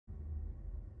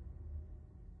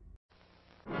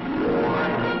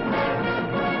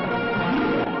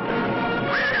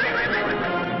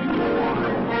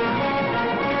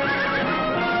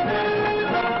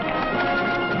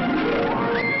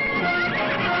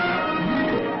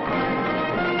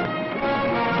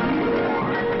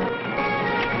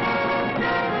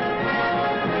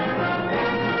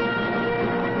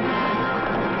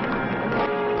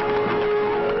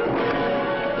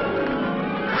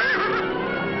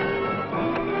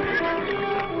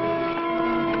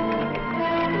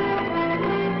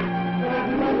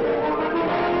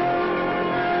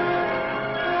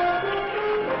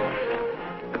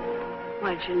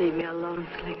don't you leave me alone,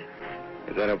 Slinger?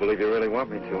 Because I don't believe you really want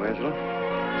me to, Angela.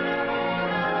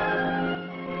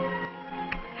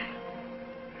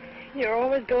 You're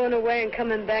always going away and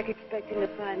coming back expecting to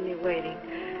find me waiting.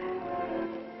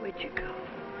 Where'd you go?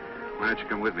 Why don't you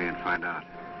come with me and find out?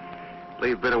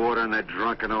 Leave Bitterwater and that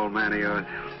drunken old man of yours.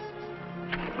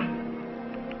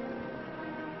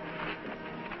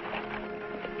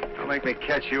 Don't make me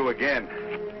catch you again.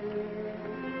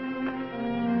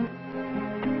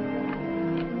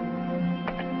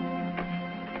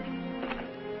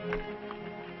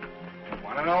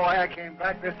 Want to know why I came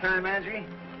back this time, Angie?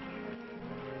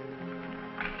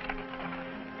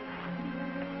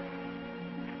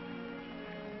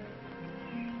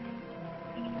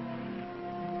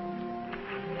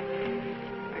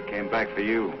 Back for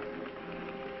you.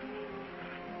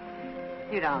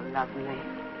 You don't love me.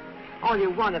 All you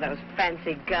want are those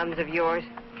fancy guns of yours.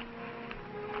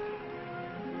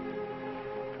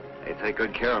 They take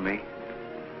good care of me.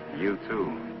 You,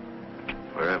 too.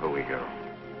 Wherever we go.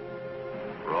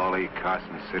 Raleigh,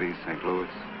 Carson City, St. Louis.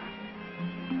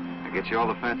 I get you all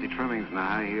the fancy trimmings and the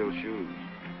high-heel shoes.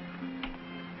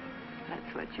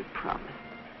 That's what you promised.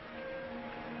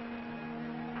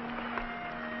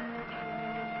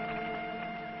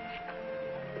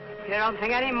 You don't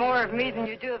think any more of me than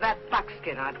you do of that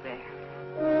buckskin out there.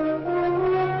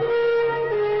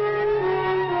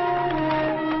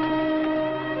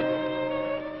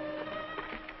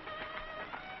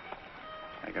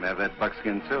 I can have that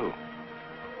buckskin, too.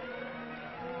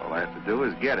 All I have to do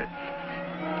is get it.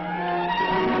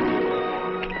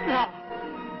 No.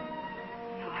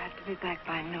 No, I have to be back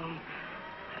by noon.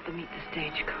 I have to meet the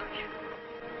stagecoach.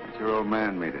 Let your old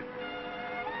man meet it.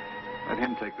 Let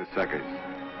him take the suckers.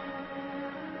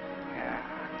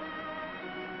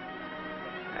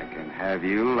 I can have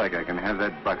you like I can have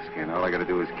that buckskin. All I gotta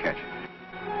do is catch it.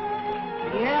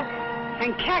 Yeah?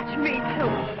 And catch me,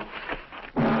 too.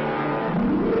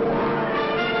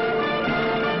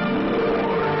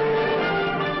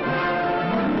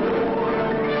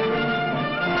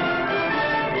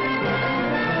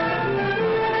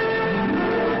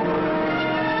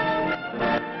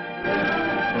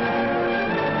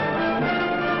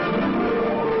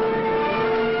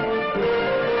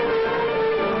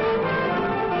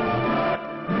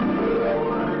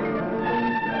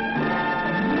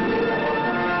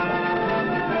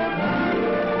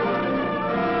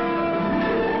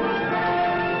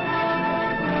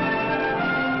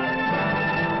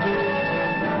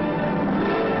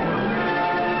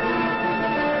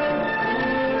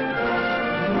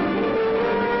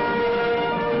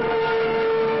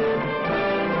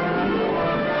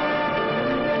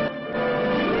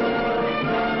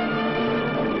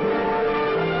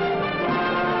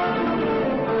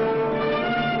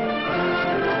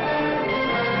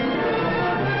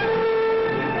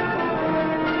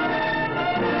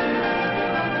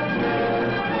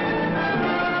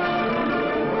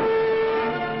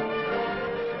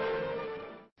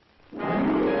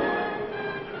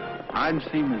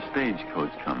 I'd seen the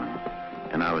stagecoach coming,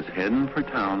 and I was heading for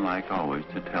town like always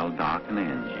to tell Doc and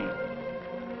Angie.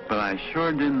 But I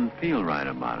sure didn't feel right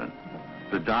about it.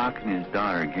 The Doc and his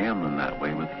daughter gambling that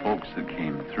way with folks that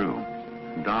came through.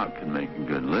 Doc could make a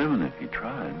good living if he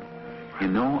tried. You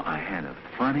know, I had a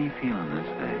funny feeling this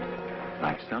day,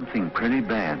 like something pretty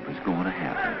bad was going to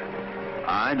happen.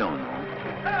 I don't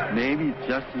know. Maybe it's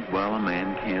just as well a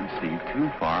man can't see too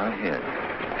far ahead.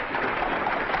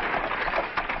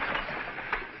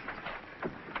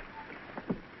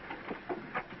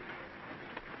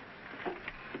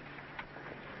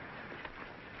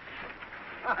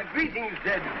 Greetings,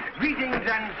 Zed. Greetings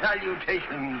and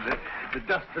salutations. The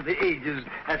dust of the ages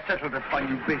has settled upon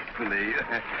you gracefully.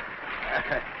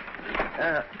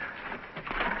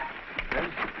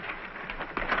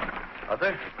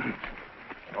 Arthur?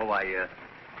 Oh,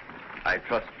 I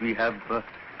trust we have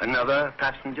another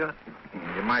passenger?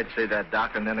 You might say that,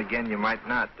 Doc, and then again you might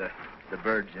not. The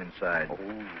bird's inside. Oh.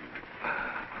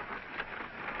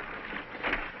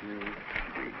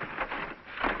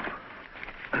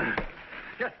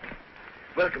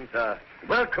 Welcome, sir.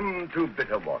 Welcome to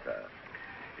Bitterwater.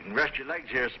 You can rest your legs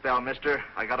here a spell, mister.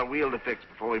 I got a wheel to fix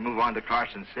before we move on to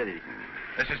Carson City.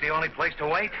 This is the only place to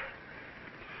wait?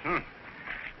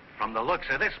 From the looks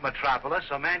of this metropolis,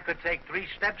 a man could take 3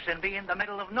 steps and be in the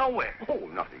middle of nowhere. Oh,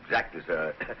 not exactly,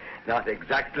 sir. Not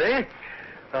exactly.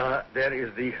 There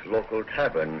is the local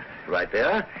tavern right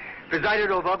there, presided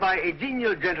over by a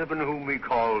genial gentleman whom we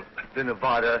call the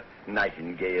Nevada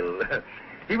Nightingale.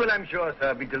 He will, I'm sure,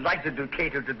 sir, be delighted to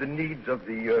cater to the needs of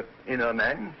the inner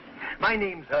man. My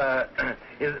name, sir,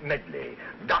 is Medley.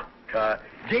 Dr.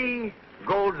 J.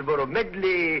 Goldsboro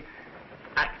Medley,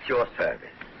 at your service.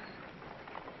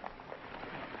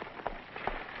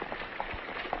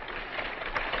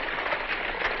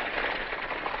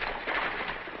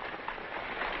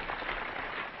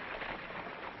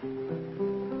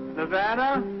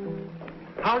 Nevada?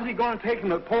 How's he going to take him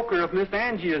to poker if Miss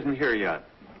Angie isn't here yet?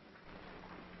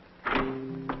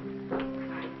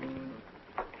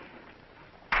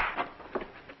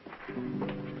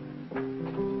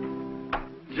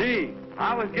 Gee,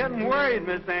 I was getting worried,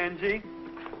 Miss Angie.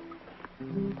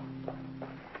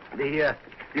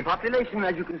 The population,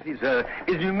 as you can see, sir,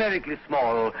 is numerically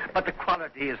small, but the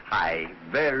quality is high,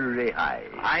 very high.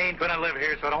 I ain't gonna live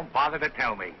here, so don't bother to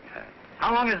tell me.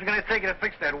 How long is it gonna take you to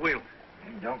fix that wheel?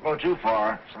 Don't go too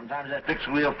far. Sometimes that fixes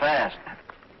real fast.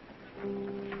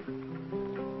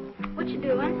 What you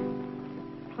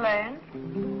doing? Playing.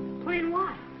 Playing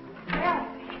what?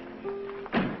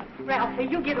 Ralphie,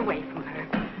 you get away from her.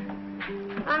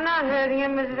 I'm not hurting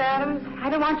him, Mrs. Adams. I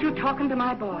don't want you talking to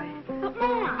my boy. But,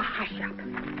 Mom. Hush up.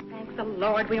 Thanks the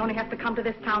Lord, we only have to come to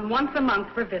this town once a month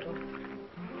for victuals.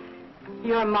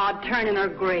 Your Maud turn in her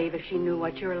grave if she knew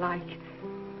what you're like.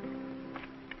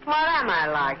 What am I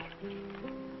like?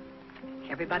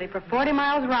 Everybody for 40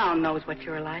 miles round knows what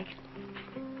you're like.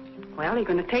 Well, you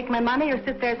going to take my money or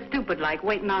sit there stupid like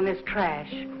waiting on this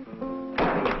trash?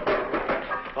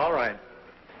 All right.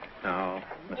 Now,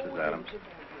 Mrs. Adams.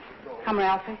 Come,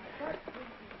 Ralphie.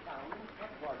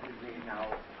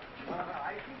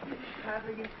 How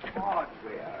do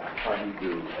you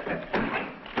do?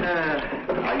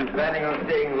 Are you planning on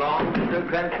staying long, Mr.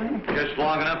 Cranston? Just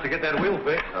long enough to get that wheel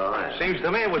fixed. All right. Seems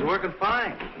to me it was working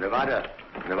fine. Nevada,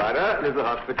 little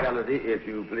hospitality, if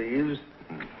you please.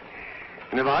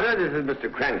 Nevada, this is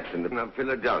Mr. Cranston of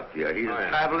Philadelphia. He's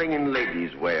traveling in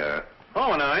ladies' wear.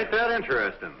 Oh, now, ain't that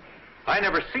interesting? I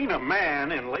never seen a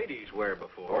man in ladies' wear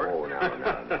before. Oh, no,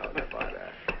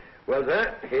 Nevada. Well,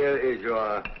 sir, here is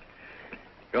your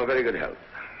very good health.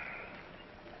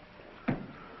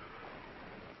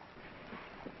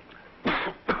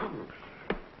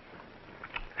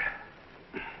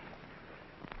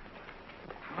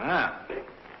 Well,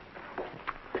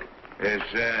 is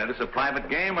this a private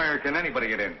game, or can anybody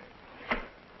get in?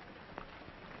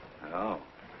 Oh.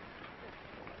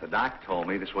 The doc told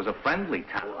me this was a friendly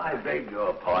town. Oh, I beg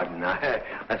your pardon.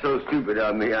 That's so stupid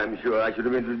of me. I'm sure I should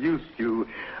have introduced you.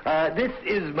 This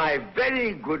is my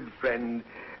very good friend,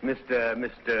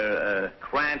 Mr.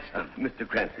 Cranston. Mr.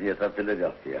 Cranston, yes, of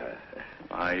Philadelphia.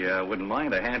 I wouldn't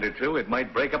mind a hand or two. It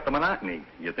might break up the monotony.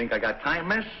 You think I got time,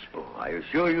 miss? Oh, I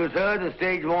assure you, sir, the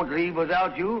stage won't leave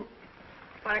without you.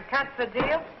 Want to cut the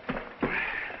deal?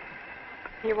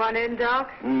 You want in,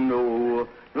 Doc? No,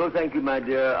 thank you, my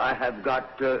dear. I have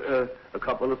got a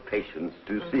couple of patients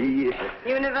to see.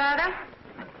 You, Nevada?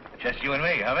 Just you and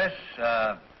me, huh, miss?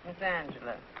 Miss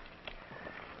Angela.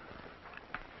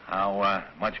 How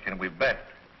much can we bet?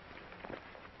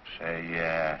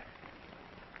 Say,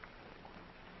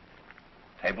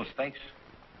 table stakes?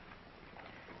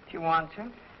 If you want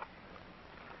to.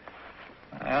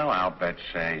 Well, I'll bet,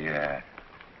 say,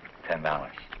 $10.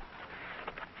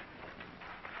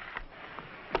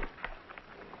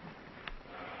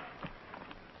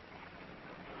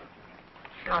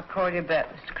 I'll call your bet,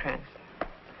 Mr. Cranston.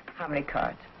 How many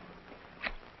cards?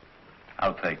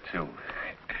 I'll take 2.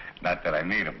 Not that I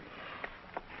need them.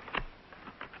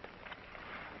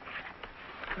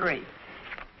 3.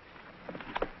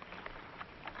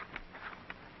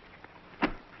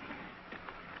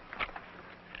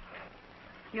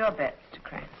 Your bet, Mr.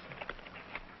 Cranston.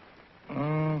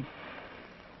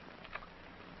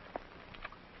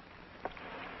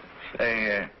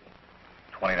 Say,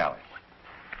 $20.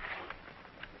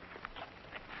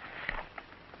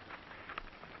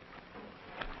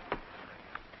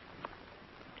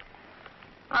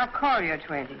 I'll call you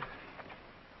 20.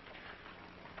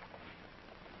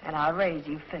 And I'll raise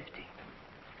you 50.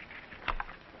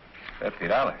 $50.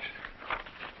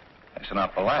 That's an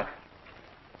awful lot.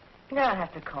 You don't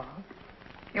have to call.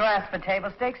 You asked for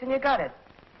table stakes and you got it.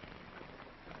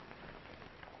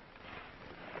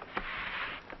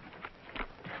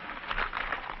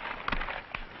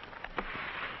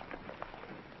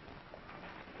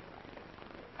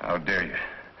 How dare you?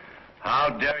 How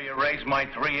dare you raise my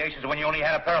 3 aces when you only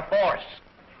had a pair of 4s?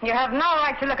 You have no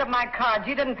right to look at my cards.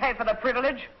 You didn't pay for the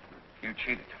privilege. You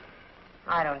cheated.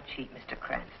 I don't cheat, Mr.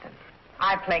 Cranston.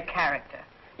 I play character.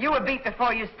 You were beat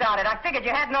before you started. I figured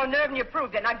you had no nerve and you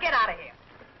proved it. Now get out of here.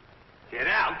 Get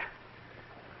out?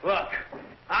 Look,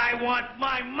 I want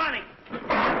my money.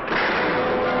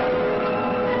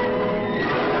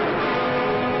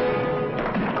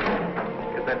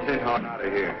 Get that tin horn out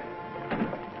of here.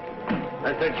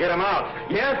 I said get him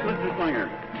out. Yes, Mr. Slinger.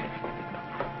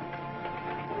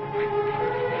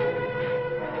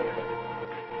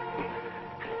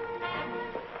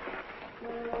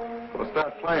 Well,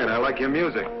 start playing. I like your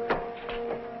music.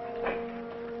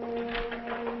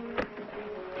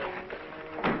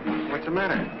 What's the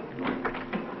matter?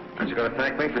 Aren't you going to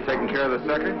thank me for taking care of the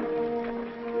sucker?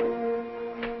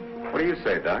 What do you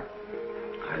say, Doc?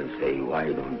 I say,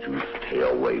 why don't you stay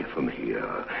away from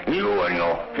here? You and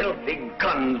your filthy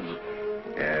guns.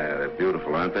 Yeah, they're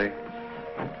beautiful, aren't they?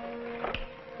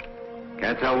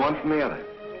 Can't tell one from the other.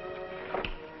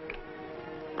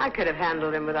 I could have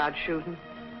handled him without shooting.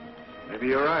 Maybe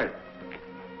you're right.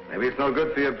 Maybe it's no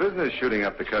good for your business shooting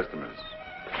up the customers.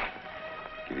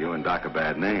 Give you and Doc a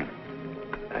bad name.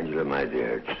 Angela, my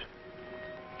dear, it's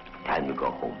time to go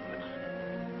home.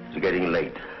 It's getting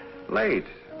late. Late?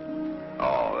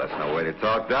 Oh, that's no way to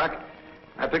talk, Doc.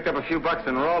 I picked up a few bucks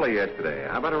in Raleigh yesterday.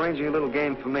 How about arranging a little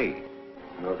game for me?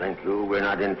 No, thank you. We're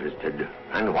not interested.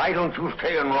 And why don't you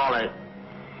stay in Raleigh?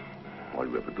 All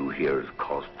you ever do here is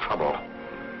cause trouble.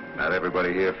 Not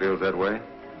everybody here feels that way.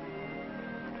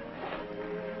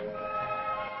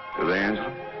 Do they,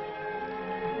 Angela?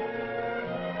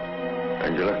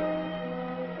 Angela?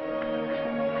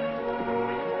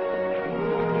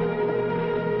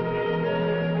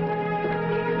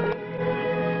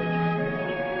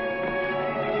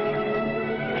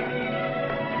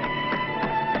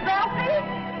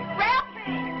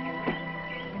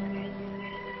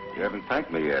 You haven't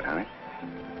thanked me yet, honey.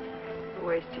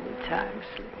 Wasting your time,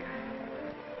 Slinger.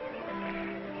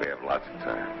 We have lots of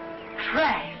time.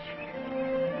 Trash!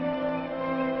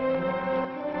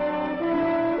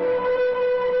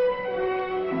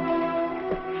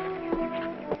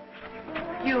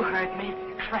 You heard me.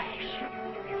 Trash.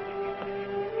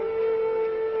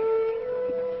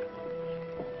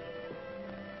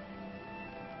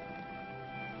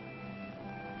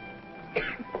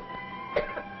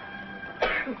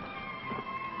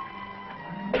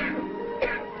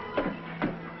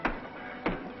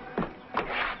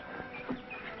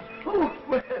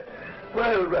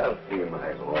 Well, Ralphie,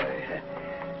 my boy.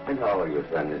 And how are you,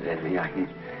 son? Is anything I can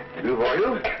do for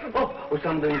you? Oh,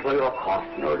 something for your cough,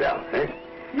 no doubt, eh?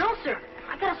 No, sir.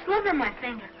 I got a sliver in my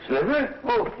finger. Sliver?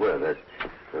 Oh, well, that's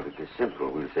perfectly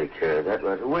simple. We'll take care of that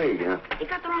right away, you know. You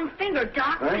got the wrong finger,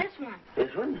 Doc. Huh? This one.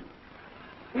 This one?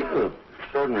 Oh,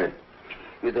 extraordinary.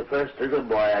 You're the first little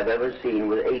boy I've ever seen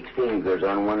with 8 fingers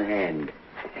on one hand.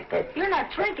 You're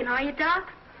not drinking, are you, Doc?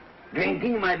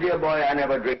 Drinking, my dear boy, I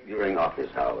never drink during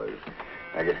office hours.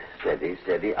 I just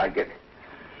steady. I get...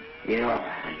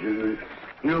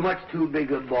 You're much too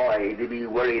big a boy to be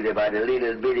worried about a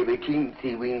little bitty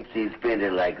teensy-weensy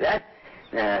splinter like that.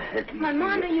 My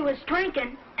mom knew you was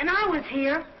drinking, and I was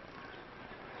here.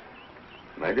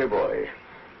 My dear boy,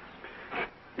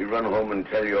 you run home and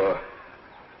tell your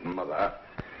mother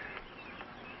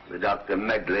the Dr.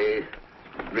 Medley is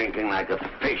drinking like a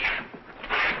fish.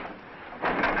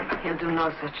 He'll do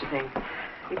no such thing.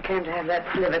 You came to have that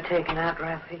sliver taken out,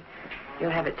 Ralphie. You'll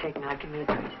have it taken out. Give me a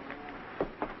treat.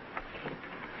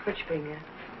 Which finger?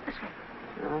 This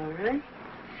one. All right.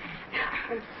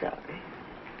 I'm sorry.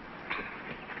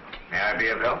 May I be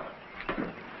of help?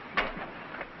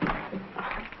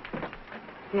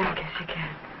 Yeah, I guess you can.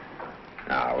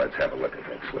 Now, let's have a look at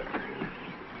that sliver.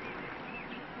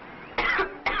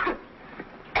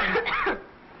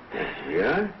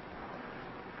 Yeah?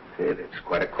 Hey, that's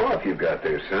quite a cough you've got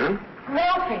there, son.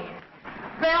 Ralphie!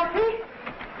 Ralphie?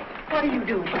 What are you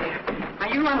doing here? Now,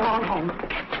 you run on home.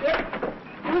 Yep.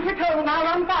 Use your toes, now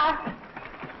run fast.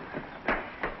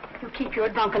 You keep your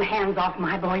drunken hands off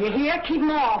my boy, you hear? Keep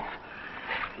them off.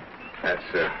 That's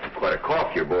quite a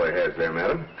cough your boy has there,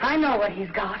 madam. I know what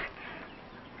he's got.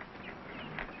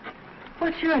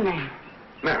 What's your name?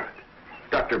 Merritt.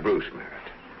 Dr. Bruce Merritt.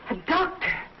 A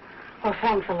doctor. Well,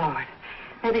 thanks the Lord.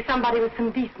 Maybe somebody with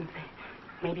some decency.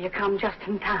 Maybe you come just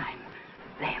in time.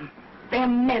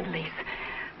 Them Medleys.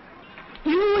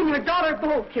 You and your daughter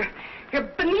both, you're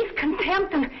beneath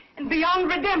contempt and beyond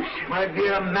redemption. My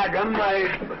dear madam,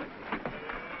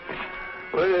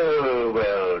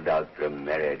 Well, Dr.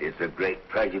 Merritt, it's a great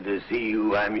pleasure to see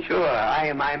you, I'm sure. I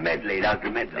am Medley, Dr.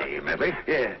 Medley. Dr. Medley?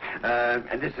 Yeah.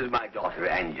 And this is my daughter,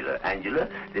 Angela. Angela,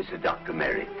 this is Dr.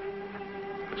 Merritt.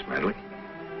 Miss Medley?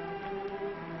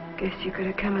 Guess you could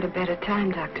have come at a better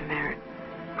time, Dr. Merritt.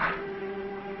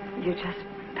 You're just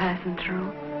passing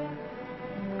through.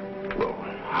 Well,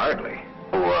 hardly.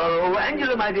 Oh,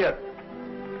 Angela, my dear,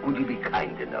 would you be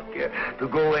kind enough, dear, to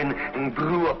go in and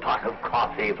brew a pot of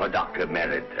coffee for Dr.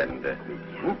 Merritt and...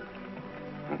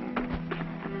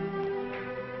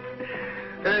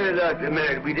 Dr.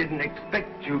 Merritt, we didn't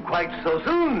expect you quite so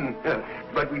soon.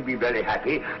 But we'd be very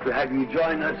happy to have you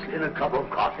join us in a cup of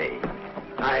coffee.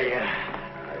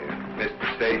 I missed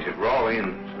the stage at Raleigh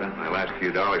and spent my last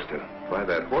few dollars to buy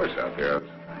that horse out there. I was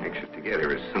anxious to get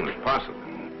here as soon as possible.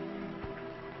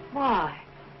 Why?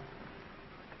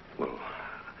 Well,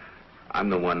 I'm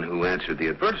the one who answered the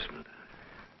advertisement.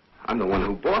 I'm the one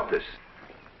who bought this.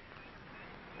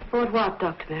 Bought what,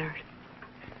 Dr. Merritt?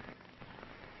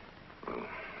 Well,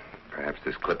 perhaps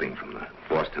this clipping from the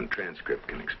Boston transcript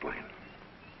can explain.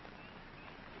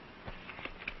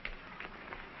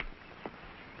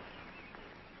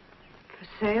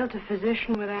 For sale to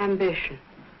physician with ambition.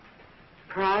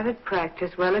 Private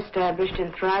practice well established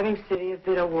in thriving city of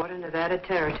Bitterwater, Nevada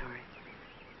Territory.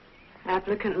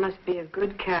 Applicant must be of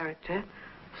good character,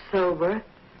 sober,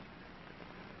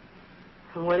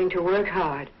 and willing to work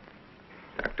hard.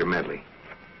 Dr. Medley,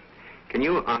 can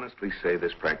you honestly say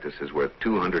this practice is worth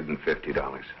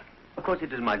 $250? Of course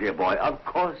it is, my dear boy. Of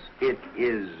course it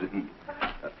is.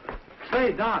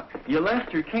 Say, Doc, you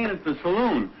left your cane at the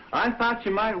saloon. I thought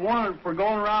you might want it for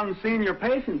going around and seeing your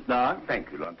patients, Doc.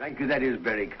 Thank you, Lord. Thank you. That is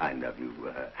very kind of you.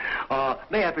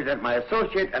 May I present my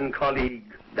associate and colleague,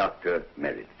 Dr.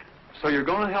 Merritt. So you're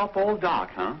going to help old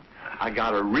Doc, huh? I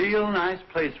got a real nice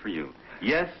place for you.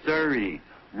 Yes, sirree.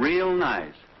 Real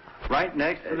nice. Right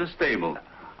next to the stable.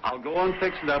 I'll go and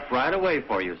fix it up right away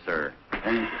for you, sir.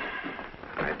 And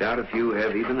I doubt if you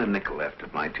have even a nickel left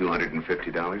of my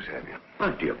 $250, have you?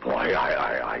 My dear boy,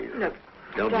 Look,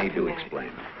 Don't Dr. need to Merritt.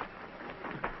 explain.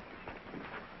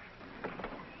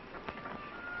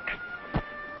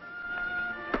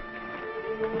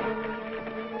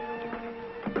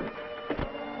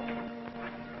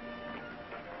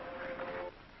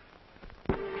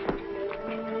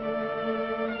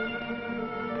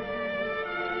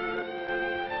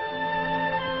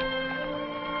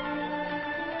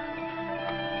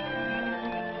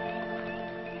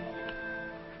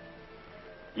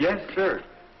 yes, sir.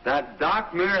 That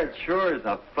Doc Merritt sure is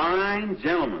a fine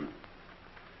gentleman.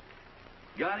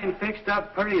 Got him fixed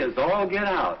up pretty as all get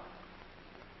out.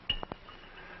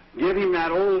 Give him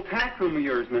that old tack room of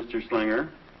yours, Mr. Slinger.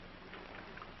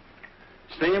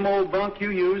 Same old bunk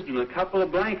you used and a couple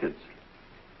of blankets.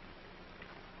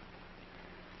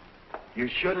 You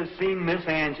should have seen Miss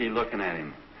Angie looking at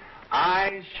him.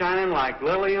 Eyes shining like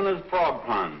Lily in a frog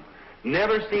pond.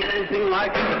 Never seen anything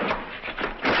like it.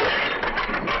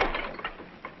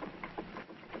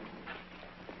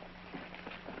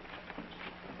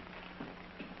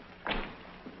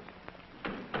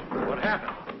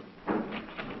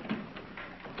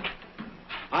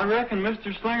 I reckon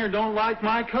Mr. Slinger don't like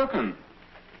my cooking.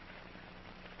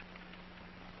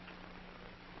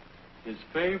 His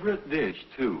favorite dish,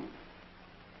 too.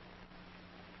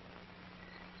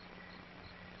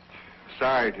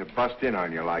 Sorry to bust in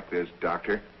on you like this,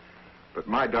 Doctor, but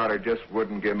my daughter just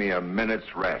wouldn't give me a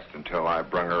minute's rest until I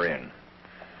brung her in.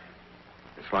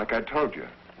 It's like I told you.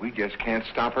 We just can't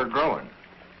stop her growing.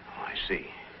 Oh, I see.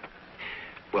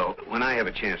 Well, when I have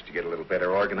a chance to get a little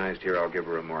better organized here, I'll give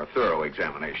her a more thorough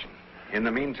examination. In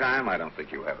the meantime, I don't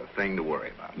think you have a thing to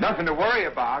worry about. Nothing to worry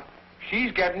about.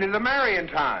 She's getting to the marrying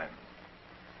time.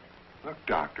 Look,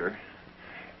 Doctor,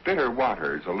 bitter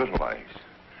water is a little ice.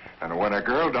 And when a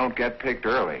girl don't get picked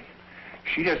early,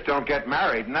 she just don't get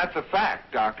married, and that's a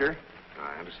fact, Doctor.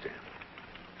 I understand.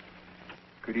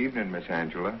 Good evening, Miss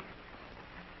Angela.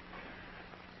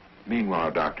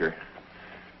 Meanwhile, Doctor,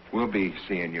 we'll be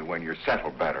seeing you when you're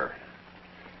settled better.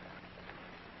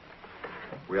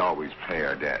 We always pay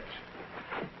our debts.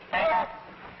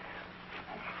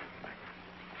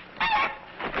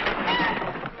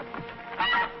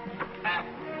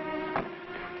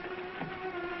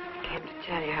 Came to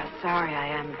tell you how sorry I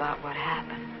am about what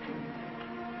happened.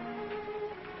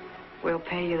 We'll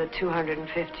pay you the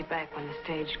 $250 back when the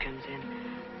stage comes in.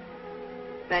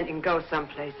 Then you can go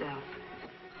someplace else.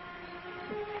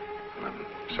 I'm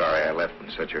sorry I left in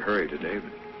such a hurry today,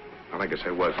 but well, I guess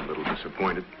I was a little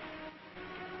disappointed.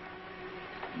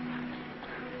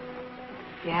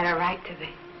 You had a right to be.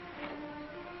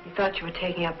 You thought you were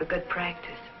taking up a good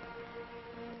practice.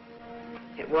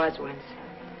 It was once.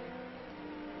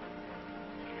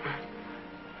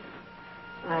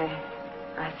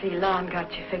 I see Lon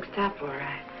got you fixed up all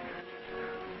right.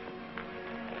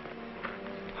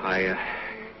 I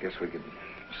guess we could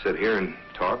sit here and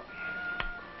talk.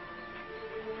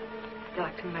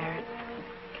 Dr. Merritt,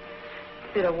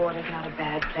 Bitterwater's not a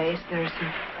bad place. There's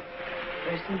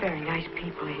some very nice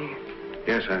people here.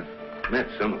 Yes, I've met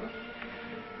some of them.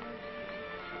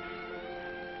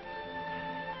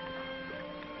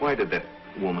 Why did that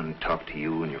woman talk to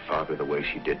you and your father the way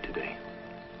she did today?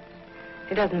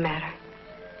 It doesn't matter.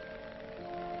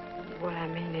 What I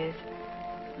mean is,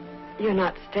 you're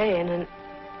not staying and...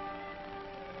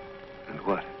 And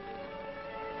what?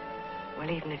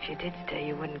 Well, even if you did stay,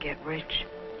 you wouldn't get rich.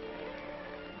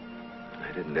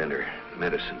 I didn't enter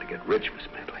medicine to get rich, Miss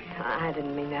Medley. I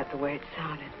didn't mean that the way it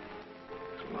sounded.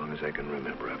 As long as I can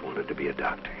remember, I've wanted to be a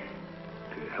doctor.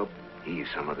 To help ease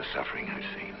some of the suffering I've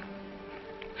seen.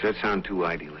 Does that sound too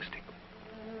idealistic?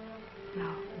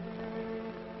 No.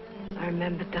 I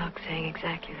remember Doc saying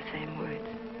exactly the same words.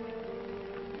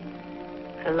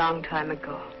 A long time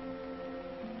ago.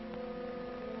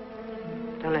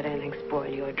 Don't let anything spoil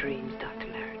your dreams, Dr.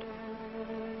 Merritt.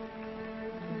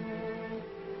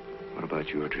 What about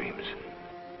your dreams?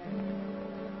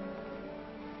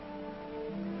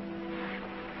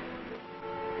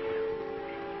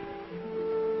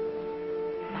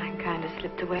 Mine kind of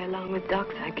slipped away along with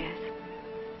Doc's, I guess.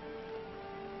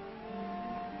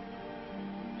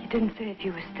 You didn't say if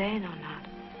you were staying or not.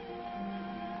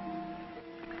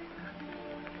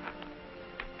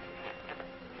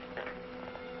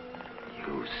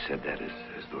 You said that as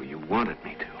though you wanted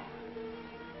me to.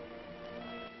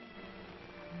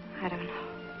 I don't know.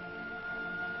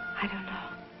 I don't know.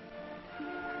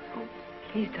 Oh,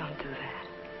 please don't do that.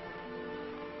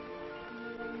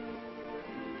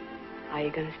 Are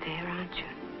you going to stay here, aren't you?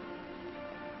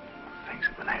 Things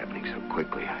have been happening so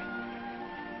quickly.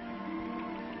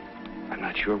 I'm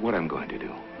not sure what I'm going to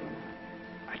do.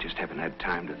 I just haven't had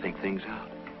time to think things out.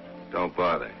 Don't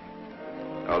bother.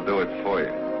 I'll do it for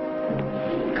you.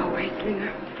 Go away,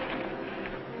 Slinger.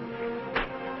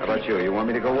 How about you? You want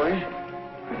me to go away?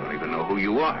 I don't even know who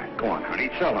you are. Go on, honey,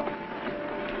 tell them.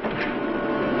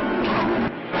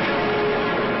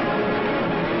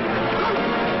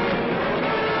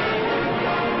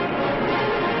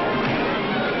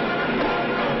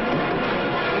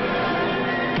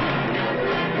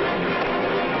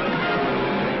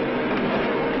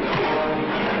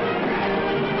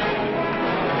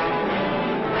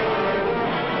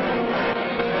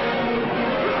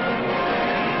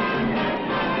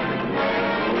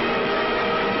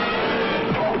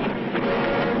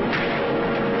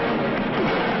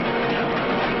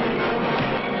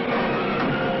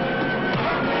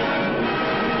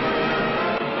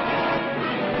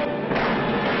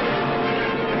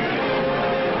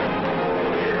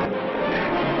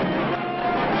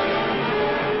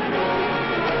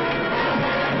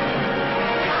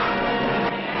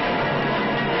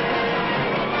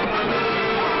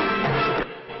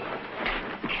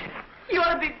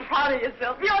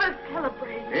 yourself. You ought to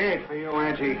celebrate. Yes, for you,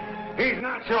 Angie. He's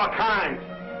not your kind.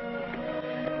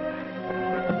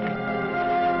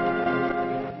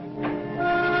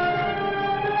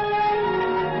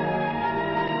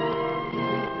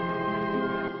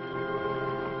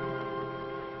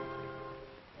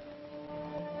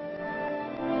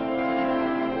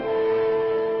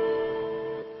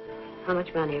 How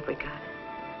much money have we got?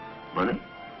 Money?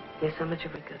 Yes, how much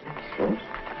have we got? Let me see.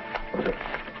 What's it?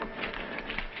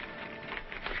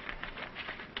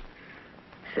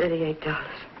 $38.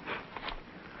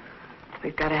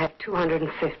 We've got to have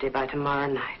 $250 by tomorrow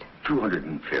night.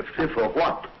 250 for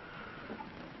what?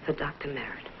 For Dr.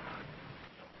 Merritt.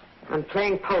 I'm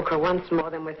playing poker once more,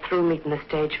 then we're through meeting the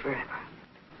stage forever.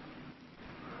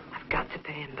 I've got to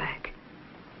pay him back.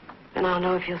 Then I'll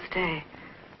know if he'll stay.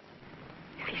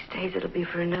 If he stays, it'll be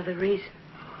for another reason.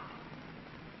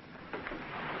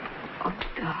 Oh,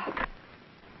 Doc.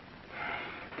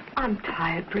 I'm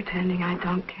tired pretending I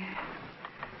don't care.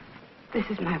 This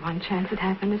is my one chance at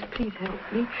happiness. Please help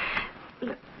me.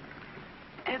 Look,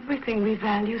 everything we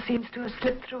value seems to have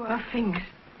slipped through our fingers.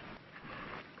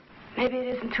 Maybe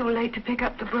it isn't too late to pick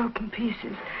up the broken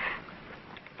pieces.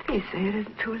 Please say it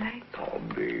isn't too late. Oh,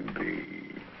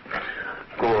 baby.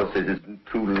 Of course it isn't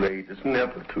too late. It's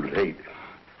never too late.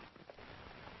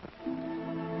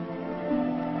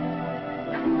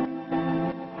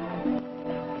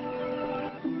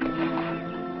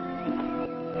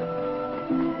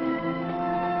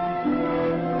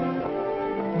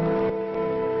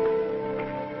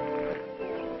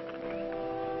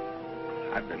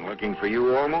 I've been looking for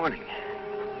you all morning.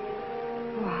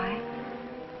 Why?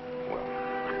 Well,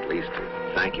 at least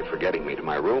to thank you for getting me to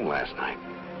my room last night.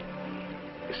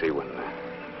 You see, when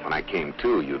I came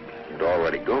to, you'd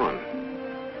already gone.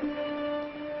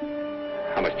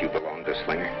 How much do you belong to,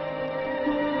 Slinger?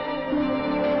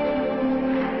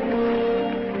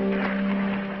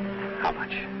 How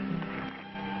much?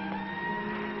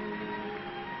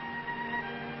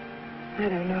 I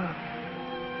don't know.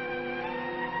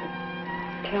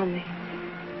 Tell me,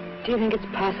 do you think it's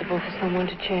possible for someone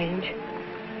to change?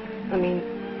 I mean,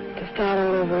 to start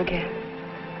all over again?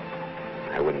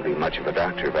 I wouldn't be much of a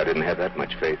doctor if I didn't have that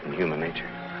much faith in human nature.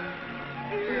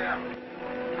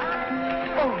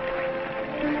 Oh,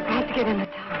 I have to get into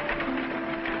town.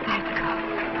 I have to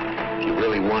go. You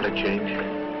really want to change?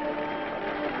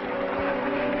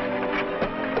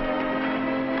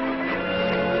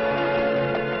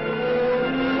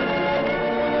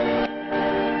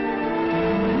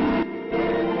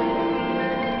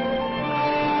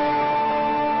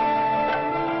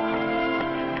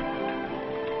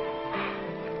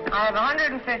 I have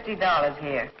 $150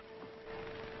 here.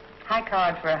 High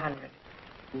card for $100.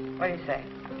 What do you say?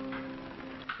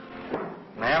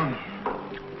 Ma'am,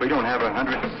 we don't have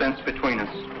 100 cents between us.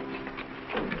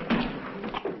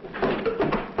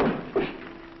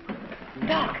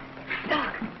 Doc.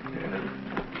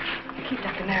 Keep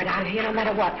Dr. Merritt out of here no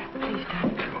matter what. Please,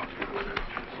 Doc.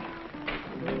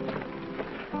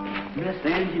 Miss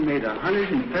Angie made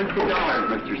 $150,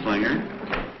 Mr. Slinger.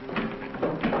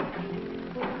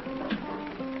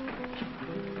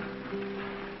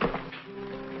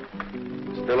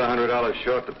 Still $100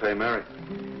 short to pay Mary.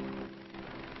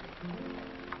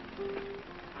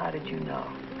 How did you know?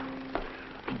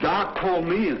 Doc told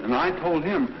me, and I told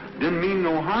him. Didn't mean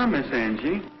no harm, Miss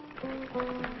Angie.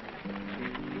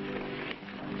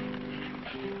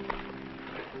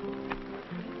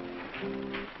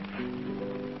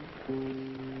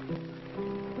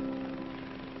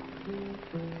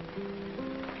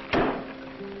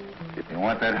 If you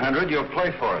want that 100, you'll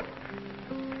play for it.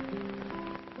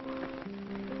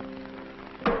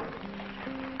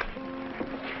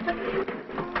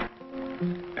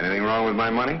 Anything wrong with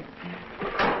my money?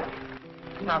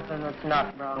 Nothing that's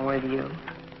not wrong with you.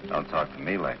 Don't talk to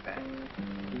me like that.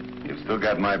 You've still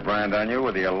got my brand on you,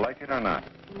 whether you like it or not.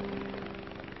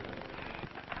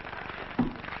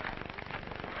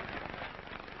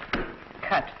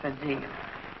 Cut for deal.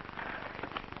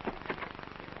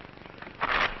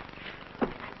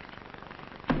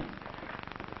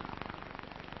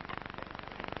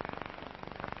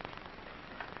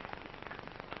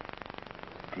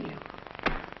 Deal.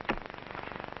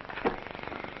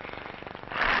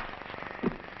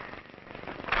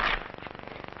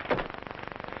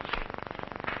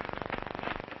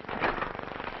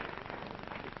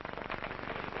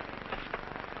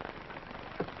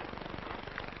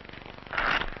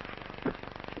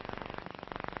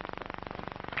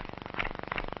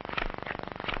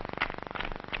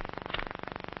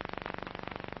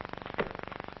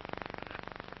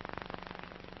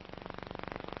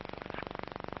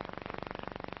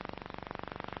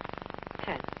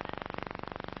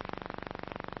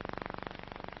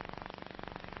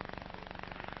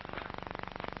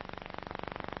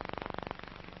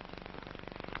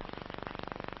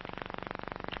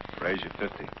 Raise you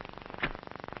 50.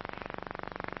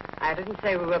 I didn't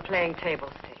say we were playing table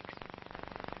stakes.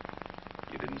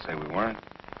 You didn't say we weren't.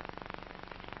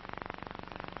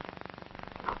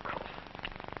 Of course.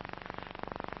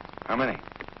 How many?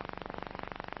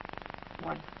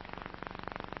 One.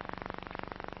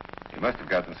 You must have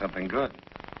gotten something good.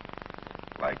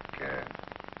 Like,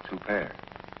 2 pairs.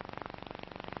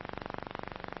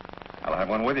 I'll have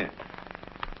one with you.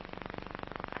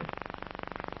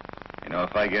 You know,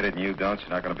 if I get it and you don't, you're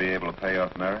not going to be able to pay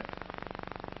off Mary.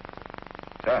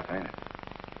 Tough, ain't it?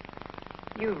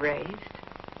 You raised.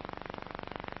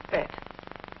 Bet.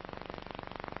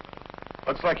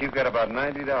 Looks like you've got about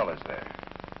 $90 there.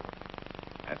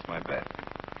 That's my bet.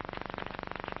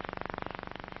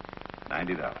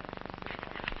 $90.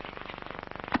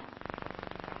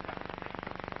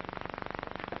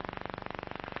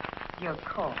 You're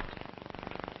caught.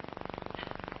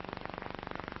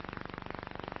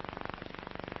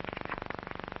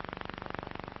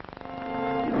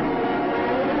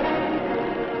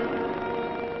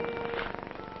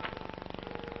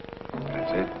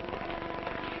 That's it.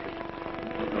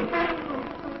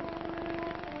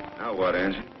 Now what,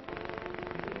 Angie?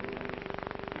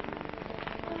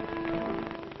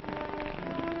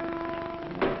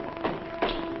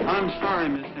 I'm sorry,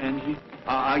 Miss Angie.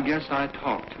 I guess I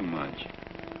talk too much.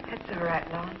 That's all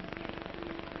right, Lon.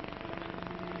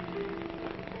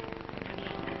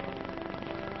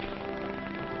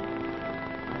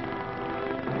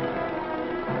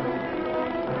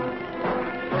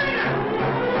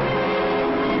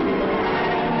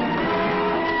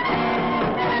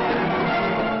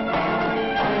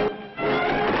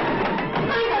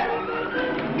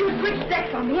 You switched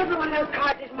decks on me. Every one of those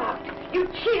cards is marked. You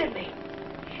cheated me.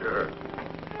 Sure.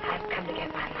 I've come to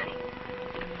get my money.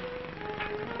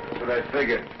 That's what I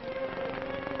figured.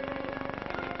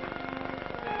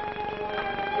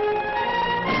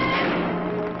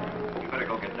 You better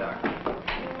go get Doc.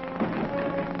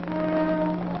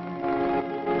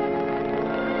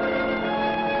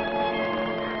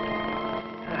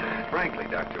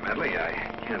 Medley, I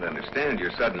can't understand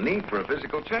your sudden need for a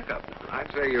physical checkup.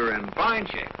 I'd say you're in fine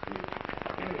shape.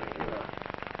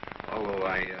 Although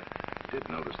I did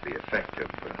notice the effect of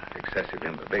excessive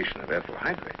imbibition of ethyl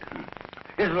hydrate.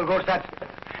 Yes, well, of course,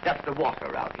 that's the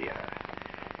water out here.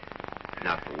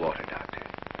 Not the water, Doctor.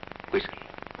 Whiskey.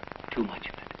 Too much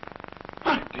of it.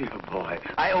 Oh, dear boy,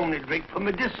 I only drink for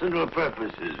medicinal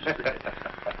purposes.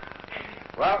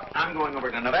 Well, I'm going over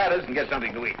to Nevada's and get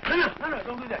something to eat. No,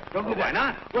 don't do that. Don't do that. Why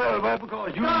not? Well,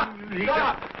 because you...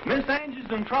 Stop! Miss Angie's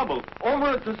in trouble. Over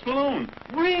at the saloon.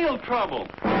 Real trouble.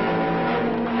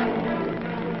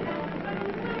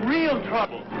 Real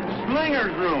trouble.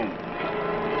 Slinger's room.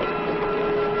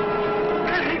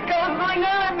 He's going to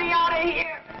let me out of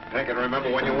here. I can remember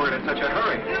when you weren't in such a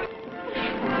hurry.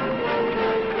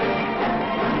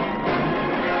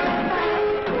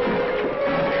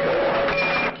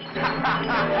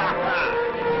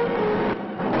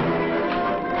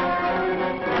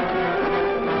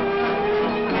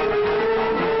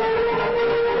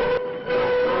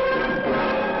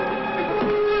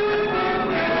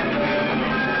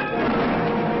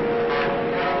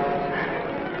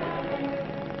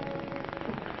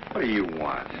 What do you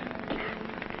want?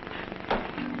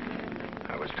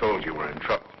 I was told you were in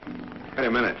trouble. Wait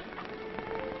a minute.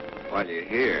 While you're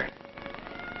here,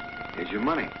 here's your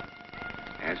money.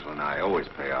 Angela and I always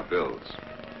pay our bills.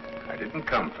 I didn't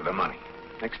come for the money.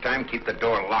 Next time, keep the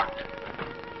door locked.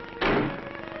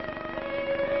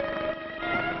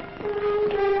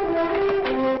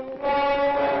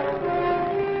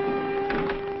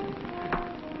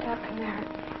 Dr. Merritt,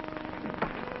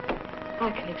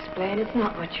 I can explain. It's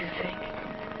not what you think.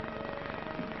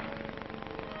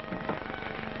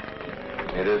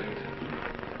 It isn't.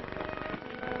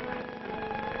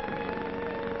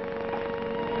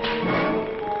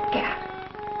 Get out.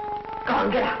 Go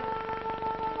on, get out.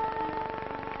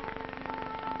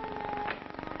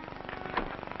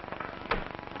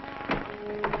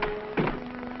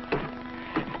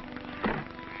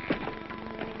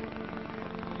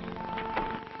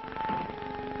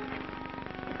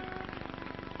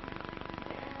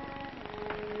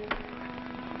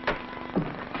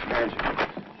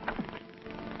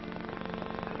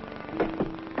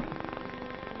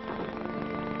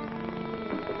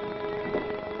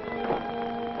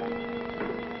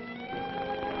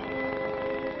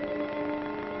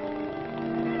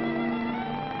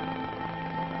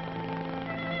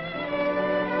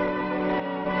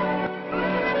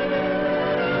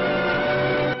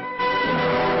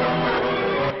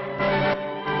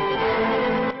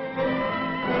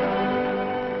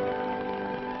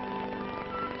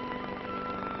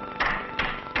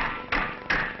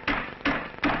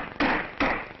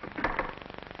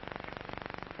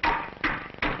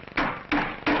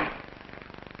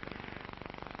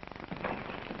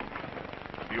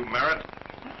 You Merritt?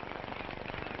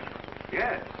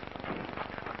 Yes.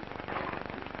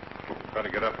 Try to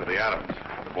get up to the Adams.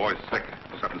 The boy's sick.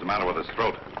 Something's the matter with his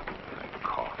throat.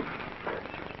 Cough.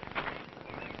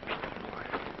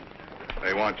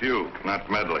 They want you,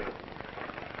 not Medley.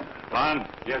 Lon?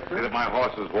 Yes, sir? See that my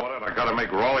horse is watered. I gotta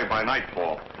make Raleigh by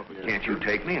nightfall. Can't you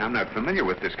take me? I'm not familiar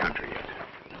with this country yet.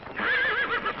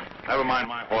 Never mind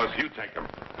my horse. You take him.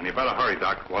 And you better hurry,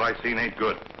 Doc. What I seen ain't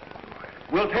good.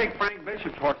 We'll take Frank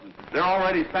Bishop's horses. They're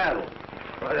already saddled.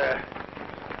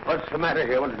 What's the matter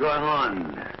here? What's going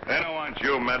on? They don't want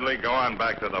you, Medley. Go on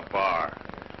back to the bar.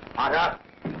 Potter?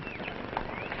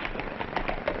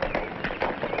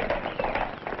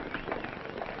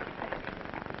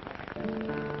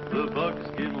 The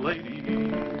Buckskin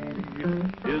Lady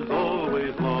is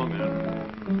always longing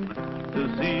to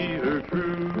see her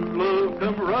true love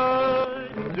come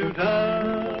riding to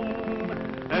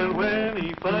town. And when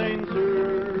he finds her...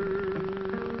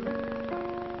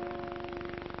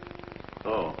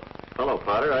 Oh, hello,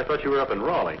 Potter. I thought you were up in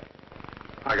Raleigh.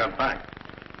 I got back.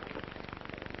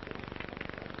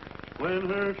 When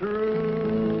her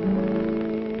true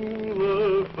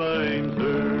love finds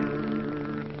her,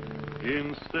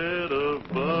 instead of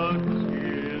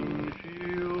buckskin,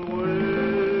 she'll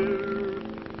wear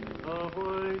a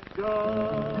white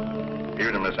gown.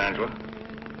 Evening, Miss Angela.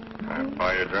 Can I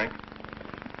buy you a drink?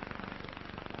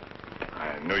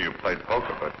 I knew you played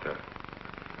poker, but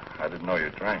I didn't know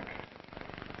you drank.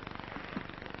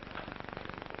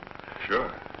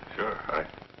 Sure. I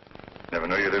never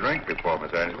knew you to drink before,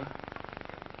 Miss Angela.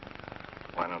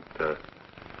 Why don't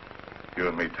you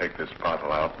and me take this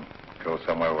bottle out and go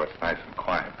somewhere where it's nice and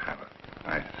quiet? Have a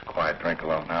nice, quiet drink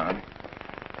alone now, honey.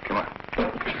 Come on.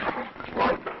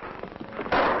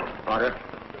 Potter,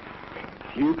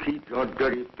 you keep your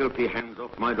dirty, filthy hands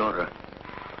off my daughter.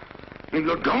 If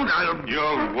you don't, I'll...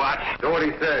 You'll what? Do what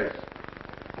he says.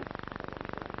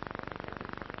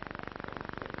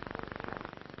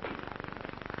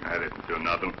 I didn't do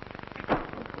nothing.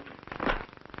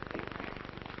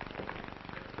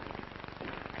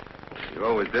 You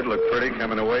always did look pretty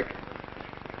coming awake.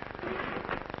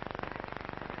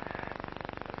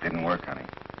 Didn't work, honey.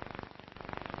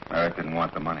 Eric didn't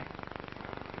want the money.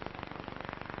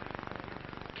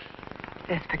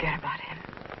 Let's forget about him.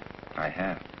 I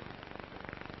have.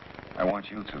 I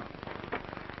want you to.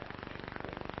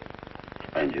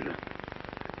 Angela,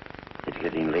 it's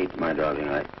getting late, my darling.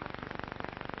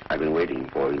 I've been waiting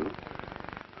for you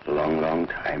a long, long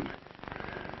time.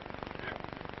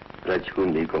 Let's you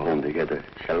and me go home together,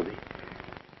 shall we?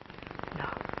 No.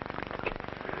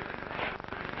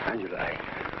 Angela,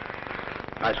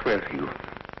 I swear to you,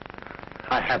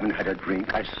 I haven't had a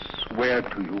drink. I swear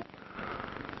to you.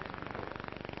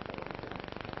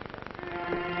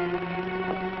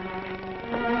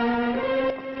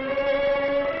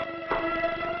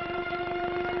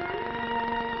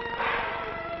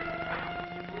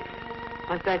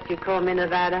 What's that you call me,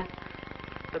 Nevada?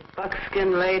 The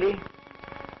Buckskin Lady?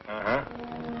 Uh-huh.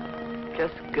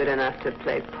 Just good enough to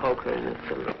play poker in the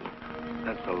saloon.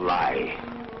 That's a lie.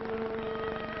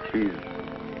 She's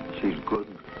good.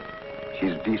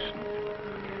 She's decent.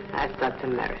 That's up to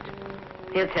Merritt.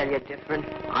 He'll tell you different.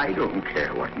 I don't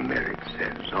care what Merritt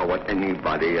says or what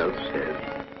anybody else says.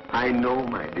 I know,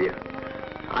 my dear.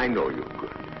 I know you're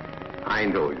good. I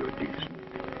know you're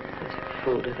decent. There's a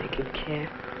fool to think he'd care.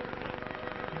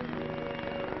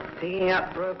 Picking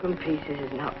up broken pieces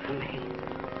is not for me.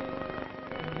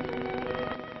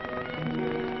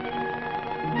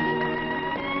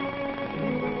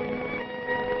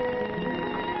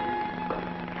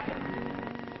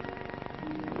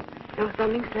 Know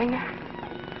something, Slinger?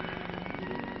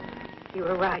 You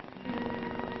were right.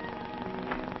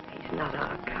 He's not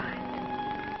our kind.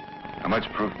 How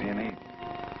much proof do you need?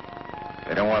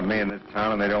 They don't want me in this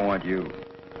town, and they don't want you.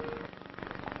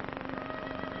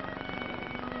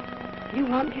 You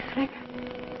want me, Slinger?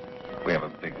 We have a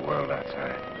big world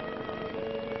outside.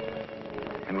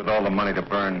 And with all the money to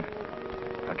burn,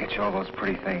 I'll get you all those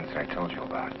pretty things that I told you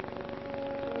about.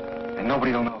 And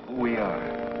nobody will know who we are.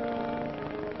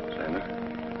 Slinger,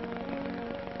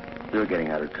 you're getting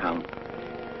out of town.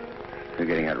 You're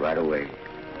getting out right away.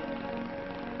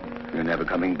 You're never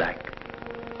coming back.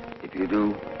 If you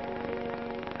do,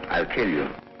 I'll kill you.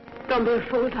 Don't be a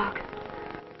fool, Doc.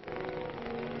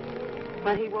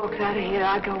 When he walks out of here,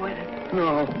 I go with him.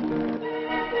 No.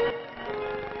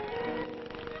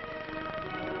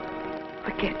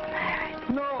 We're getting married.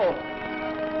 No.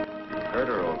 You heard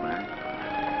her, old man.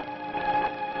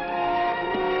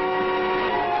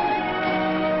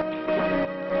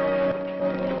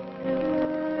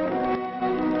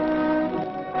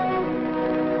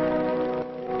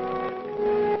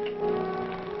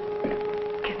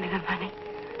 Give me the money.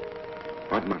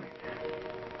 What money?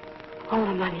 All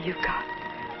the money you've got.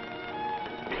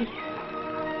 Please.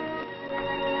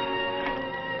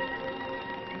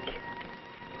 Thank you.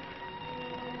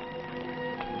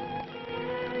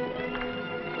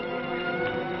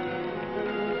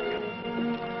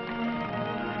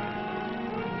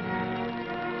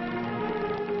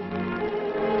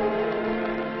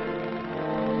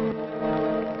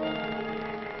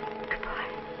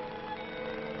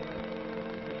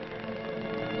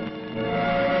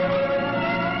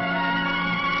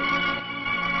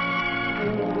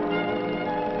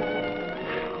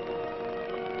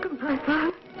 Goodbye,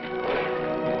 Father.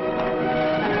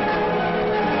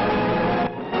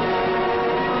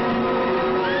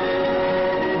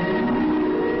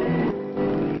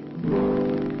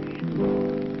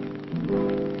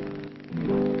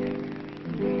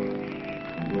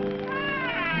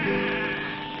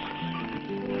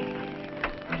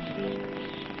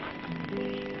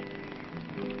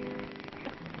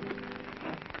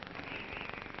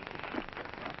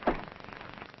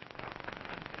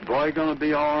 Boy gonna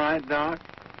be all right, Doc?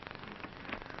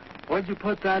 What'd you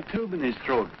put that tube in his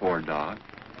throat for, Doc?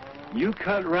 You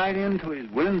cut right into his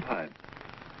windpipe.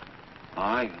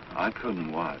 I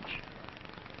couldn't watch.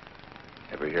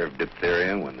 Ever hear of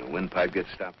diphtheria when the windpipe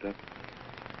gets stopped up?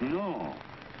 No.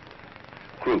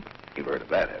 Croup. You've heard of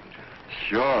that, haven't you?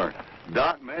 Sure.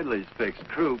 Doc Medley's fixed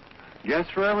croup. Guess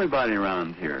for everybody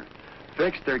around here.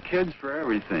 Fixed their kids for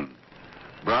everything.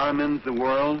 Brought 'em into the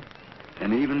world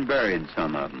and even buried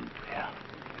some of them. Yeah.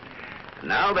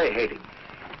 Now they hate him.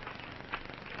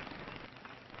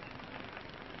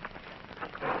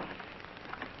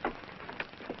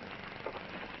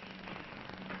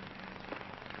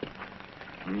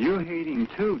 And you hate him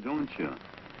too, don't you?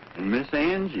 And Miss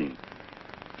Angie.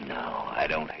 No, I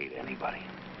don't hate anybody.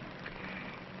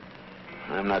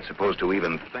 I'm not supposed to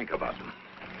even think about them.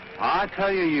 I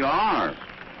tell you, you are.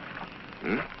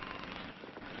 Hmm?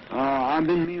 I've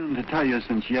been meaning to tell you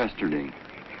since yesterday.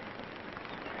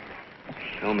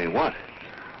 Tell me what?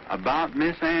 About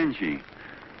Miss Angie.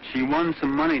 She won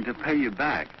some money to pay you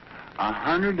back.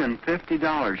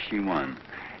 $150 she won.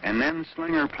 And then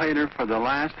Slinger played her for the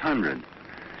last 100.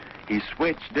 He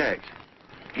switched decks.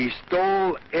 He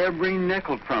stole every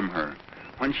nickel from her.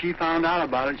 When she found out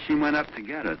about it, she went up to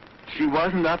get it. She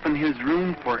wasn't up in his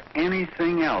room for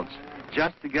anything else,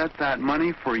 just to get that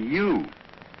money for you.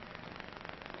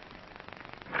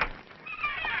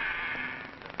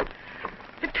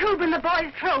 The tube in the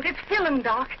boy's throat. It's filling,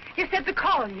 Doc. You said to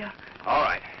call you. All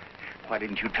right. Why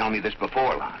didn't you tell me this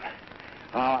before, Lon?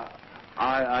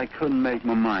 I couldn't make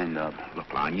my mind up.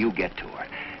 Look, Lon, you get to her.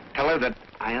 Tell her that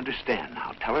I understand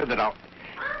now. Tell her that I'll...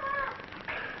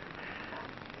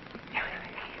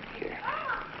 Here.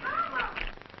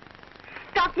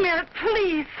 Doc Merritt,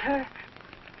 please, sir.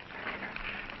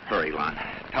 Hurry, Lon.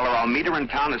 Tell her I'll meet her in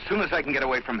town as soon as I can get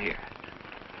away from here.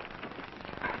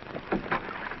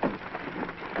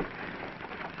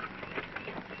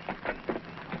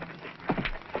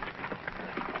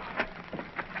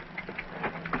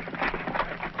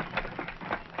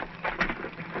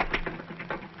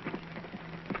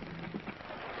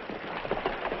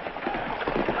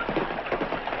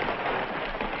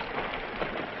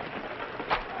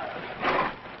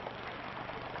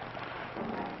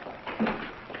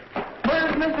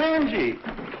 Miss Angie.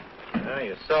 Oh,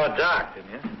 you saw Doc,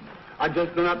 didn't you? I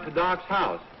just been up to Doc's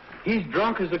house. He's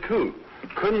drunk as a coot.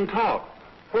 Couldn't talk.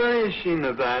 Where is she,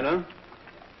 Nevada?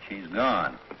 She's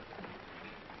gone.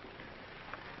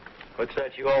 What's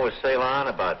that you always say, Lon,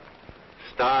 about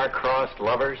star-crossed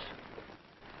lovers?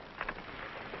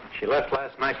 She left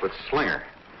last night with Slinger.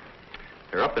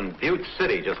 They're up in Butte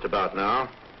City just about now.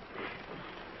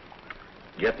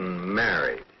 Getting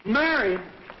married. Married?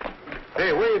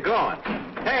 Hey, where you going?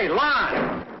 Hey,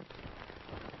 Lon!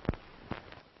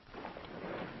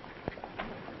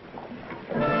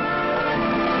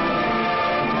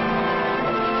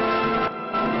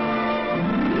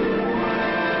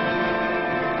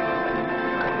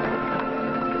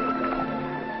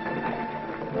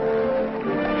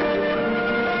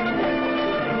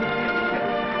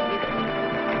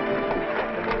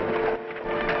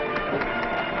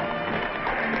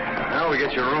 Now we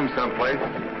get your room someplace.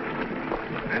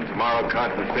 And tomorrow,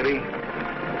 Carson City.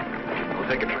 We'll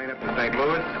take a train up to St.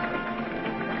 Louis.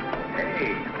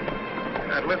 Hey, you're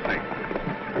not listening.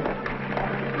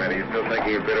 Maybe you're still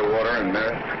thinking of bitter water and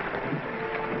Merritt?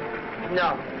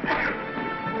 No.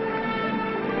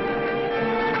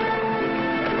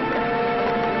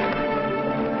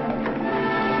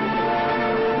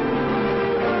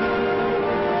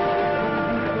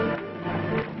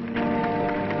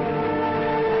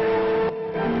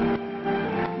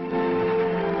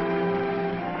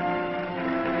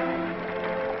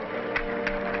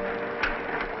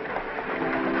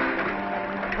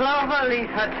 Cloverleaf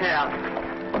Hotel.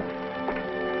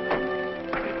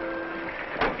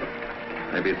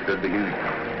 Maybe it's a good beginning.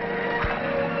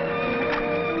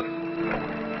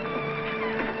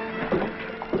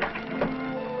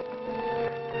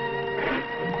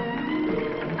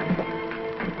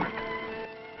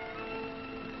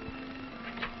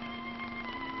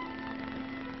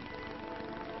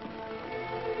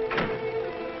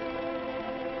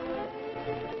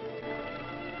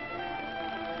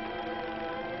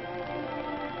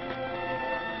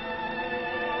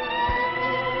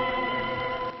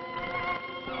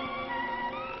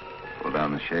 Pull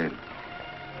down the shade.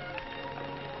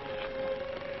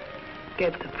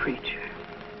 Get the preacher.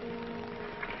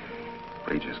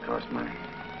 Preachers cost money.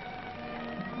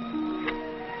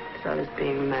 So does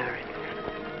being married.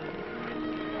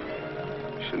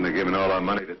 Shouldn't have given all our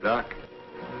money to Doc.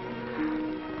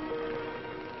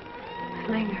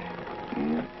 Slinger.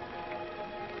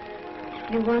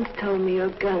 You once told me your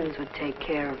guns would take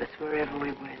care of us wherever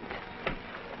we went.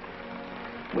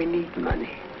 We need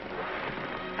money.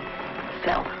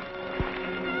 Sell them.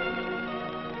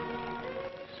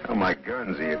 Sell my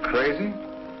guns. Are you crazy?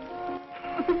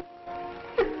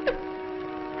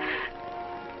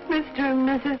 Mr. and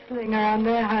Mrs. Slinger on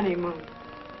their honeymoon.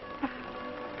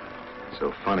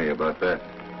 So funny about that.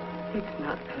 It's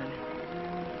not funny.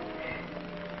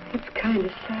 It's kind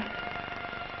of sad.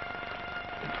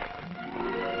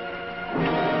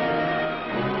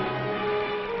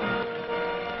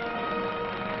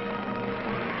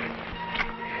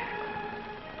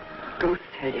 Go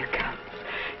tell your cows.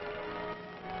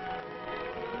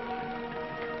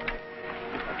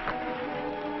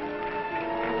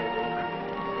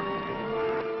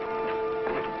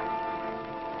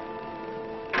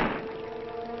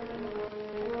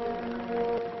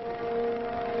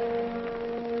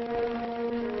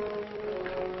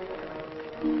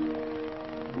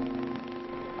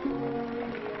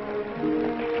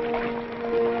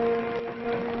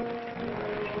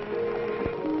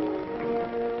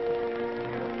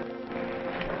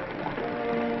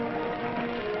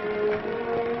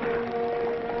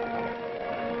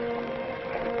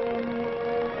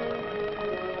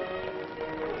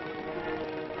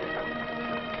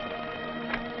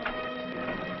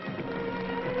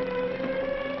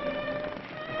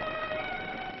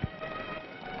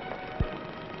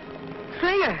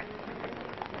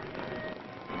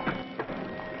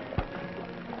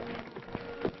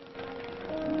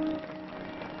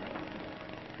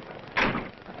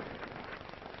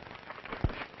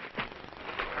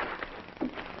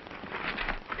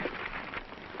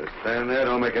 Stand there,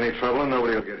 don't make any trouble, and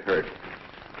nobody will get hurt.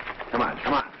 Come on,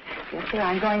 come on. Yes, sir.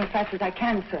 I'm going as fast as I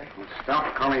can, sir. Well,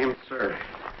 stop calling him sir.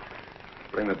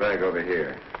 Bring the bag over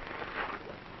here.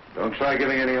 Don't try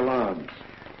giving any alarms.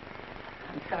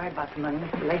 I'm sorry about the money,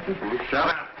 Mr. Lacey. Shut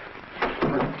up.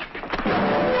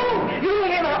 You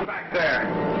get up! Back there.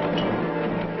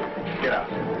 Get out.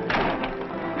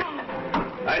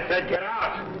 I said get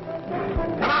out.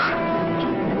 Come on.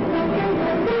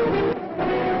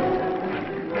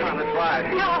 Come on, let's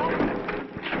ride.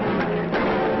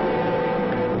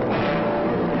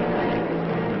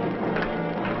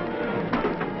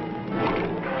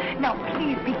 Now,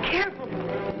 please, be careful.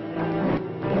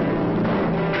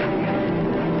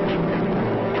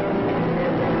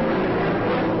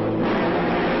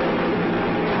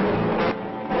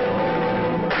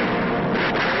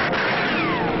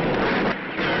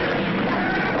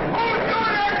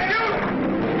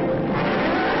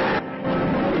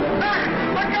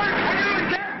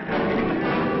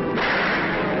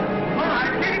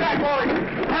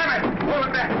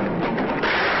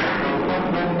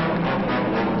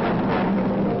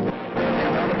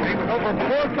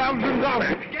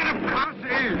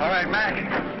 All right,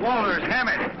 Mac. Walters,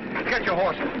 Hammett, get your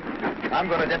horses. I'm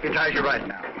going to deputize you right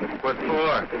now. What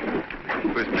for?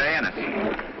 Who's paying us?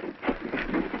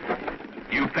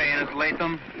 You paying us,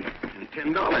 Latham?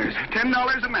 $10.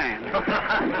 $10 a man. $20.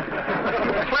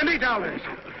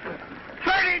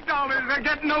 $30. They're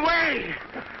getting away.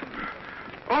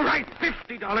 All right,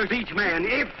 $50 each man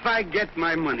if I get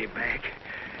my money back.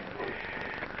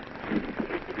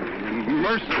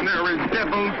 Mercenary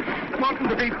devils wanting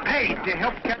to be paid to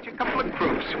help catch a couple of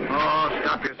crooks. Oh,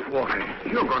 stop your squawking.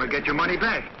 You're going to get your money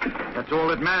back. That's all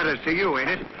that matters to you, ain't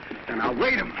it? And now,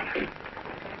 wait a minute.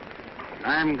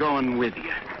 I'm going with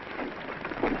you.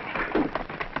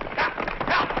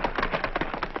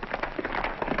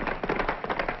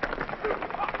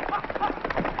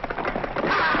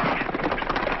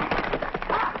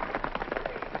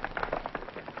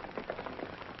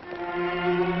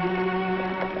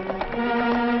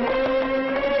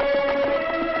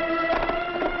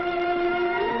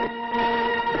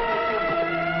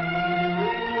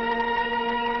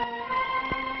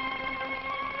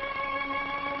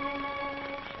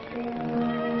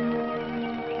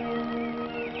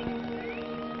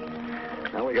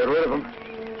 Now we got rid of him.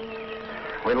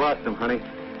 We lost him, honey.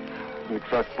 We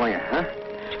trust Slinger, huh?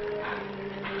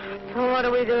 So what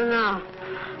do we do now?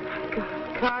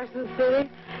 Carson City?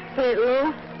 St.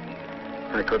 Louis?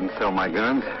 I couldn't sell my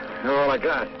guns. They're all I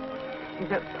got.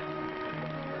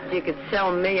 You could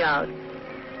sell me out.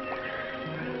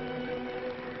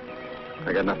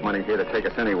 I got enough money here to take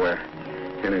us anywhere.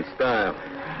 Any style.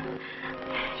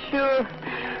 Sure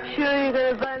you're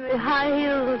going to buy me high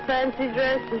heels and fancy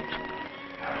dresses.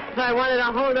 If I wanted a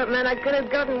hold-up man, I could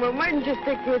have gotten one. Why didn't you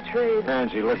stick to your trade?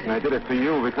 Angie, listen, I did it for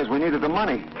you because we needed the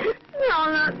money. No,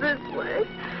 not this way.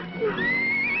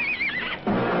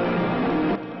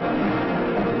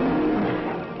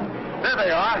 There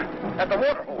they are, at the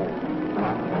water hole.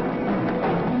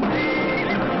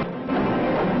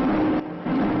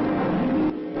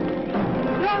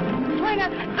 No, Slinger,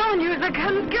 don't use the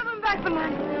guns. Give them back the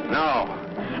money. No.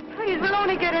 Please, we'll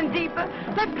only get in deeper.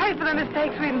 Let's pay for the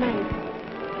mistakes we've made.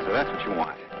 So that's what you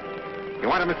want. You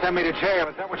want him to send me to jail,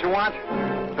 is that what you want?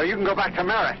 So you can go back to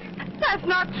Merritt. That's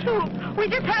not true. We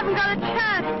just haven't got a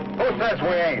chance. Who says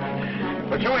we ain't?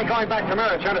 But you ain't going back to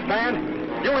Merritt, you understand?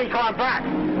 You ain't going back.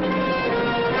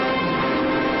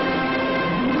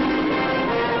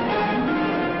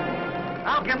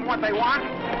 I'll give them what they want.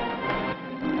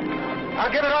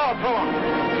 I'll give it all to them.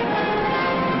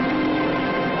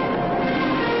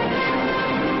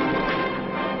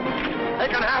 They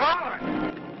can have all of it.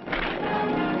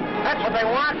 That's what they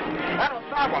want. That'll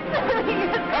stop them.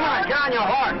 Come on, get on your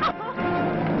horse.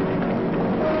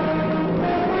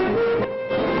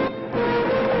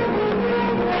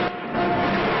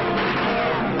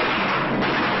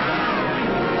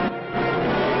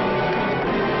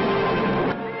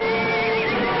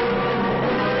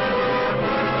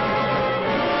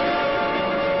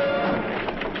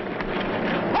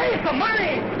 Hey, the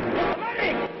money! The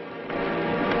money!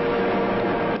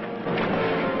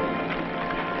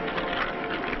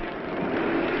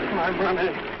 My money.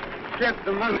 Get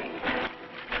the money.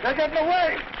 They're getting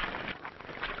away.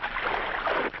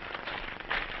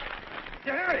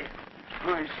 Jerry!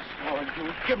 I saw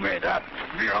you. Give me that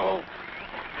mule.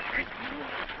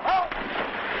 Oh!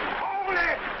 Hold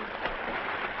it!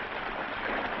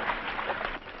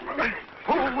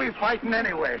 Who are we fighting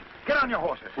anyway? Get on your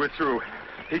horses. We're through.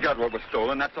 He got what was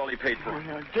stolen. That's all he paid for. Oh,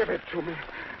 now give it to me.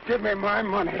 Give me my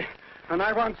money. And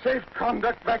I want safe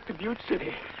conduct back to Butte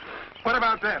City. What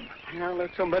about them? Now let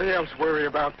somebody else worry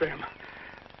about them.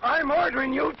 I'm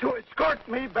ordering you to escort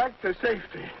me back to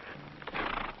safety.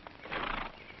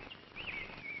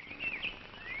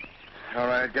 All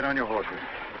right, get on your horses.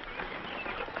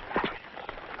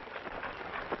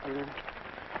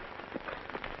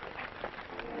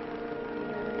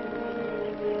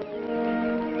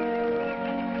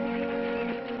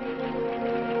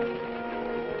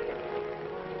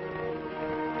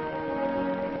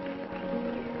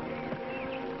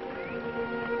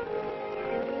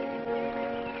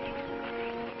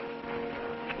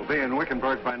 We'll be in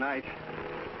Wickenburg by night.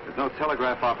 There's no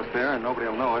telegraph office there, and nobody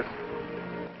will know us.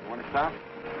 You want to stop?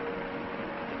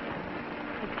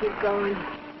 Let's keep going.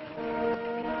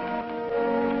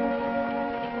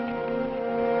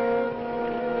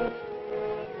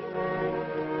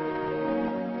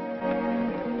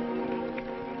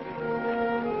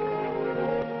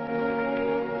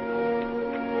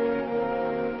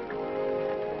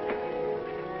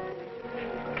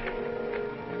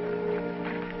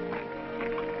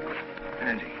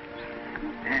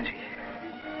 Angie.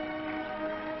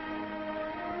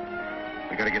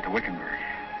 We gotta get to Wickenburg.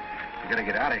 We gotta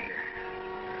get out of here.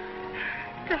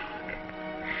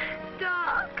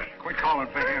 Doc. Quit calling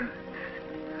for him.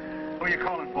 Who are you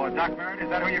calling for? Doc Merritt? Is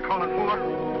that who you're calling for?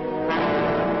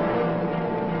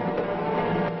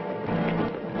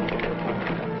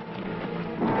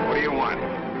 What do you want?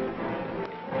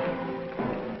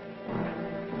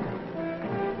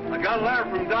 I got a letter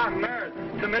from Doc Merritt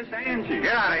to Miss Angie.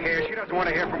 Get out of here. She doesn't want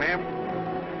to hear from him.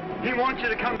 He wants you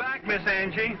to come back, Miss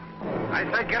Angie. I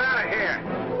said get out of here.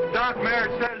 Doc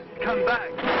Merritt says come back.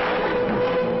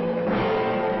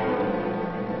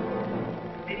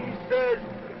 He says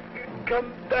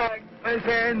come back, Miss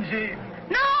Angie.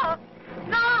 No!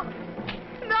 No!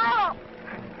 No!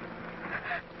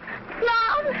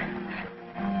 Love!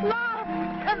 Love!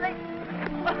 Something.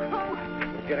 Oh.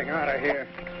 We're getting out of here.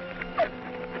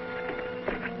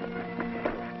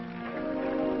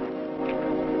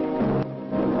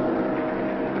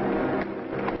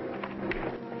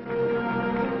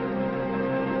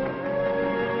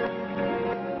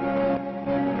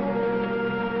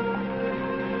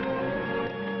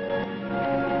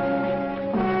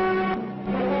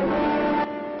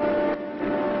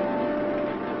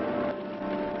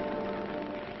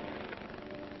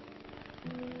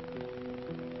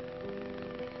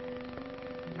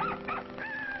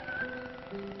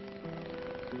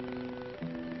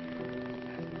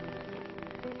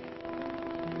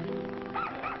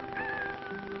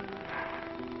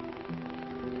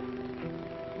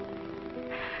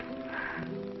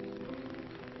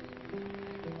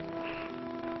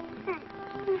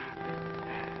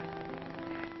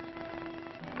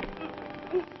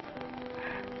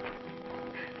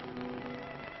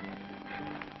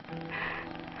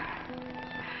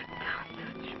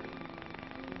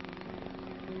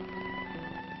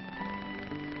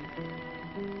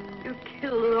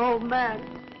 Killed an old man.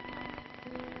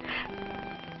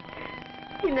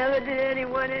 He never did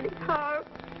anyone any harm.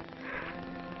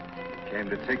 Came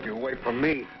to take you away from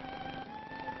me.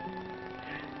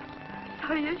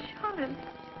 So you shot him.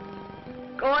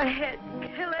 Go ahead.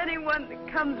 Kill anyone that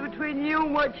comes between you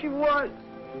and what you want.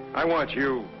 I want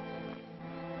you.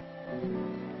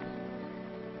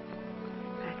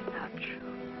 That's not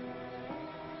true.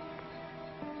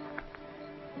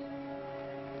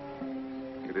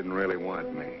 You didn't really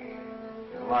want me.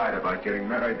 You lied about getting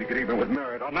married to get even with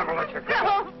Merritt. I'll never let you go.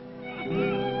 No.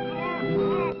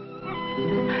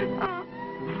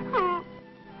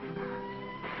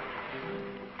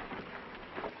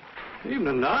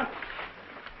 Evening, Doc.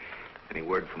 Any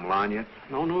word from Lon yet?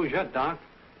 No news yet, Doc.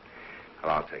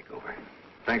 Well, I'll take over.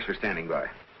 Thanks for standing by.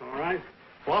 All right.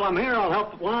 While I'm here, I'll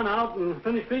help Lon out and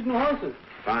finish feeding the horses.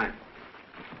 Fine.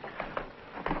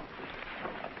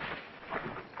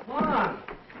 Come on.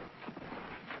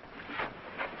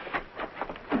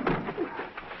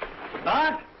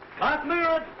 Doc? Doc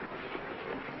Merritt?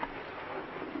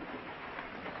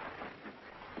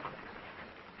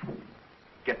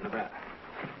 Get in the back.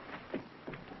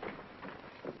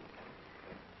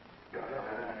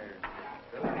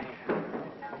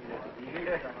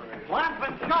 Lon's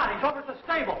been shot. He's over at the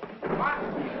stable. What?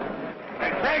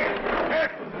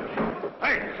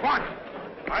 Hey, Swan!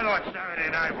 I thought Saturday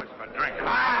night was for drinking.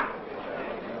 Ah!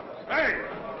 Hey!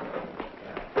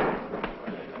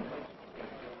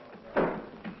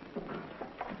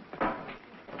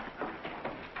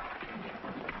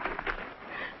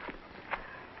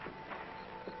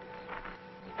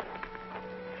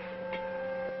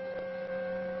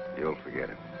 You'll forget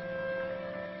it.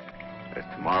 As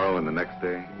tomorrow and the next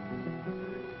day,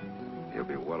 you'll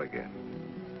be well again.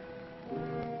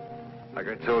 Like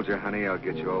I told you, honey, I'll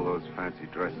get you all those fancy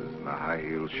dresses and the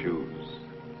high-heeled shoes.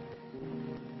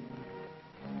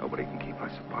 Nobody can keep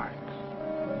us apart.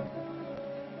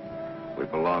 We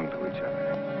belong to each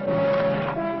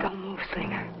other. Don't move,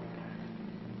 Slinger.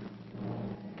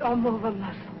 Don't move a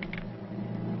muscle.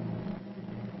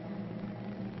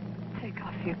 Take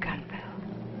off your gun belt.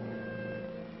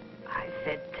 I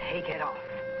said take it off.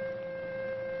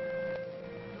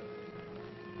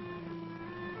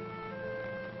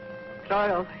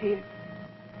 Try over here.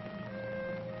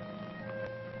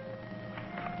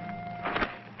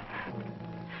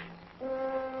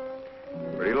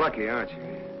 Pretty lucky, aren't you?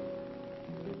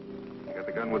 You got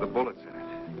the gun with the bullets in it.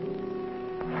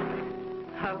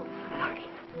 Oh, lucky.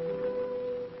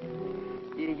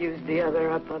 You used the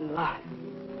other up on lot.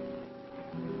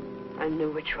 I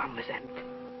knew which one was empty.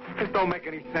 This don't make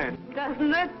any sense.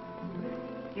 Doesn't it?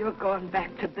 You're going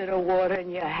back to Bitterwater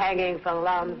and you're hanging for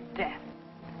Lom's death.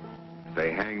 If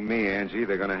they hang me, Angie,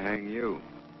 they're gonna hang you.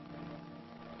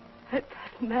 It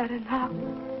doesn't matter now.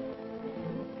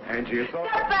 Angie, it's all...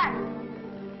 Stop back!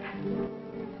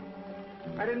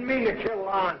 I didn't mean to kill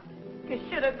Lon. You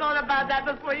should have thought about that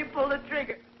before you pulled the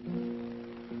trigger.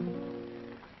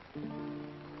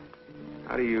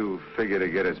 How do you figure to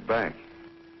get us back?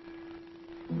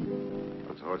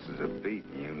 Those horses are beat,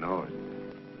 and you know it.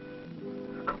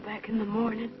 I'll go back in the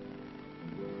morning.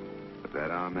 With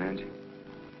that arm, Angie?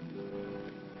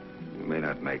 You may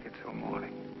not make it till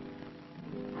morning.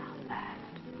 I'll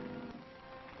last.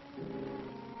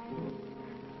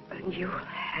 And you'll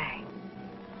hang.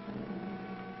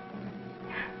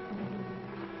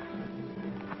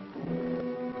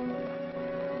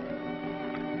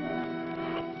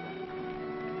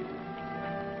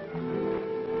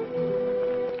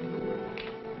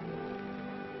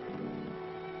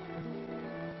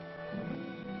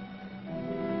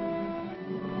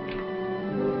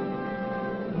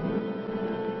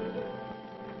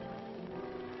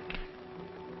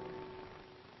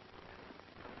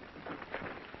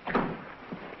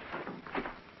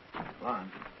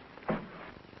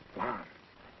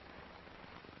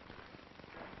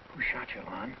 Who shot you,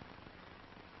 Lon?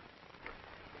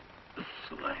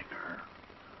 Slinger.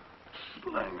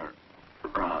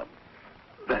 Rob.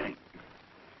 Bank.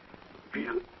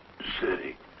 Butte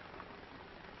City.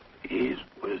 He's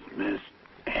with Miss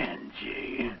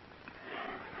Angie.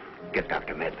 Get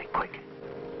Dr. Medley, quick.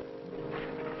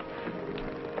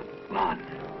 Lon.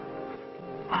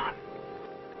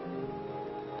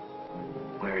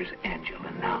 Where's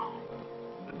Angela now?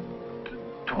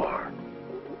 Toward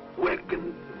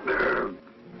Wickenburg.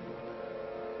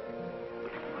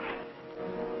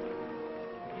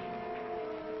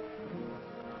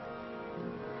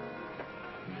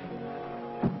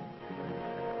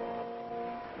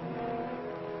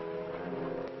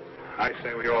 I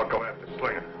say we all go after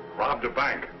Slinger. Robbed a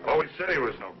bank. Always said he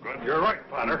was no good. You're right,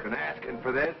 partner. Been asking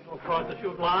for this? No cause to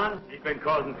shoot Lon. He's been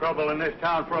causing trouble in this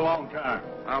town for a long time.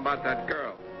 How about that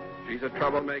girl? She's a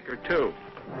troublemaker, too.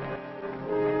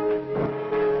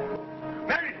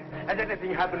 Mary, has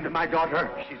anything happened to my daughter?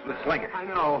 She's with Slinger. I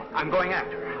know. I'm going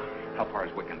after her. How far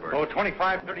is Wickenburg? Oh,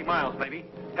 25, 30 miles, maybe.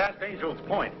 Past Angel's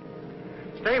Point.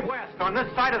 Stay west on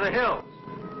this side of the hills.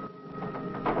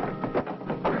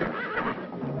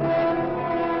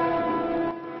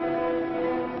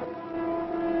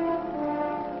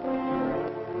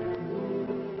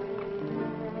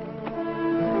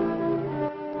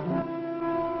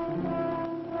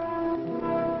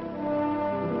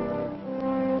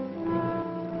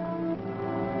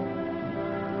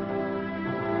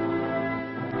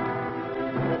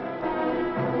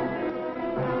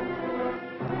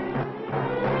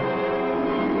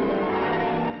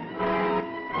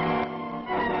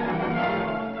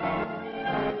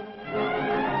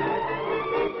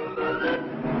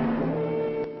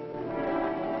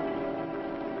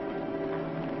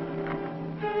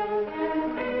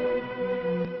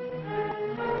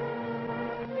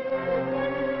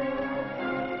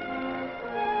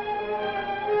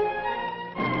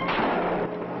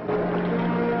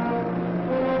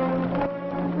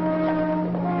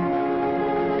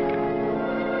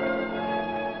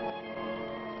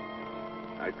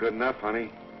 Good enough,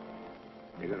 honey.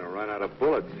 You're gonna run out of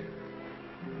bullets.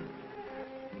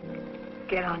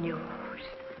 Get on your horse.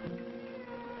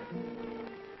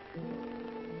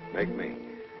 Make me.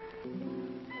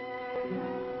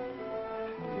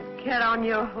 Get on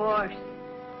your horse.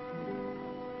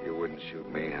 You wouldn't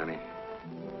shoot me, honey.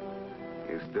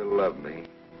 You still love me.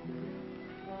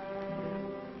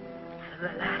 For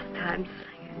the last time,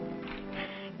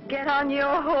 Slinger. Get on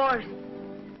your horse.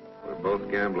 We're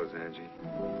both gamblers, Angie.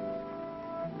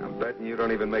 I'm betting you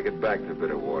don't even make it back to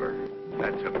Bitterwater.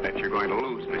 That's a bet you're going to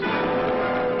lose, mister.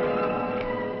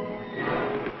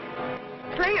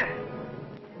 Slinger!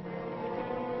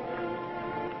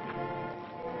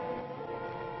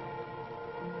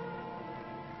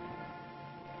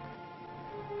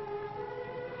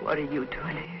 What are you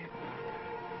doing here?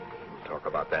 We'll talk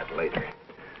about that later.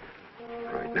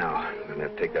 Right now, I'm going to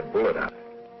have to take that bullet out.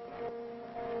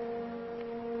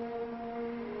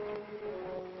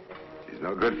 She's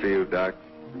no good for you, Doc.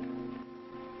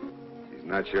 She's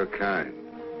not your kind.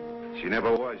 She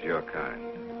never was your kind.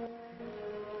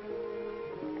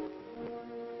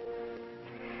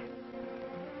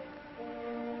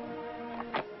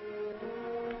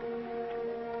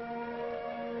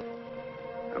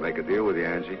 I'll make a deal with you,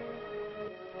 Angie.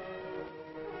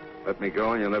 Let me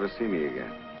go and you'll never see me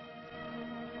again.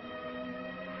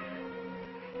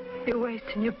 You're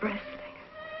wasting your breath,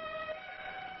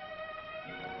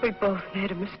 Slinger. We both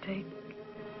made a mistake.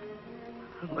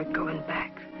 And we're going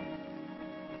back.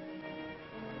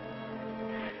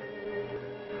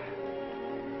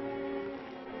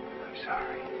 I'm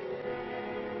sorry.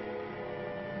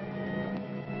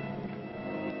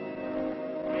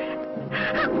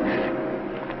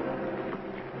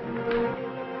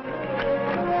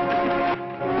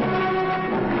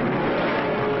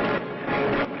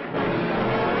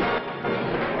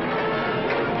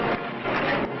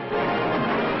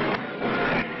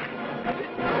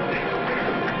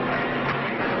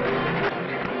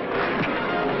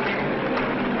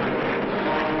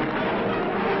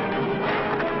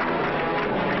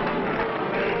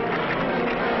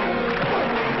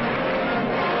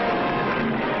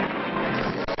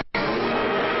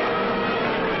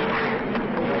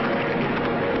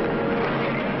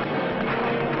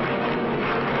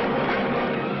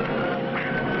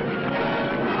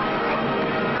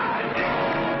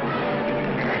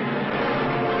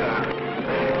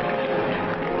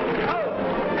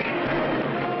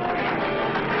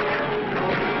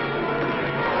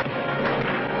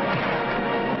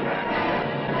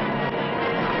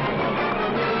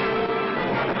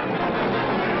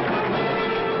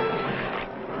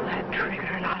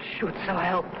 So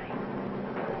help me.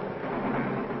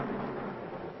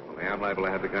 Only I'm liable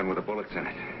to have the gun with the bullets in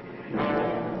it.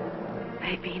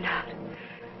 Maybe not.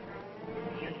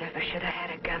 You never should have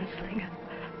had a gunslinger,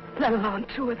 let alone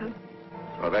two of them.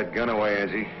 Throw that gun away,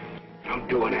 Angie. Don't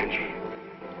do it, Angie.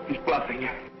 He's bluffing you.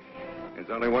 There's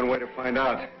only one way to find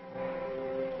out.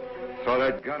 Throw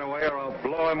that gun away or I'll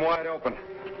blow him wide open.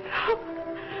 No.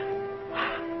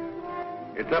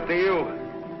 It's up to you.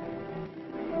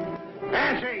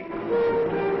 Angie!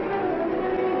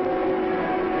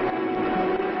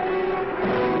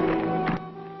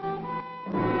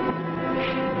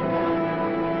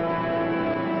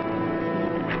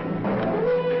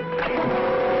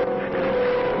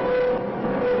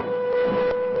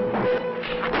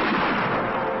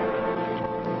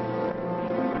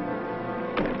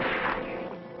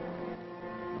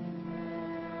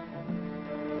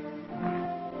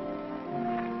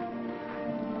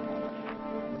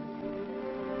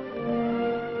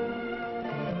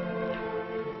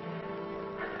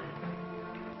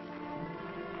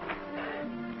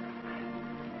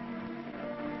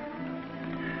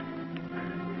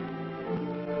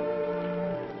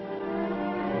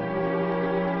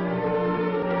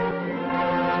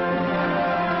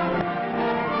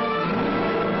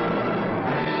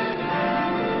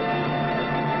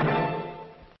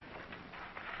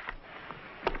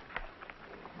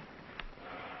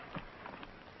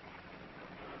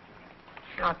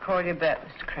 I'll call you bet,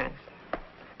 Mr. Cranston.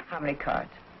 How many cards?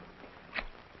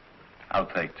 I'll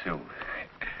take 2.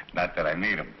 Not that I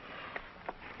need them.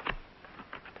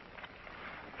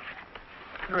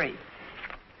 3.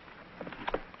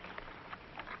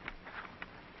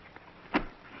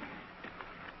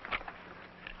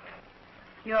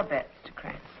 Your bet, Mr.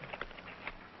 Cranston.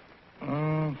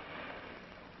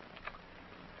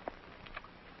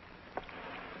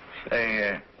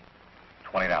 Say,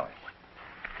 $20.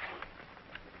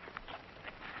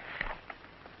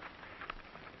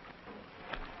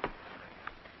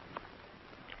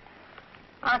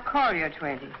 I'll call you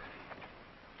 20.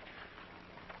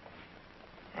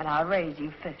 And I'll raise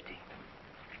you 50.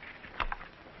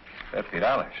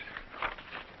 $50.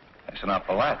 That's an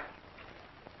awful lot.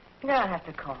 You don't have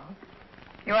to call.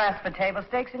 You asked for table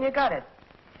stakes and you got it.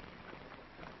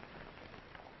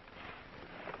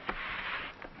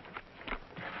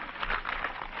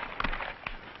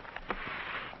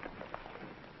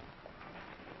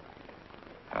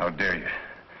 How dare you?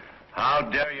 How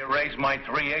dare you raise my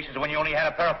 3 aces when you only had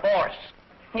a pair of 4s?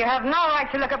 You have no right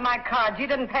to look at my cards. You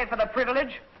didn't pay for the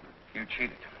privilege. You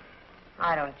cheated.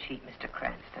 I don't cheat, Mr.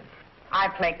 Cranston. I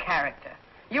play character.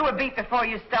 You were beat before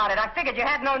you started. I figured you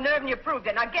had no nerve and you proved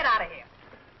it. Now get out of here.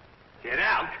 Get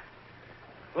out?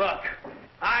 Look,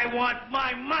 I want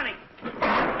my money.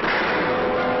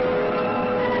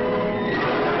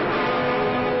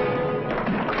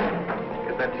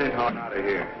 Get that tin horn out of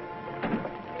here.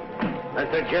 I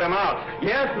said get him out.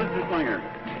 Yes, Mr. Slinger.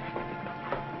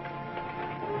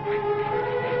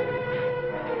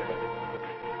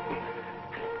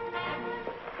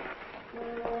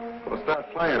 Well,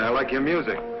 start playing. I like your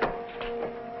music.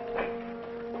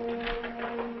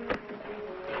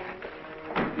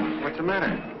 What's the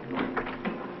matter?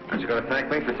 Aren't you going to thank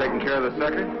me for taking care of the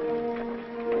sucker?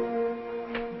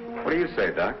 What do you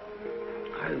say, Doc?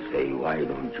 I say, why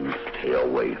don't you stay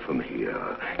away from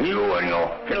here? You and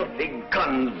your filthy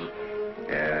guns.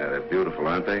 Yeah, they're beautiful,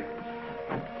 aren't they?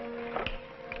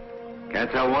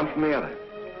 Can't tell one from the other.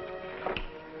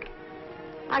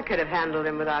 I could have handled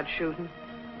him without shooting.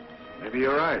 Maybe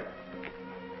you're right.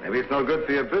 Maybe it's no good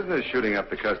for your business shooting up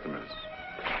the customers.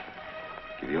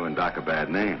 Give you and Doc a bad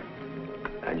name.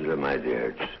 Angela, my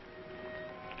dear, it's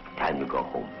time to go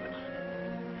home.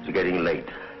 It's getting late.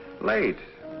 Late?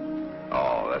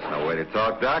 Oh, that's no way to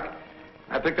talk, Doc.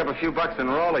 I picked up a few bucks in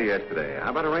Raleigh yesterday.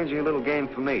 How about arranging a little game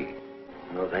for me?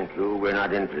 No, thank you. We're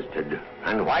not interested.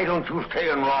 And why don't you stay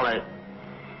in Raleigh?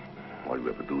 All you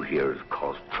ever do here is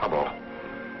cause trouble.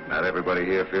 Not everybody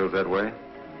here feels that way.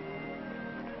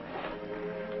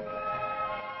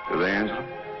 Do they, Angela?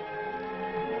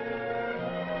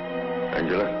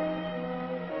 Angela?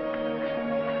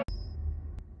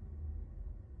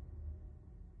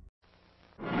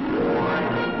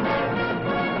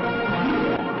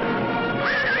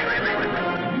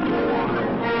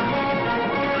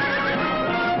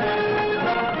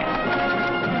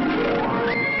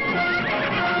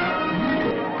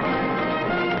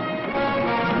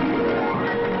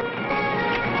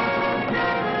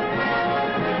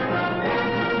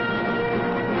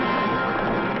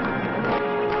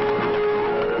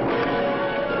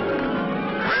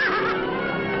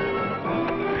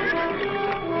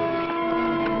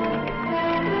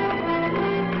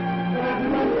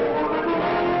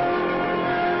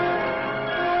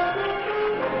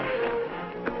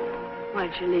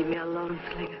 Why'd you leave me alone,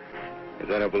 Slinger?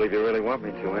 Because I don't believe you really want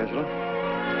me to, Angela.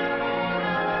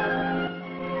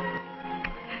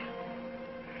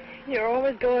 You're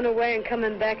always going away and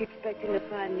coming back expecting to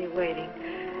find me waiting.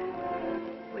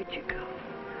 Where'd you go?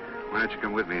 Why don't you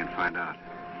come with me and find out?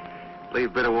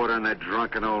 Leave Bitterwater and that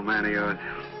drunken old man of yours.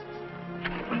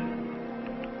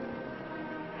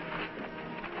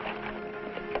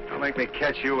 Don't make me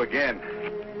catch you again.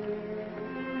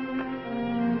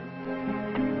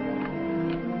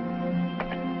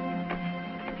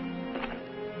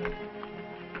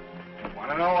 Want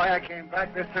to know why I came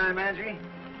back this time, Angie?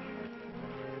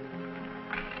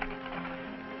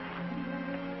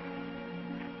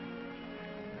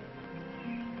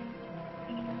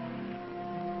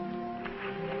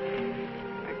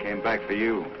 I came back for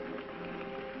you.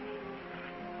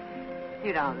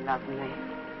 You don't love me.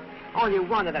 All you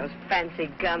want are those fancy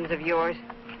guns of yours.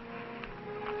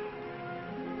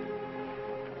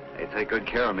 They take good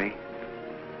care of me.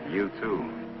 You, too.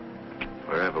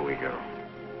 Wherever we go.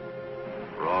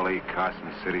 Raleigh,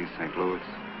 Carson City, St. Louis.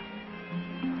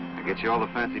 I get you all the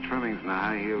fancy trimmings and the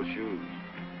high-heel shoes.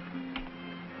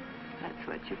 That's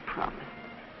what you promised.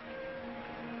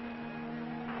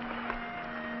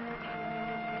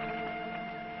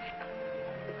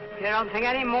 You don't think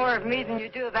any more of me than you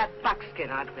do of that buckskin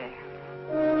out there.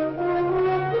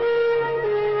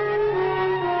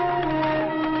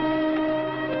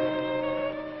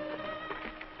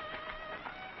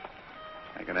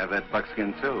 I can have that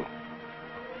buckskin, too.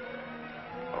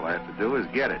 All I have to do is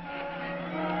get it.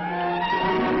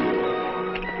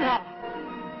 No.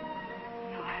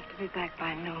 No, I have to be back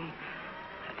by noon.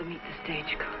 I have to meet the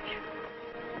stagecoach.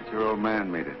 Let your old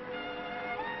man meet it.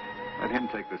 Let him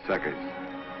take the suckers.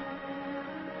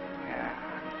 Yeah.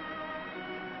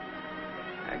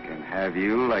 I can have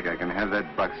you like I can have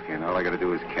that buckskin. All I gotta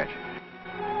do is catch it.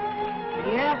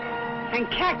 Yeah? And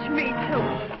catch me,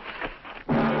 too.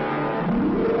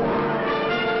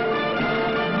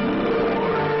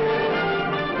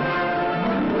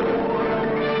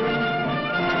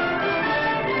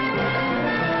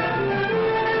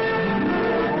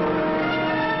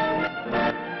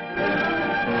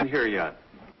 Here yet.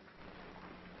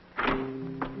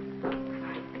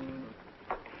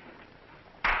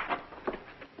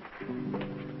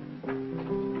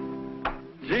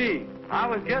 Gee, I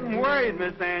was getting worried,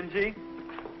 Miss Angie.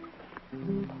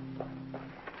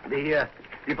 The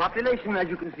The population, as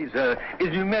you can see, sir, is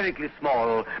numerically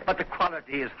small, but the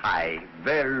quality is high,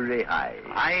 very high.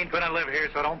 I ain't gonna live here,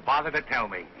 so don't bother to tell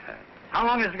me. How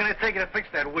long is it gonna take you to fix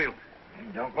that wheel?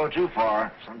 Don't go too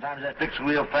far. Sometimes I fix the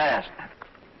wheel fast.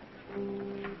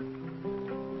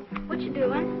 What you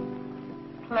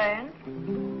doing? Playing?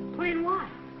 Playing what?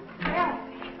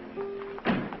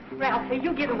 Ralphie,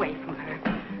 you get away from her.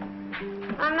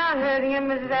 I'm not hurting him,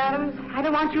 Mrs. Adams. I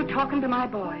don't want you talking to my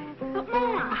boy. But,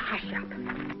 Ma. Hush up.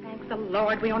 Thank the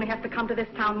Lord we only have to come to this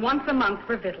town once a month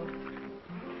for victuals.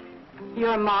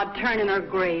 Your Maud turn in her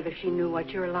grave if she knew what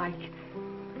you're like.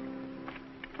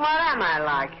 What am I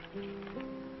like?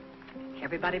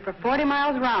 Everybody for 40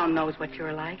 miles round knows what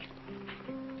you're like.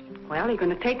 Well, you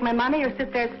going to take my money or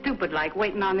sit there stupid like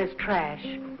waiting on this trash?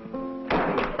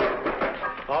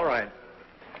 All right.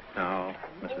 Now,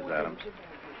 Mrs. Adams.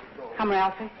 Come,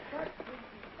 Ralphie.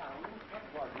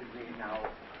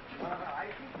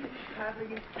 How do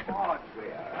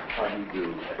you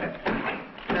do?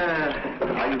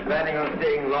 Are you planning on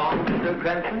staying long, Mr.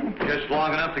 Cranston? Just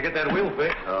long enough to get that wheel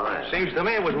fixed. All right. Seems to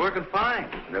me it was working fine.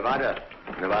 Nevada,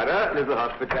 little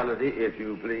hospitality, if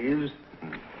you please.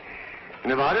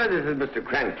 Nevada, this is Mr.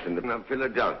 Cranston of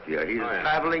Philadelphia. He's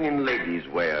traveling in ladies'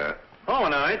 wear. Oh,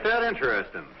 now, ain't that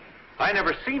interesting? I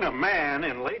never seen a man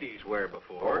in ladies' wear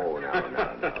before. Oh, no,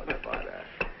 Nevada.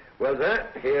 Well, sir,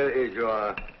 here is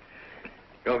your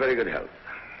very good health.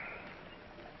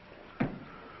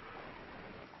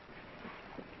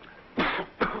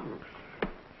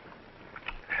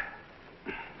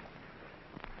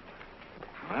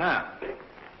 Well,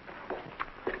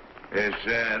 is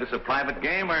this a private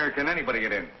game, or can anybody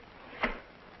get in?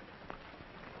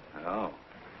 Oh.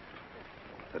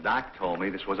 The doc told me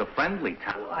this was a friendly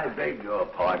town. Oh, I beg your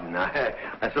pardon.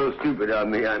 That's so stupid of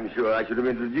me. I'm sure I should have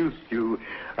introduced you.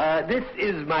 This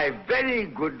is my very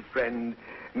good friend,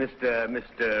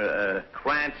 Mr.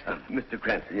 Cranston. Mr.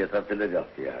 Cranston, yes, of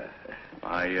Philadelphia.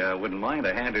 I wouldn't mind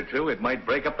a hand or two. It might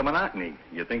break up the monotony.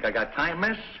 You think I got time,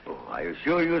 miss? Oh, I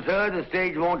assure you, sir, the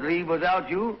stage won't leave without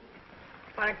you.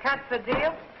 Want to cut the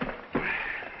deal?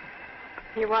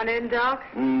 You want in, Doc?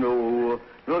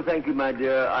 No, thank you, my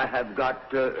dear. I have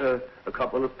got a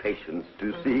couple of patients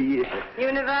to see.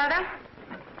 You, Nevada?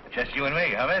 Just you and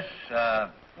me, huh, miss?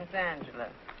 Miss Angela.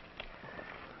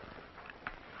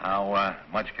 How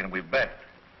much can we bet?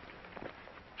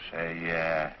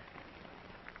 Say,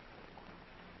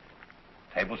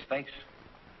 table stakes?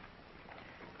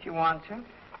 If you want to.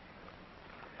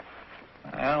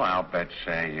 Well, I'll bet,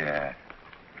 say,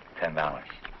 $10.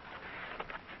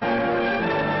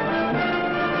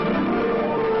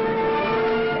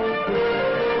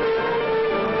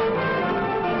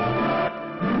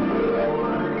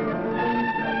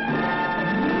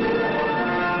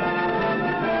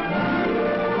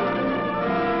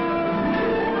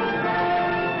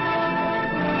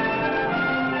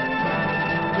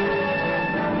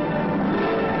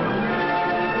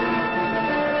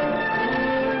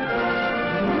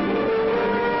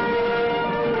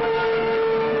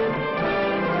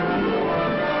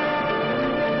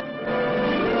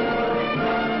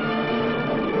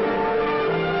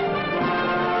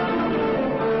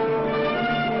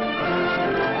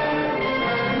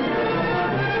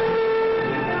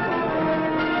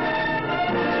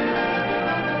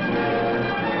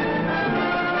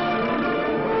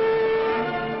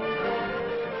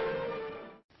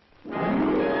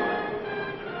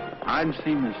 I'd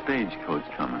seen the stagecoach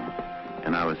coming,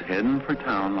 and I was heading for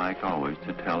town like always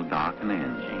to tell Doc and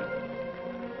Angie.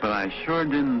 But I sure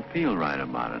didn't feel right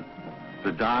about it.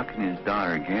 The Doc and his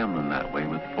daughter gambling that way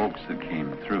with folks that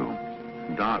came through.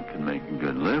 Doc could make a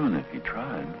good living if he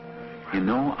tried. You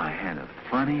know, I had a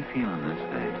funny feeling this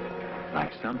day,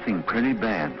 like something pretty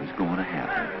bad was going to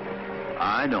happen.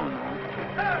 I don't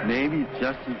know. Maybe it's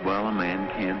just as well a man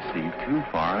can't see too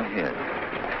far ahead.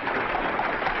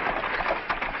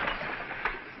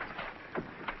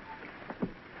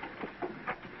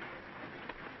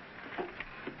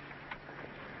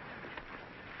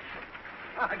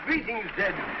 Greetings,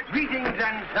 Ed. Greetings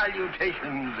and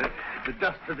salutations. The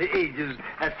dust of the ages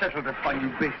has settled upon you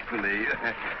gracefully.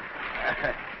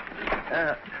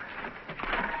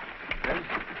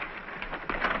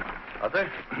 Arthur?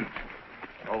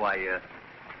 Oh,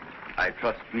 I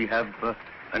trust we have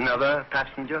another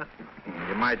passenger?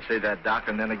 You might say that, Doc,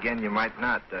 and then again you might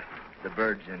not. The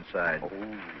bird's inside. Oh.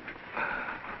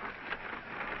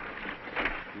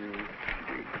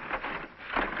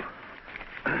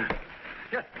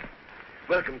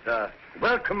 Welcome, sir.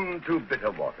 Welcome to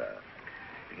Bitterwater.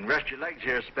 You can rest your legs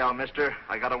here a spell, mister.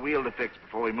 I got a wheel to fix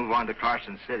before we move on to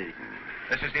Carson City.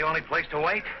 This is the only place to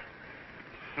wait?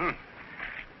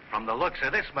 From the looks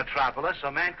of this metropolis,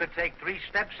 a man could take 3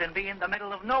 steps and be in the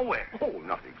middle of nowhere. Oh,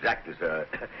 not exactly, sir.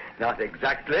 Not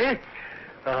exactly.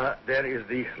 There is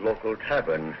the local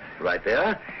tavern right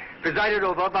there, presided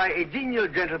over by a genial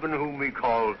gentleman whom we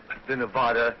call the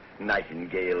Nevada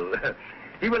Nightingale.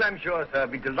 He will, I'm sure, sir,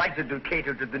 be delighted to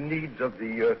cater to the needs of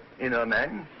the inner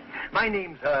man. My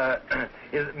name, sir,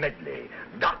 is Medley.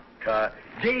 Dr.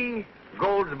 J.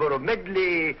 Goldsboro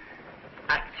Medley,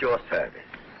 at your service.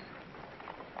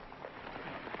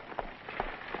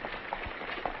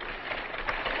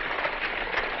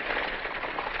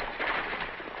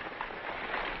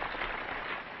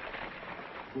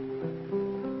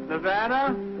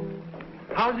 Nevada?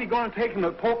 How's he going to take him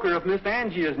to poker if Miss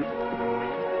Angie isn't?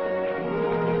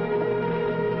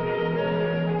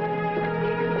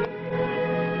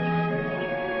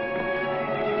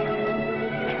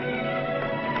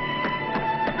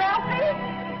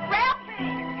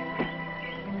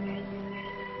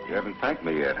 You haven't thanked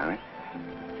me yet, honey.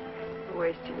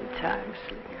 Wasting your time,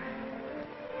 Slinger.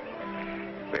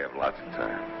 We have lots of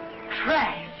time.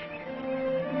 Trash.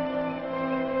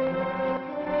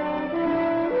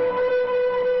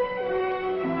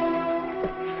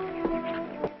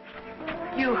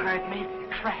 You heard me.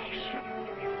 Trash.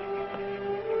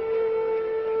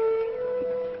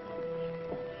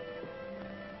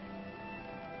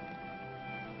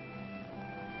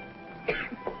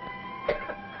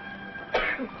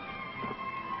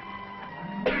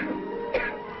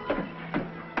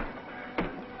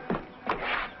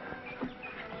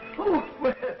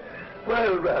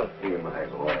 Well, Ralphie, my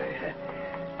boy.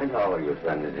 And how are you,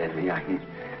 son? Is there anything I can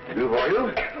do for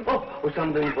you? Oh,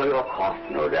 something for your cough,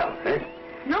 no doubt, eh?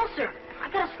 No, sir. I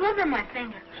got a sliver in my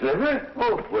finger. Sliver?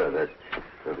 Oh, well, that's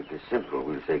perfectly simple.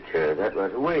 We'll take care of that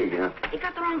right away, you know. You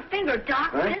got the wrong finger,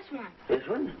 Doc. Huh? This one. This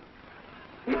one?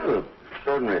 Oh,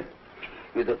 extraordinary.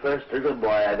 You're the first little boy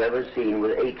I've ever seen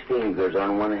with 8 fingers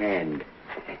on one hand.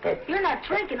 You're not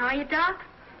drinking, are you, Doc?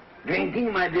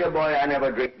 Drinking, my dear boy, I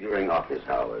never drink during office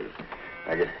hours.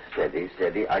 I just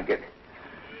steady. I get...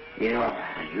 You know,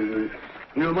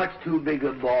 you're much too big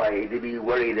a boy to be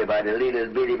worried about a little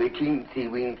bitty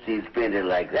teensy-weensy splinter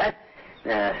like that.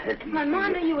 My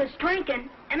mom knew you was drinking,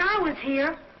 and I was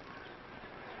here.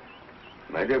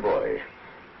 My dear boy,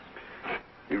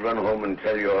 you run home and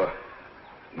tell your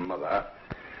mother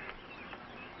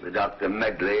the Dr.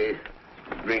 Medley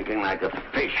drinking like a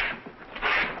fish.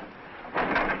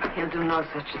 He'll do no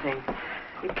such thing.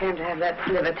 You came to have that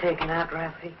sliver taken out,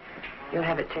 Ralphie. You'll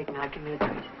have it taken out. Give me a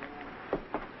drink.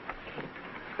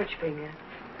 Which finger?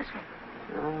 This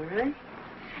one. All right.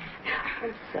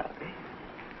 I'm sorry.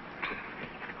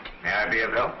 May I be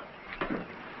of help?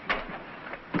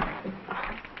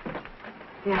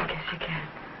 Yeah, I guess you can.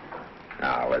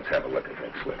 Now, let's have a look at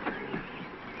that slip.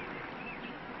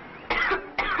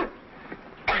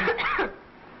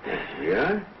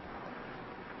 Yeah?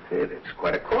 Hey, that's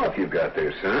quite a cough you've got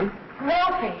there, son.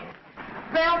 Ralphie!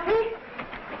 Ralphie?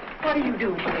 What are you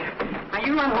doing here? Now,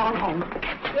 you run on home.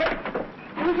 Yep.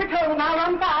 Use your toes, now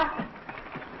run fast.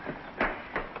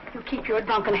 You keep your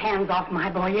drunken hands off my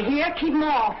boy, you hear? Keep them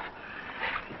off.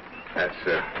 That's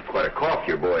quite a cough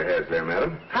your boy has there,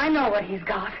 madam. I know what he's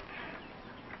got.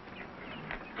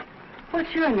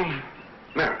 What's your name?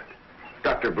 Merritt.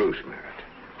 Dr. Bruce Merritt.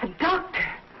 A doctor.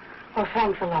 Oh,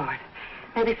 thank the Lord.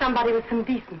 Maybe somebody with some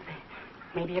decency.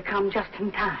 Maybe you come just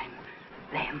in time.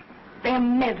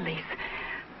 Them Medleys.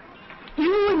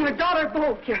 You and your daughter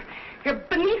both. You're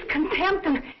beneath contempt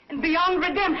and beyond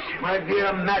redemption. My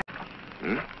dear Matt.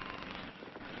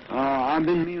 I've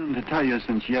been meaning to tell you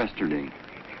since yesterday.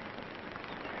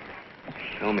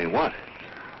 Tell me what?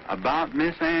 About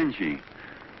Miss Angie.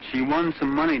 She won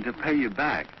some money to pay you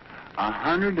back.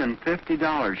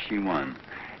 $150 she won.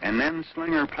 And then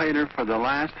Slinger played her for the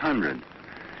last 100.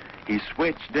 He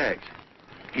switched decks.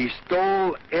 He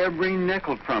stole every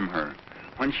nickel from her.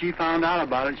 When she found out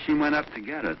about it, she went up to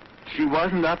get it. She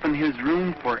wasn't up in his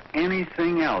room for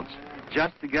anything else,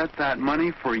 just to get that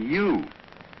money for you.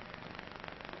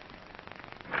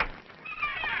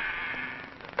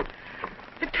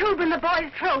 The tube in the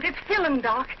boy's throat. It's filling,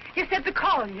 Doc. You said to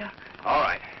call you. All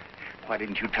right. Why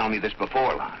didn't you tell me this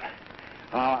before, Lon?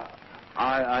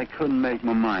 I couldn't make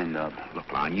my mind up.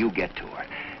 Look, Lon, you get to her.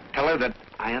 Tell her that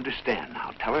I understand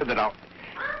now. Tell her that I'll...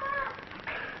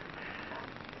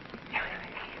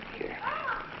 Here.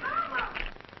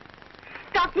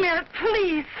 Doc Merritt,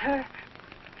 please, sir.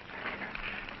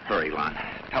 Hurry, Lon.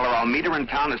 Tell her I'll meet her in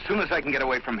town as soon as I can get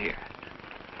away from here.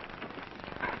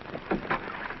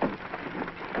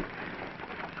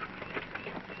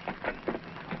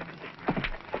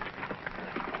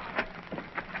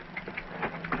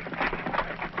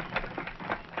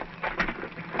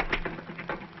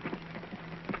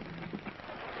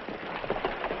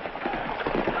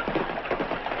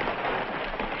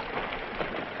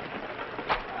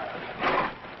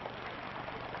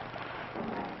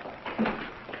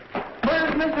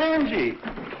 Miss Angie.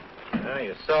 Well,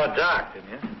 you saw Doc, didn't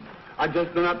you? I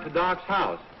just been up to Doc's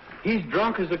house. He's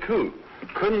drunk as a coot.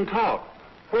 Couldn't talk.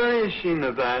 Where is she,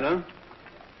 Nevada?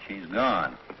 She's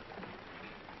gone.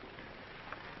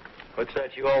 What's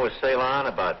that you always sail on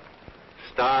about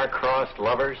star-crossed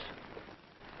lovers?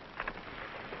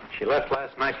 She left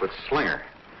last night with Slinger.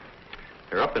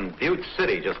 They're up in Butte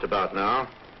City just about now.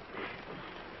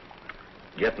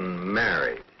 Getting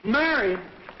married. Married?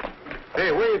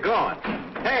 Hey, where you going?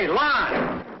 Hey,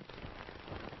 Lon!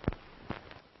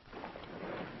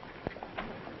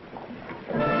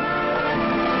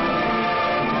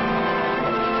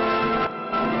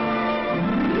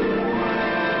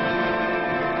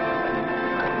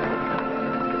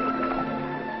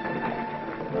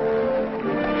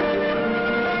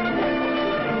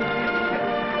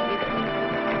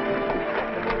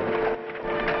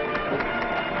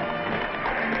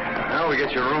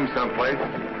 Your room someplace.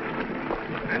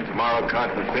 And tomorrow,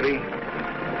 Carson City.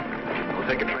 We'll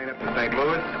take a train up to St.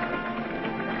 Louis.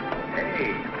 Hey,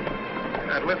 you're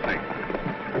not listening.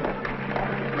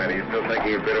 Maybe you still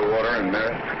thinking of bitter water and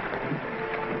merit?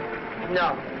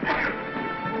 No.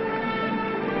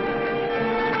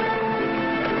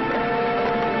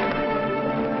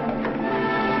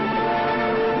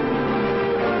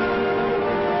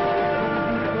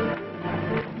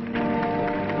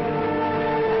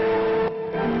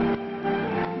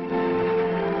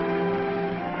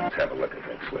 Have a look at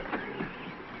that slip.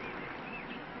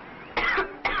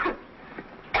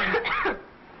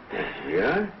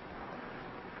 Yeah?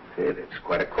 Hey, that's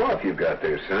quite a cough you've got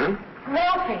there, son.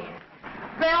 Ralphie!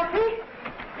 Ralphie?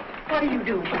 What are you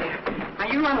doing here?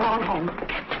 Now, you run on home.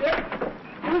 Yep.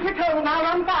 Use your toes now,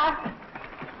 run fast.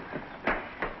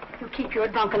 You keep your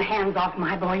drunken hands off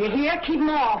my boy, you hear? Keep them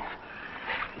off.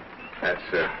 That's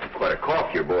quite a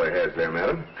cough your boy has there,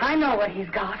 madam. I know what he's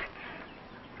got.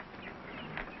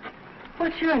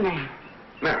 What's your name?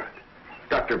 Merritt.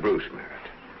 Dr. Bruce Merritt.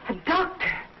 A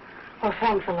doctor? Well,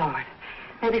 thanks the Lord.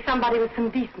 Maybe somebody with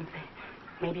some decency.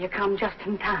 Maybe you come just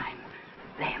in time.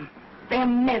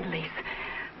 Them Medleys.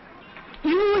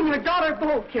 You and your daughter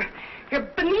both, you're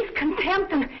beneath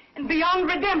contempt and beyond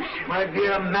redemption. My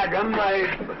dear madam,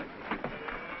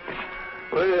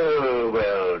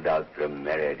 Well, Dr.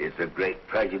 Merritt, it's a great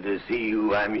pleasure to see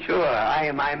you, I'm sure. I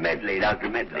am Medley, Dr.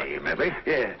 Medley. Dr. Medley?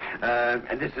 Yeah.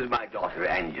 And this is my daughter,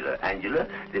 Angela. Angela,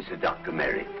 this is Dr.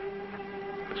 Merritt.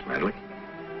 Miss Medley?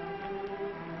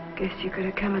 Guess you could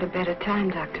have come at a better time,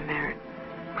 Dr. Merritt.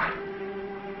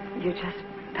 You're just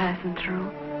passing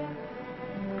through.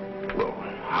 Well,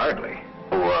 hardly.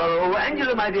 Oh,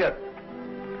 Angela, my dear,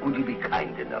 would you be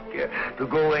kind enough, dear, to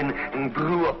go in and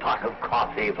brew a pot of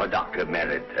coffee for Dr.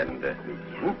 Merritt and...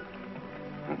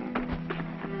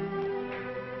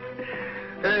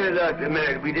 Dr.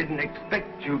 Merritt, we didn't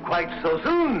expect you quite so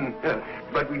soon,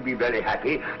 but we'd be very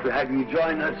happy to have you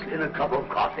join us in a cup of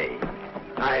coffee.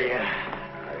 I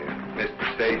missed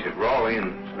the stage at Raleigh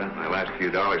and spent my last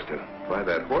few dollars to buy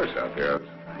that horse out there. I was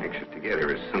anxious to get here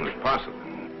as soon as possible.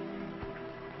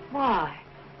 Why?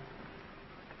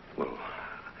 Well,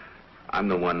 I'm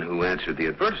the one who answered the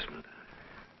advertisement.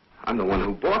 I'm the one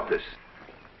who bought this.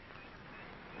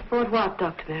 Bought what,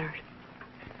 Dr. Merritt?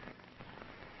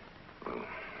 Well,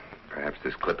 perhaps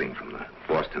this clipping from the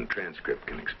Boston transcript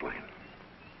can explain.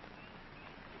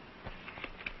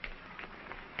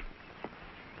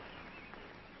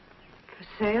 For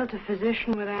sale to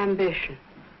physician with ambition.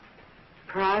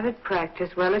 Private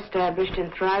practice well established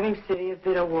in thriving city of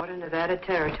Bitterwater, Nevada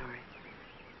Territory.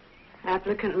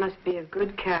 Applicant must be of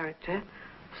good character,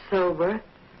 sober,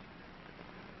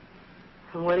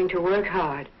 and willing to work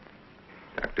hard.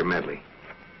 Dr. Medley,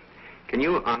 can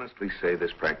you honestly say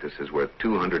this practice is worth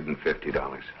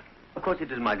 $250? Of course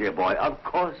it is, my dear boy. Of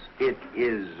course it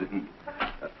is.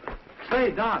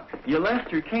 Say, Doc, you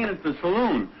left your cane at the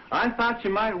saloon. I thought you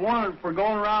might want it for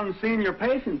going around and seeing your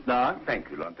patients, Doc. Thank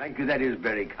you, Lord. Thank you. That is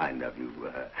very kind of you.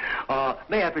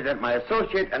 May I present my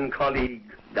associate and colleague,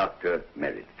 Dr.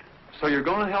 Merritt. So you're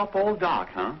going to help old Doc,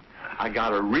 huh? I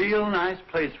got a real nice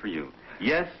place for you.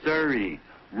 Yes, sirree.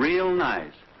 Real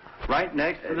nice. Right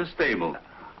next to the stable.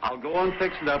 I'll go and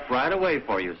fix it up right away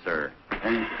for you, sir.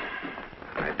 And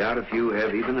I doubt if you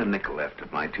have even a nickel left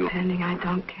of my two. Pending, I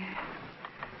don't care.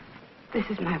 This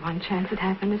is my one chance at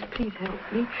happiness. Please help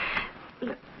me.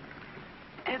 Look,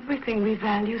 everything we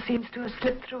value seems to have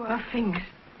slipped through our fingers.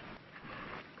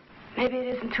 Maybe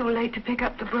it isn't too late to pick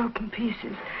up the broken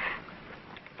pieces.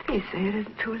 Please say it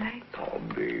isn't too late. Oh,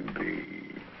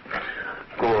 baby.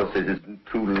 Of course it isn't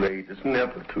too late. It's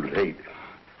never too late.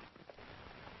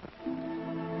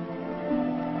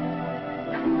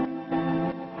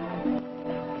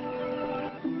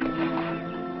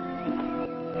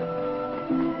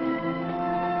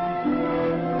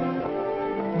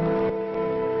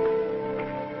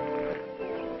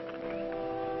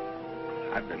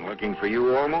 looking for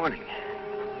you all morning.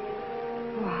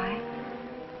 Why?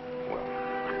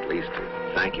 Well, at least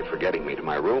to thank you for getting me to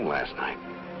my room last night.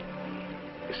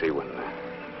 You see, when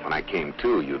I came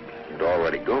to, you'd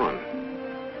already gone.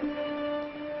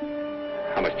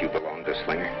 How much do you belong to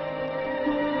Slinger?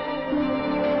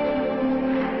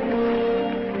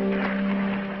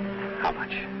 How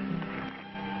much?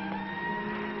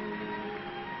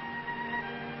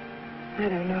 I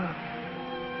don't know.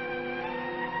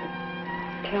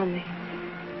 Tell me,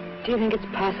 do you think it's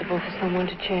possible for someone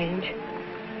to change?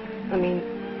 I mean,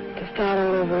 to start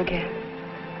all over again?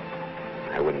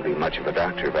 I wouldn't be much of a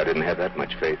doctor if I didn't have that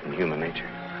much faith in human nature.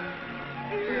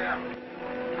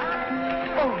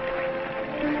 Oh,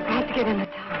 I have to get into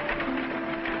town.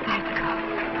 I have to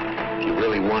go. Do you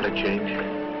really want to change?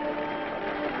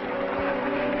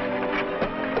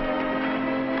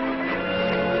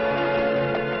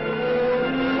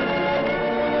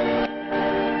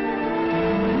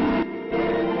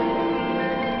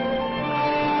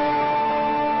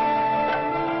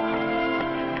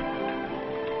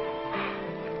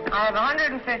 I have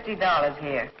 $150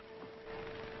 here.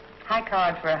 High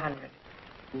card for $100.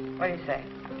 What do you say?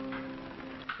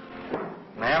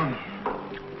 Ma'am,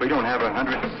 we don't have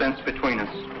 100 cents between us.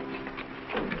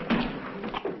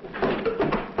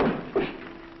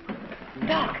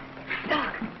 Doc.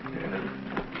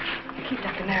 Keep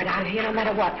Dr. Merritt out of here no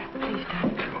matter what. Please,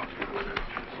 Doc.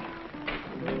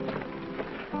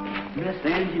 Miss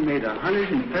Angie made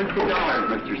 $150,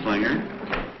 Mr. Slinger.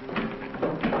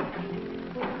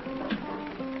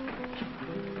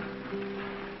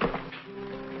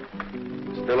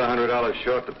 Still $100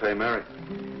 short to pay Mary.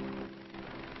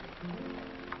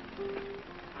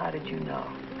 How did you know?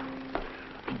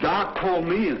 Doc told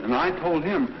me, and I told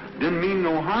him. Didn't mean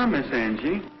no harm, Miss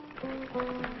Angie.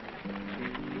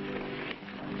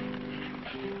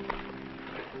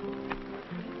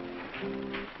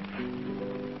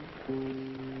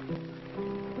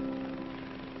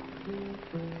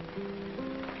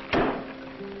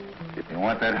 If you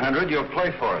want that 100, you'll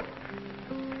play for it.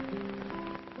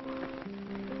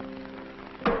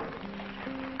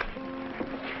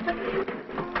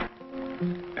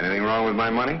 Anything wrong with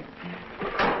my money?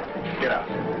 Get out.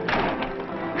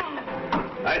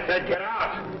 I said get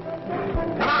out.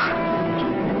 Come on.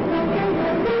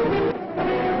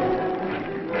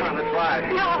 Come on, let's ride.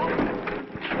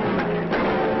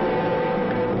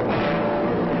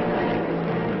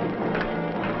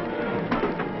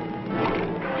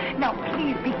 Now,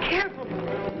 please be careful.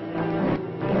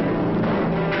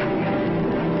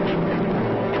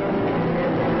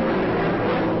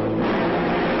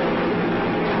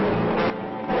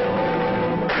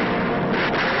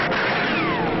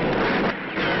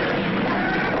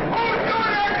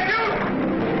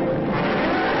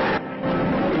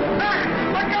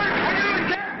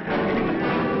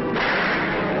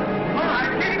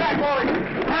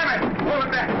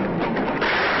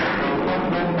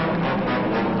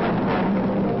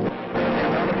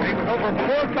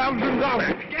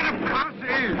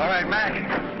 All right, Mac.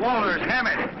 Walters,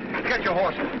 Hammett, get your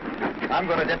horses. I'm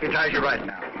going to deputize you right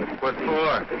now. What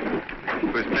for?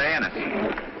 Who's paying us?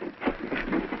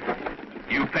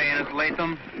 You paying us,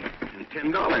 Latham?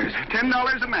 $10.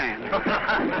 $10 a man. $20.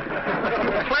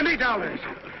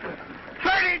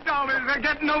 $30 are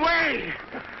getting away.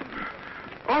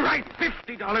 All right,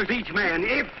 $50 each man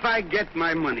if I get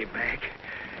my money back.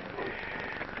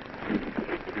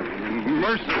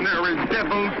 Mercenary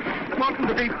devils wanting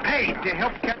to be paid to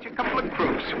help catch a couple of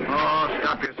crooks. Oh,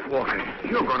 stop your squawking.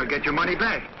 You're going to get your money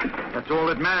back. That's all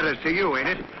that matters to you, ain't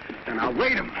it? And now,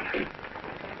 wait a minute.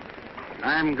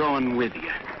 I'm going with you.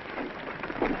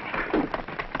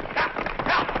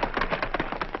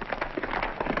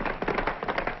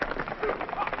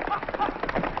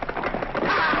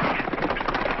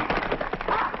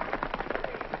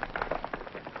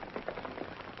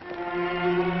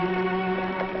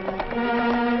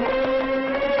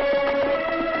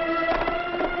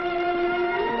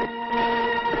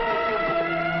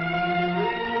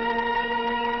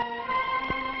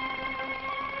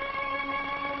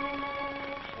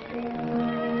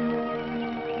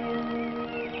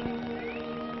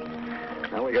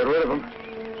 Now we got rid of him.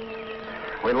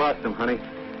 We lost him, honey.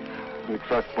 You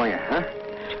trust Slinger, huh?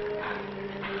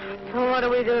 So what do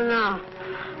we do now?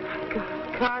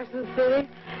 Carson City?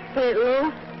 St.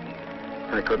 Louis?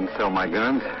 I couldn't sell my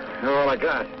guns. They're all I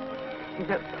got.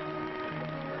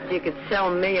 You could sell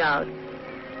me out.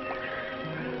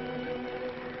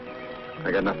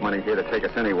 I got enough money here to take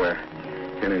us anywhere.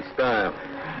 Any style.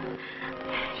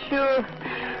 Sure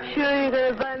you're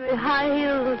gonna buy me high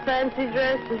heels and fancy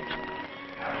dresses.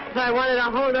 If I wanted a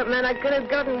hold-up man, I could have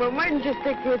gotten one. Why didn't you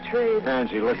stick to your trade?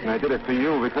 Angie, listen, I did it for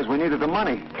you because we needed the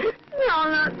money. No,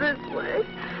 not this way.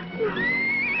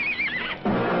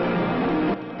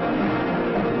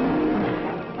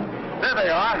 There they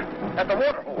are, at the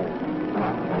water hole.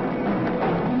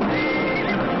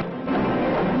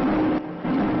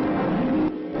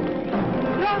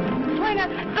 No, Swinger,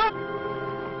 don't!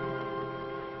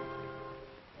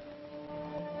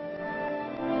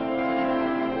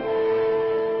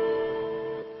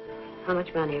 How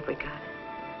much money have we got?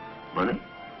 Money?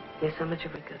 Yes, how much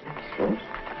have we got? Let me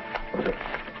see.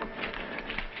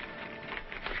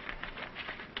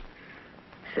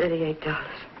 $38.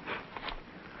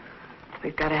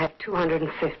 We've got to have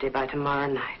 250 by tomorrow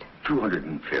night.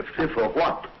 250 for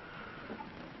what?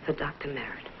 For Dr.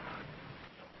 Merritt.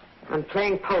 I'm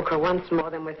playing poker once more,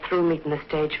 then we're through meeting the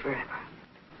stage forever.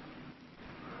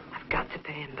 I've got to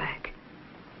pay him back.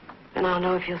 Then I'll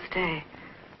know if he'll stay.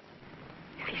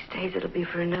 If he stays, it'll be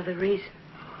for another reason.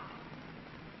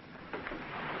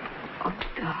 Oh,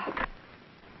 Doc.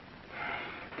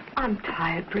 I'm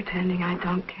tired pretending I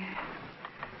don't care.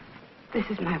 This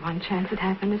is my one chance at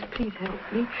happiness. Please help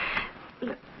me.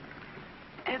 Look,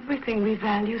 everything we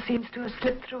value seems to have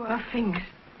slipped through our fingers.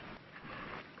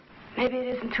 Maybe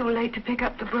it isn't too late to pick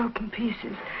up the broken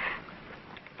pieces.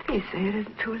 Please say it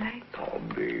isn't too late. Oh,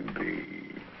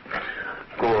 baby.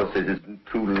 Of course it isn't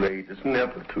too late. It's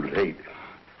never too late.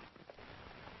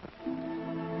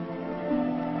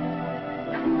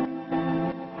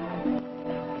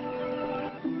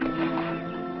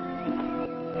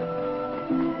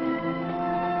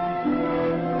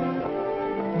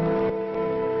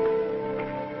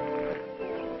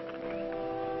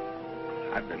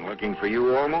 I've been looking for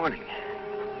you all morning.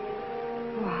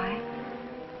 Why?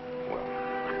 Well,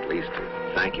 at least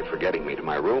to thank you for getting me to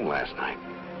my room last night.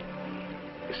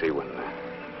 You see, when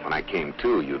I came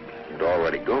to, you'd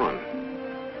already gone.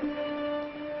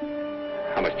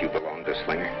 How much do you belong to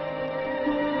Slinger?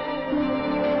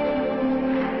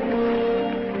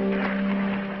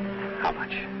 How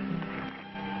much?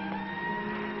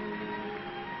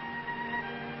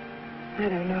 I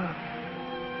don't know.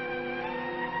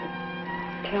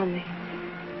 Tell me,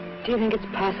 do you think it's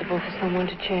possible for someone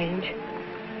to change?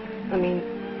 I mean,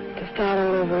 to start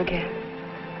all over again?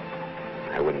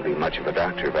 I wouldn't be much of a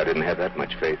doctor if I didn't have that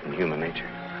much faith in human nature.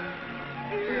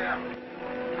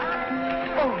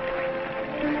 Oh,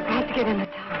 I have to get into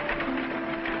town.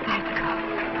 I have to go.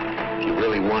 Do you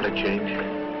really want to change?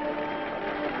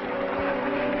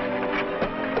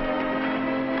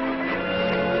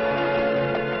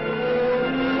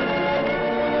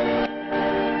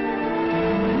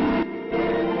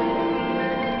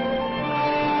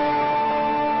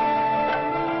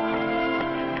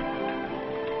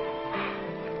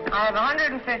 I have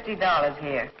 $150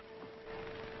 here.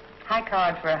 High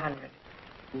card for 100.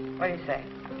 What do you say?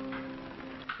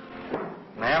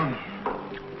 Ma'am,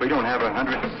 we don't have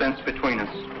 100 cents between us.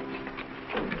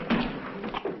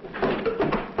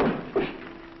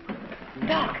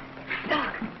 Doc.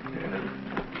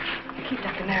 Keep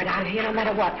Dr. Merritt out of here no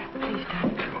matter what. Please,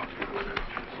 Doc.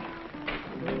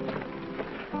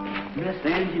 Miss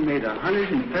Angie made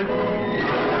 150.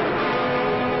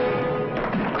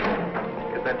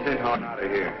 Get that tin horn out of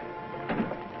here.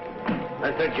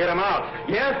 I said get him out.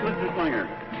 Yes, Mr. Slinger.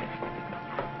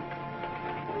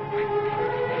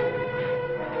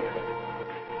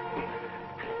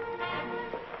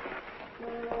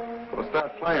 Well,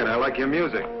 start playing. I like your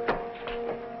music.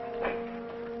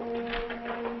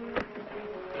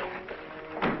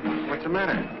 What's the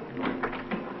matter?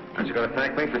 Aren't you going to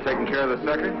thank me for taking care of the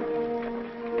sucker?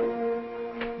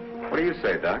 What do you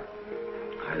say, Doc?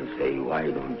 I'll say,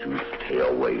 why don't you stay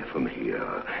away from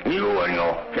here? You and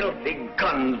your filthy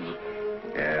guns.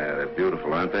 Yeah, they're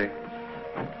beautiful, aren't they?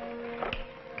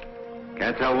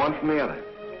 Can't tell one from the other.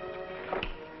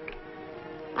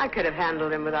 I could have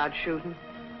handled him without shooting.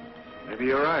 Maybe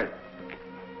you're right.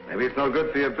 Maybe it's no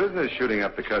good for your business shooting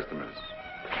up the customers.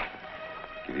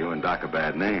 Give you and Doc a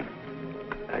bad name.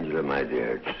 Angela, my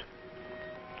dear, it's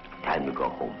time to go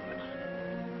home.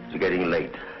 It's getting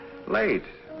late. Late?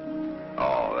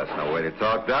 Oh, that's no way to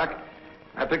talk, Doc.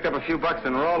 I picked up a few bucks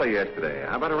in Raleigh yesterday.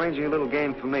 How about arranging a little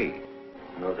game for me?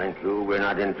 No, thank you. We're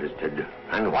not interested.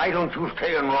 And why don't you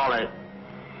stay in Raleigh?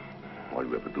 All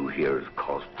you ever do here is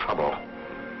cause trouble.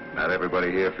 Not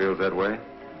everybody here feels that way.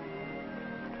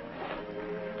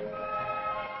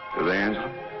 Do they, Angela?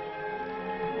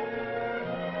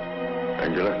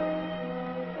 Angela?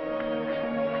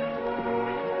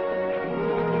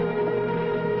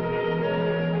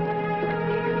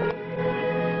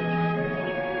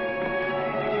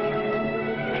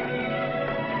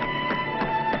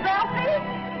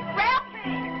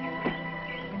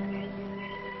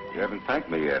 You haven't thanked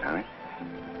me yet, honey.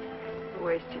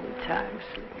 Wasting your time,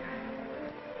 Slicker.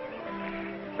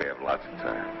 We have lots of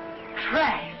time.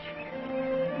 Trash.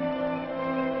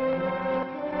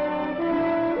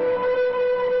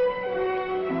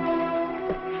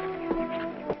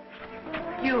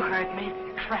 You heard me.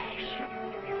 Trash.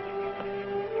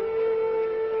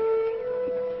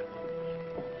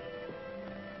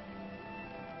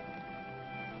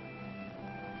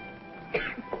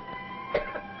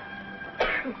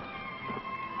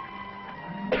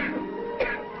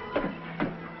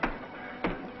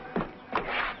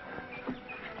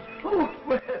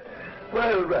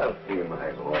 Well, Ralphie,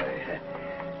 my boy.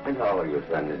 And how are you,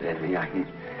 son? Is anything I can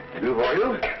do for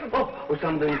you? Oh,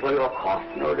 something for your cough,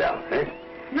 no doubt, eh?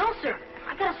 No, sir.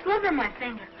 I got a sliver in my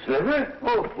finger. Sliver?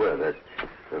 Oh, well, that's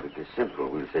perfectly simple.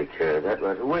 We'll take care of that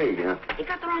right away, you know. You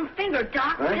got the wrong finger,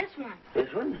 Doc. Huh? This one.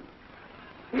 This one?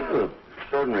 Oh,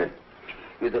 certainly.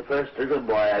 You're the first little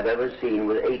boy I've ever seen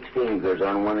with 8 fingers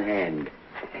on one hand.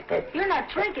 You're not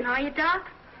drinking, are you, Doc?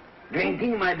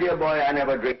 Drinking, my dear boy, I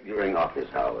never drink during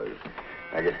office hours.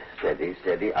 I just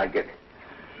steady. I get...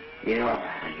 You know,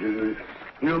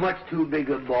 you're much too big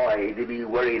a boy to be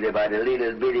worried about a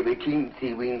little bit of a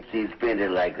teensy-weensy splinter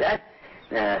like that.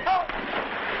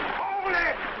 Hold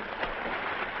it!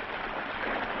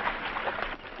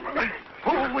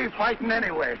 Who are we fighting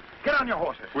anyway? Get on your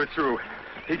horses. We're through.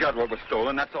 He got what was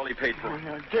stolen. That's all he paid for. Oh,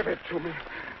 now give it to me.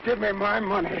 Give me my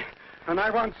money. And I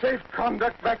want safe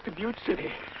conduct back to Butte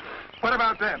City. What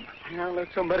about them? Now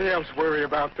let somebody else worry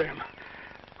about them.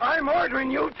 I'm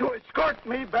ordering you to escort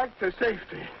me back to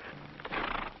safety.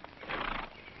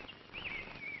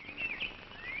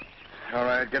 All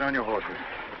right, get on your horses.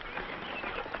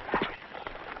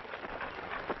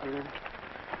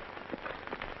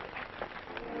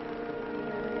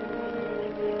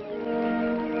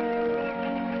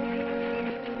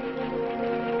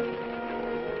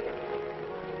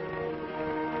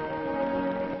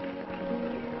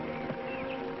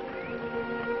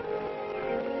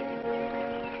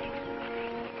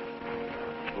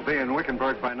 We'll be in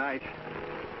Wickenburg by night.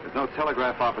 There's no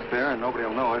telegraph office there, and nobody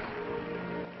will know us.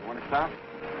 You want to stop?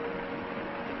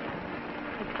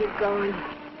 Let's keep going.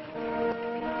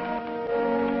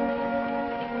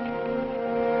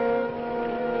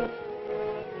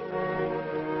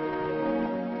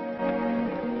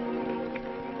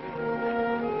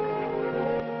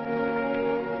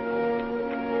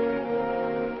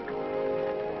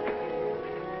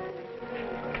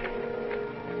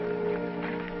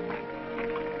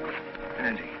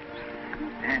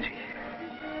 Angie.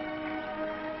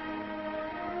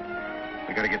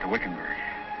 We gotta get to Wickenburg.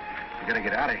 We gotta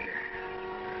get out of here.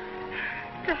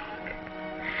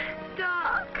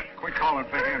 Doc. Quit calling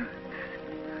for him.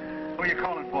 Who are you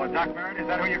calling for? Doc Merritt? Is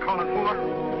that who you're calling for?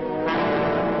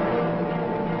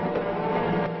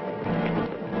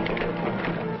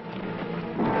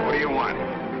 What do you want?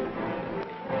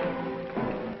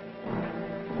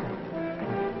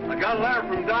 I got a letter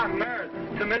from Doc Merritt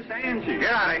to Miss Angie.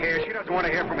 Get out of here. She doesn't want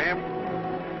to hear from him.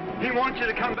 He wants you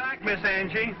to come back, Miss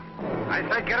Angie. I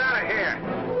said get out of here.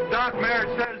 Doc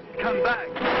Merritt says come back.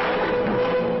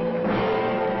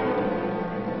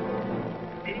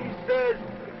 He says,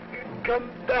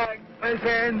 come back, Miss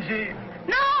Angie.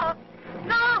 No!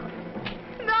 No!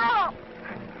 No!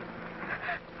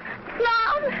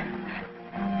 Love!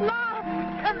 Love!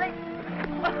 Coming!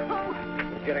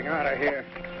 We're getting out of here.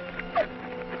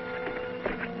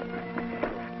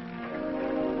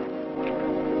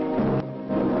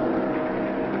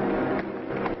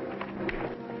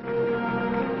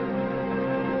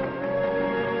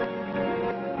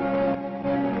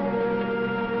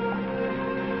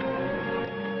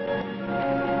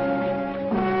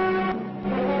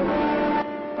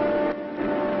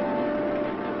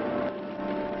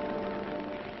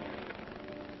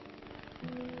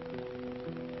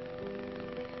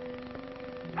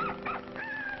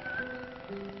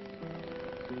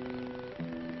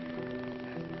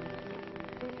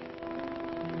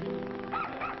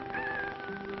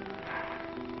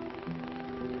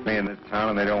 Me in this town,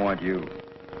 and they don't want you.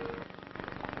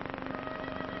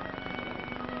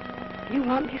 You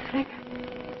want me, Slicker?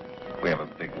 We have a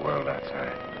big world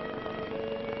outside.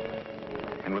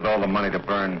 And with all the money to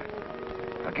burn,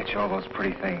 I'll get you all those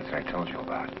pretty things that I told you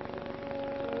about.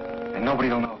 And nobody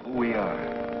will know who we are.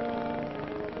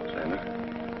 Sandra,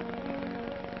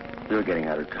 you're getting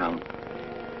out of town.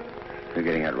 You're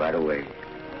getting out right away.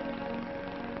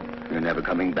 You're never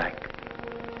coming back.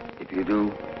 If you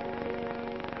do,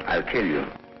 I'll kill you.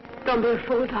 Don't be a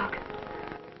fool, Doc.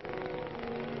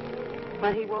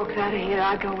 When he walks out of here,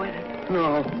 I'll go with him.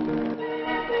 No.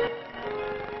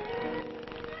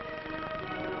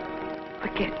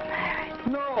 get married.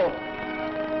 No.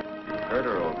 Hurt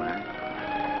her, old man.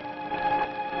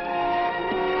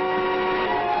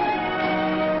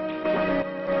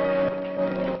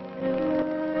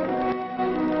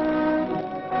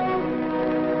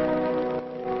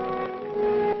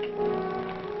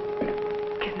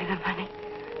 Give me the money.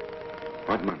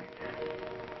 What money?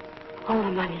 All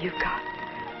the money you've got.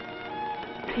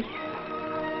 Please.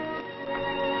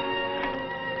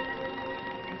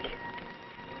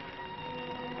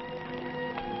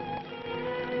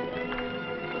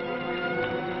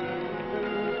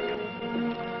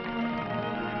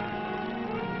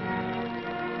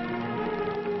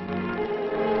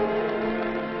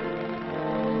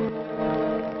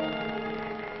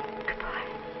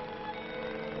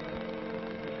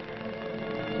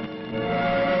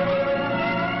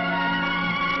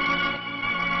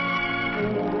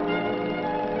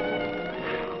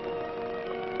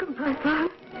 Goodbye, Father.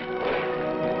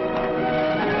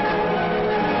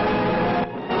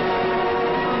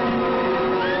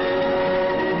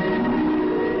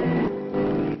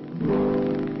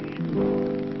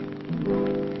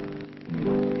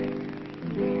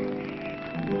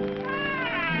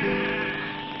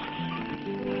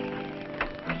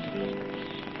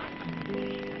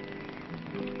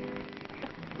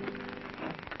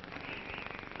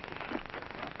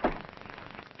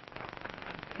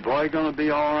 Boy gonna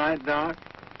be all right, Doc?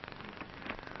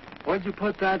 What'd you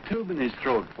put that tube in his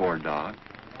throat for, Doc?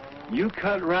 You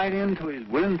cut right into his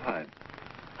windpipe.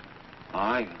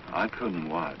 I couldn't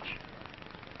watch.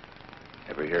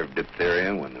 Ever hear of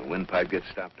diphtheria when the windpipe gets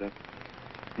stopped up?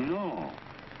 No.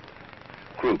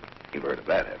 Croup. You've heard of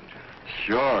that, haven't you?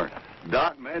 Sure.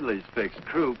 Doc Medley's fixed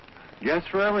croup. Guess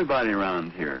for everybody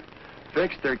around here.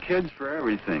 Fixed their kids for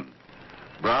everything.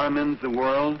 Brought 'em into the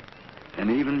world and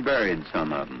even buried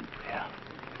some of them. Yeah.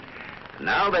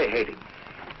 Now they hate him.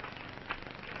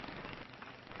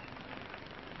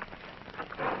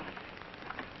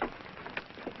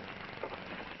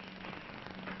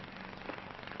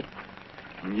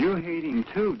 And you hate him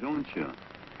too, don't you?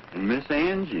 And Miss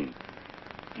Angie.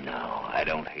 No, I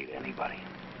don't hate anybody.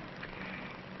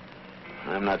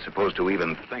 I'm not supposed to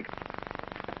even think.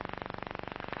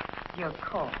 Your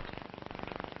call.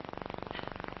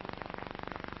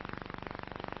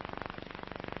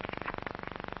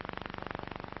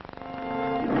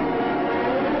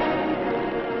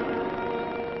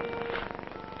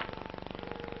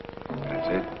 That's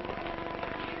it.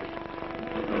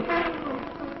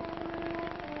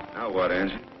 Now what,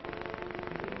 Angie?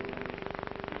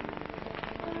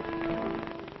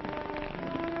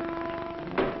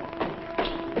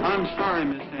 I'm sorry,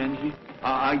 Miss Angie.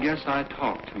 I guess I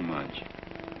talk too much.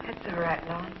 That's all right,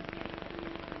 Lon.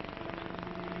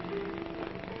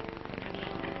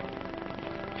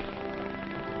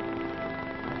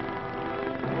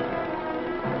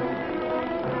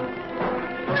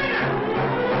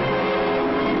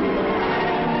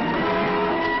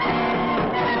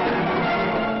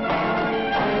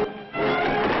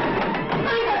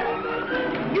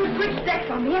 You switched decks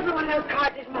on me. Everyone else's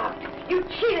card is marked. You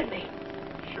cheated me.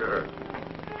 Sure.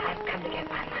 I've come to get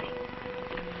my money.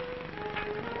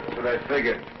 That's what I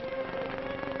figured.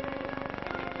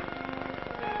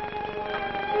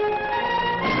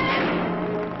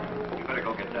 You better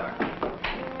go get Doc.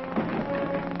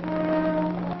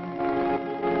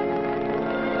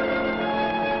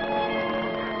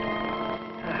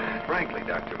 Frankly,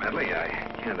 Dr. Medley, I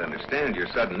can't understand your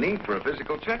sudden need for a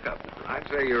physical checkup. I'd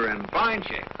say you're in fine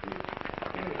shape.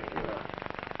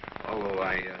 Although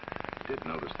I did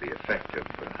notice the effect of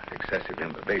excessive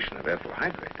imbibition of ethyl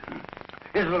hydrate.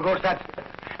 Yes, of course, that's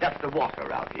the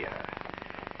water out here.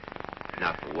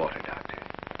 Not the water, Doctor.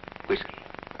 Whiskey.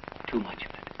 Too much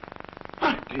of it.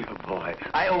 Oh, dear boy,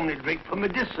 I only drink for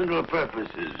medicinal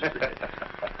purposes.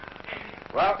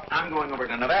 Well, I'm going over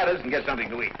to Nevada's and get something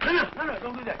to eat. No,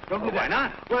 don't do that. Don't do that. Why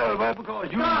not? Well, because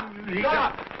you...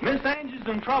 Stop! Miss Angie's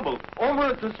in trouble. Over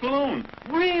at the saloon.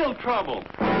 Real trouble.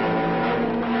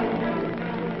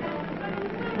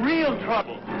 Real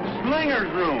trouble. Slinger's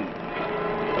room.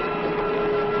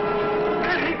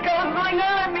 He's going to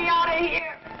let me out of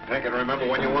here. I can remember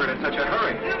when you weren't in such a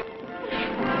hurry.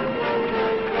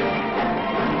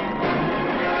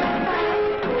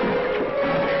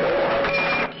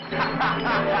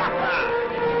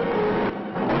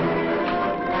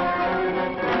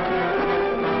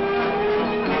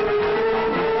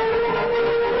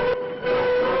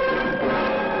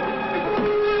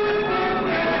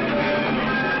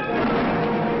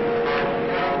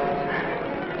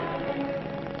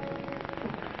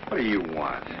 What do you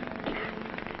want?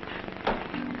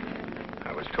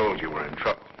 I was told you were in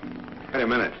trouble. Wait a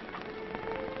minute.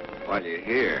 While you're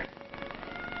here,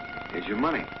 here's your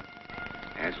money.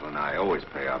 Angela and I always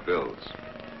pay our bills.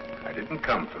 I didn't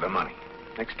come for the money.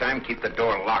 Next time, keep the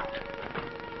door locked.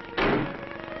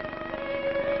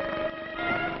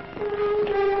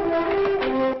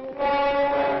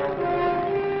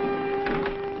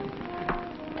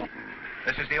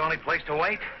 This is the only place to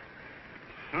wait?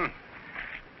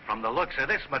 From the looks of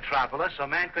this metropolis, a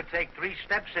man could take 3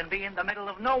 steps and be in the middle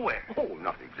of nowhere. Oh,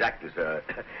 not exactly, sir.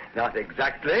 Not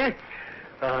exactly.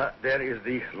 There is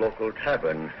the local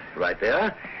tavern right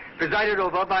there, presided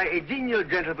over by a genial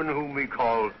gentleman whom we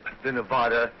call the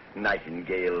Nevada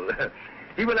Nightingale.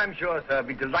 He will, I'm sure, sir,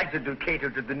 be delighted to cater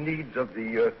to the needs of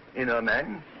the inner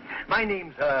man. My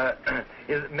name, sir,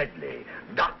 is Medley.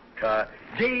 Dr.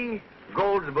 J.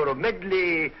 Goldsboro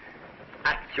Medley,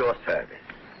 at your service.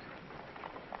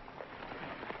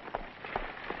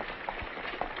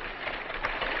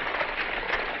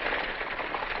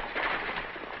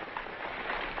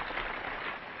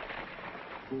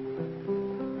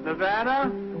 Nevada?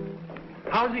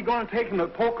 How's he going to take him to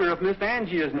poker if Miss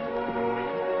Angie isn't?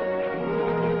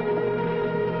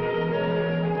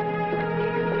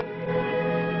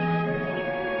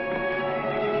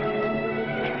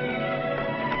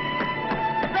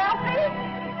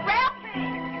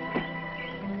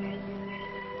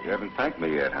 You haven't thanked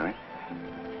me yet, honey.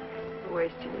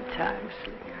 Wasting your time,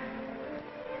 Slicker.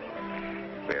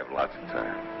 We have lots of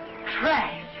time.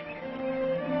 Trash.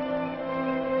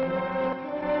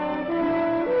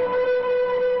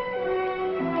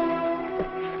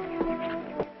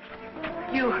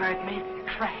 You heard me.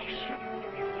 Trash.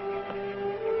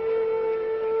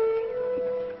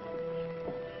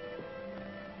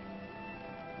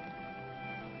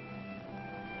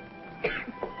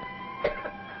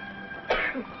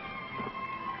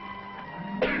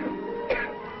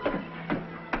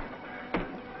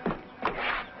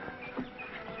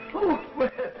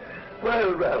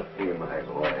 Well, Ralphie, my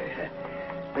boy.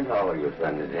 And how are you,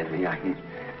 son? Is anything I can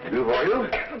do for you?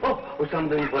 Oh,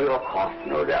 something for your cough,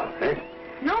 no doubt, eh?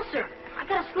 No, sir. I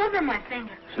got a sliver in my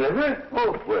finger. Sliver?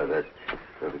 Oh, well, that's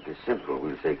perfectly simple.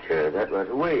 We'll take care of that right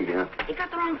away, you know. You got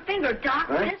the wrong finger, Doc.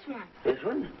 Huh? This one. This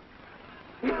one?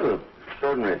 Oh,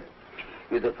 extraordinary.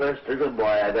 You're the first little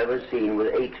boy I've ever seen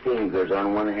with 8 fingers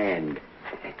on one hand.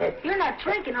 You're not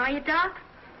drinking, are you, Doc?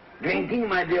 Drinking,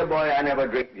 my dear boy, I never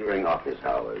drink during office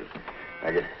hours.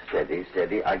 I just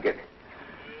steady. I get...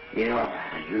 You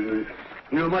know,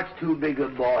 you're much too big a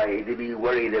boy to be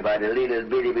worried about a little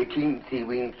bit of a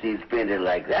teensy-weensy splinter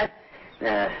like that.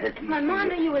 My mom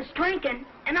knew you was drinking,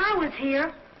 and I was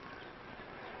here.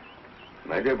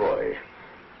 My dear boy,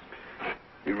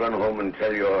 you run home and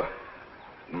tell your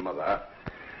mother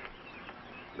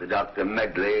the Dr.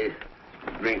 Medley is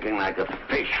drinking like a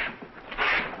fish.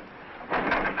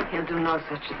 He'll do no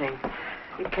such thing.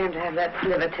 You came to have that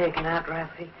sliver taken out,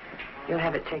 Ralphie. You'll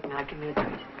have it taken out. Give me a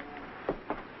drink.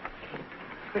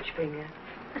 Which finger?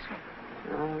 This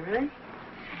one. All right.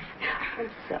 I'm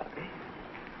sorry.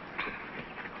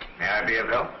 May I be of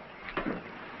help?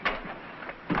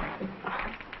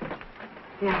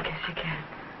 Yeah, I guess you can.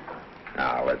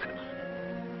 Now, it's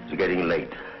getting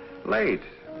late. Late?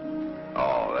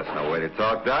 Oh, that's no way to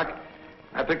talk, Doc.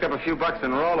 I picked up a few bucks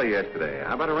in Raleigh yesterday.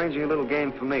 How about arranging a little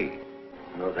game for me?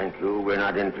 No, thank you. We're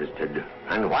not interested.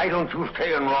 And why don't you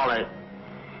stay in Raleigh?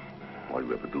 All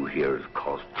you ever do here is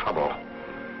cause trouble.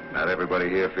 Not everybody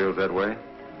here feels that way.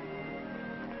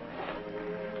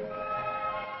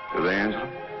 Do they, Angela?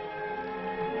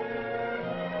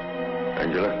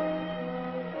 Angela?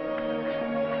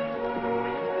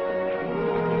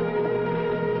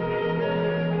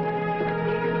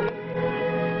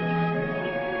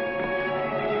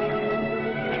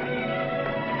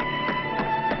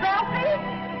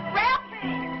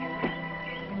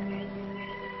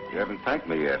 You haven't thanked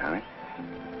me yet, honey.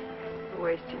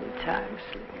 Wasting your time,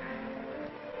 Slicker.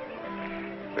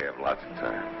 We have lots of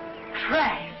time.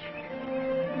 Trash.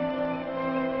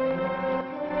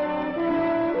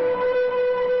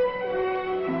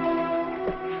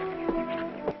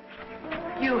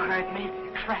 You heard me.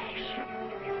 Trash.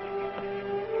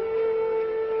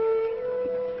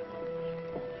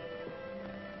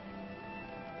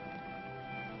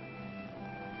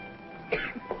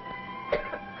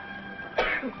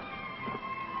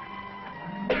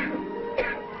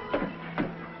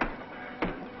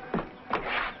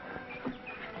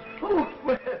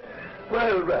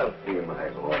 Well, Ralphie, my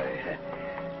boy.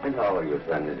 And how are you,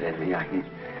 son? Is anything I can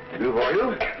do for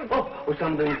you? Oh,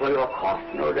 something for your cough,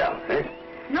 no doubt, eh?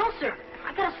 No, sir.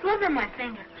 I got a sliver in my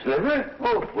finger. Sliver?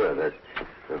 Oh, well, that's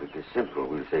perfectly simple.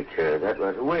 We'll take care of that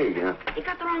right away, you know. You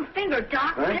got the wrong finger,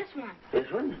 Doc. Huh? This one.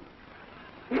 This one?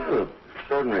 Oh,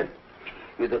 Extraordinary.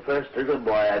 You're the first little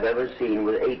boy I've ever seen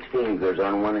with 8 fingers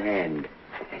on one hand.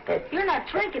 You're not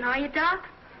drinking, are you, Doc?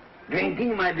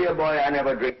 Drinking, my dear boy, I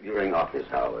never drink during office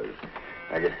hours.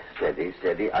 I just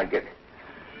steady. I get...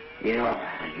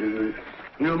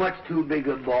 You're much too big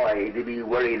a boy to be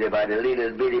worried about a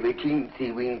little bitty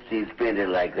teensy-weensy splinter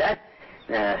like that.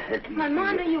 My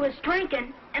mom knew you was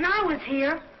drinking, and I was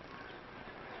here.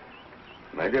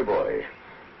 My dear boy,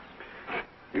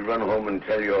 you run home and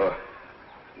tell your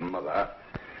mother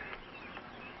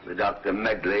the Dr.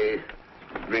 Medley is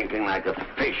drinking like a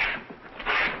fish.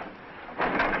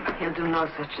 He'll do no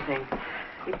such thing.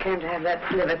 You can't have that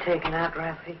sliver taken out,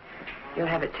 Ralphie. You'll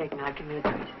have it taken out. Give me a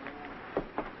drink.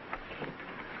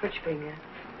 Which finger?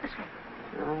 This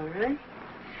one. All right.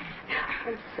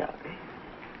 I'm sorry.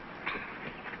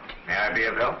 May I be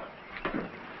of help?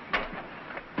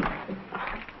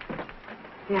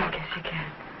 Yeah, I guess you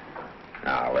can.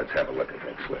 Now, let's have a look at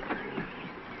that slip.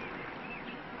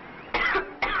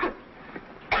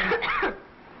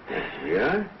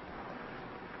 Yeah?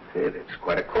 Hey, that's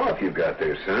quite a cough you've got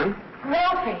there, son.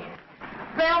 Ralphie!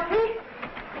 Ralphie?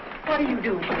 What are you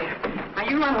doing here? Now,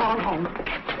 you run along home.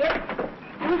 Yep.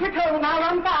 Do as you're told, now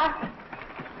run fast.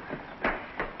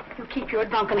 You keep your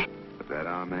drunken... Put that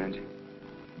arm, Angie.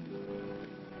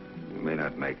 You may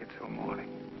not make it till morning.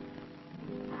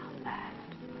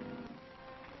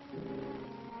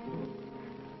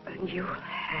 And you'll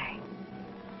hang.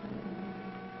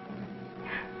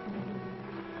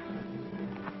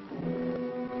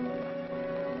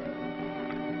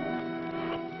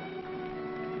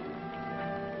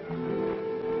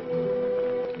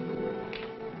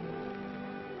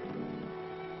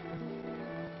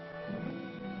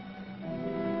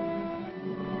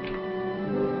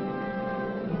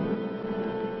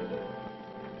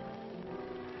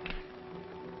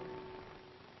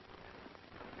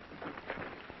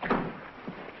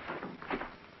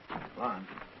 Lon.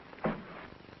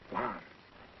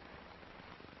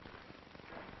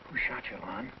 Who shot you,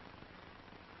 Lon?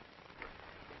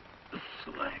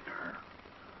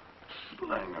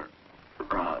 Slinger.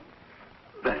 Rob.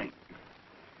 Bank.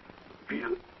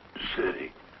 Butte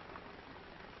City.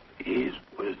 He's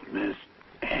with Miss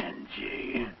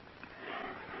Angie.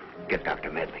 Get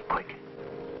Dr. Medley, quick.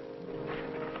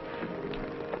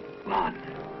 Lon.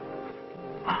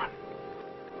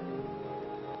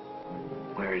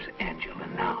 Where's Angela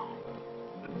now?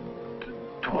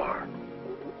 Toward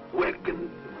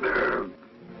Wickenburg.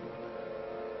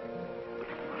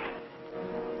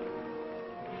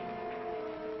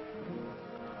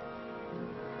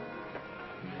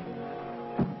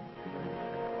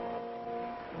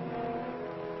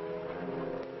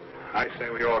 I say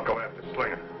we all go after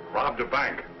Slinger. Robbed a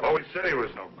bank. Always said he was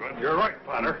no good. You're right,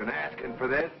 Potter. Been asking for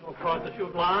this? No cause to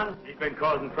shoot Lon. He's been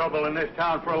causing trouble in this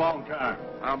town for a long time.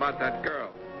 How about that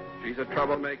girl? She's a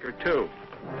troublemaker, too.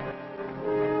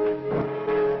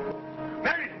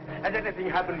 Mary, has anything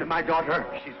happened to my daughter?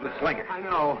 She's with Slinger. I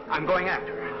know. I'm going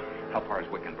after her. How far is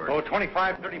Wickenburg? Oh,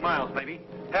 25, 30 miles, maybe.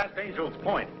 Past Angel's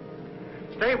Point.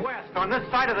 Stay west on this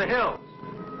side of the hills.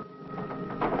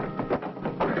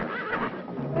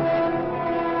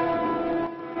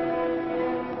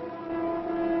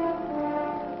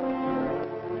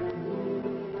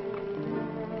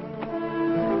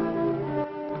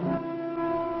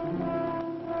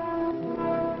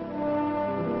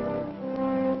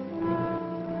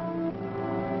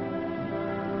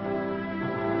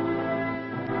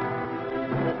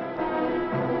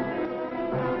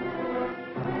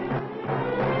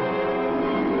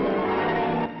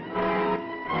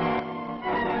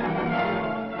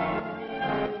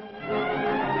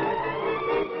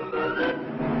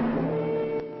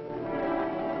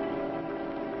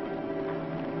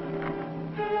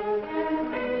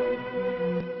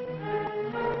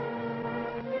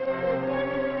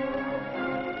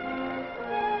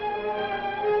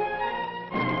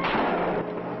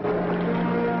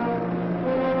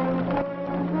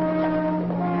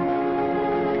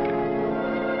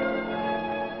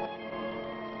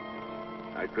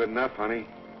 Good enough, honey.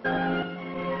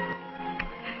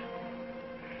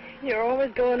 You're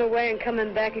always going away and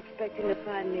coming back expecting to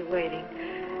find me waiting.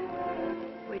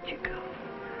 Where'd you go?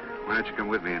 Why don't you come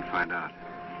with me and find out?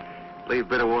 Leave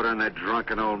bitter water in that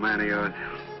drunken old man of yours.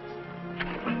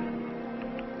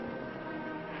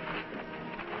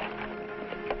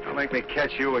 Don't make me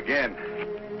catch you again.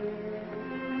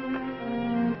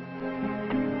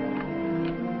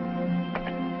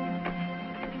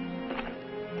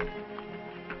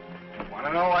 Want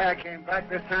to know why I came back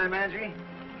this time, Angie?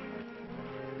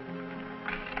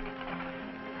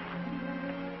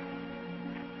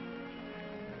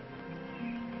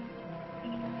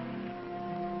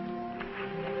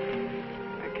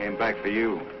 came back for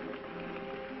you.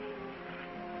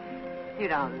 You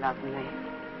don't love me.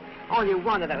 All you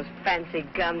want are those fancy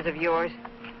guns of yours.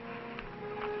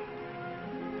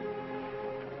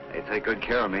 They take good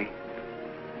care of me.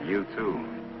 You, too.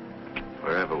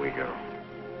 Wherever we go.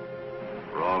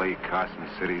 Raleigh, Carson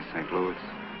City, St. Louis.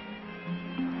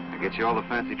 I get you all the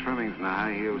fancy trimmings and the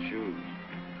high-heeled shoes.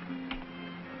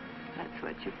 That's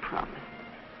what you promised.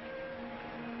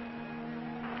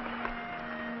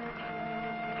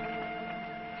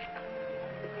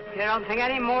 You don't think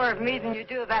any more of me than you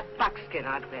do of that buckskin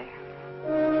out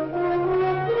there.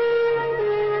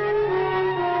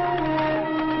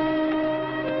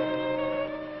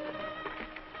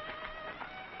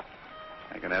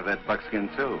 I can have that buckskin,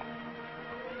 too.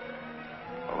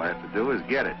 All I have to do is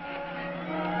get it.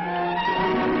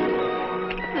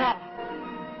 No.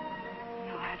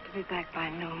 No, I have to be back by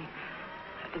noon.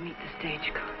 I have to meet the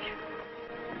stagecoach.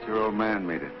 Let your old man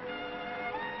meet it.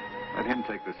 Let him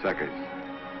take the suckers.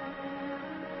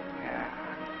 Yeah.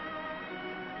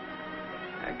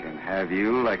 I can have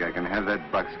you like I can have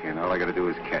that buckskin. All I gotta do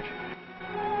is catch it.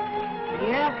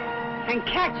 Yeah? And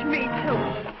catch me,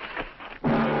 too.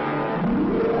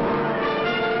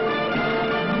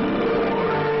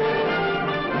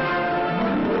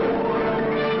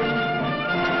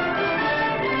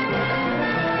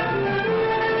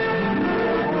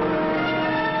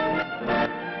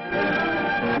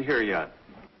 Here yet.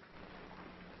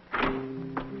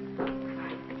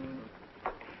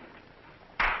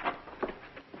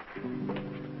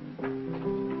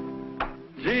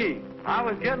 Gee, I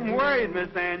was getting worried, Miss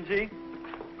Angie.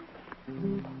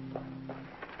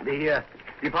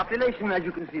 The population, as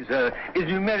you can see, sir, is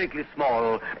numerically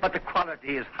small, but the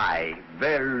quality is high,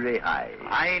 very high.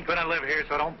 I ain't gonna live here,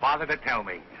 so don't bother to tell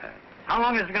me. How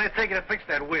long is it gonna take you to fix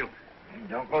that wheel?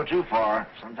 Don't go too far.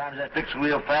 Sometimes that fixes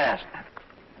real fast.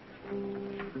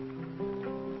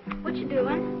 What you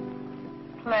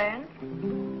doing?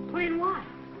 Playing? Playing what?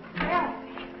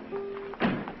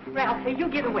 Ralphie, you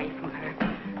get away from her.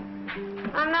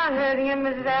 I'm not hurting him,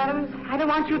 Mrs. Adams. I don't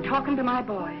want you talking to my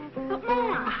boy. But,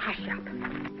 Mom. Hush up.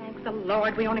 Thank the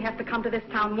Lord we only have to come to this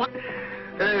town once.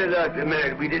 Dr.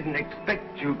 Merritt, we didn't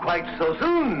expect you quite so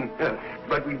soon.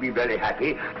 But we'd be very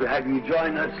happy to have you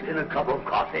join us in a cup of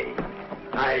coffee.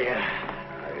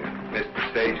 I missed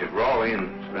the stage at Raleigh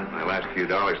and spent my last few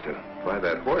dollars to buy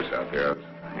that horse out there. I was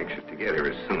anxious to get here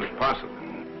as soon as possible.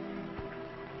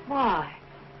 Why?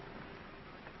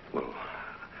 Well,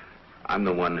 I'm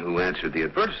the one who answered the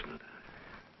advertisement.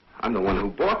 I'm the one who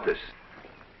bought this.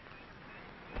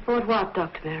 Bought what,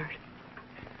 Dr. Merritt?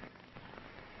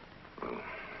 Well,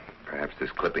 perhaps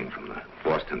this clipping from the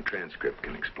Boston Transcript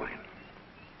can explain.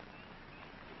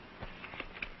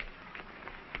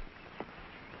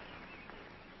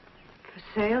 For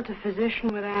sale to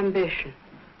physician with ambition.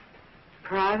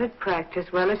 Private practice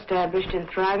well established in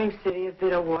thriving city of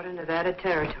Bitterwater, Nevada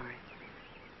Territory.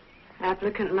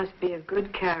 Applicant must be of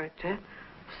good character,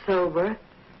 sober,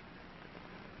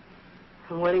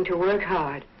 and willing to work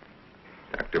hard.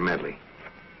 Dr. Medley,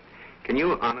 can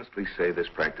you honestly say this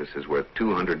practice is worth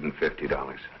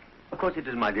 $250? Of course it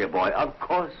is, my dear boy. Of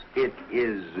course it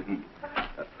is.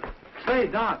 Say,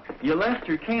 Doc, you left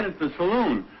your cane at the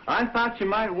saloon. I thought you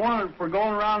might want it for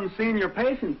going around and seeing your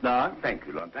patients, Doc. Thank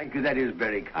you, Lord. Thank you. That is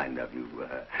very kind of you.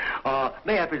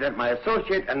 May I present my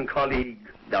associate and colleague,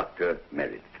 Dr.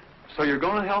 Merritt? So you're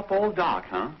going to help old Doc,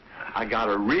 huh? I got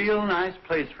a real nice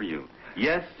place for you.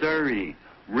 Yes, sirree.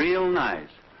 Real nice.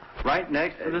 Right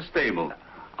next to the stable.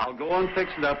 I'll go and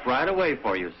fix it up right away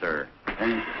for you, sir.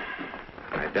 And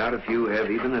I doubt if you have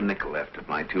even a nickel left of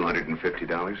my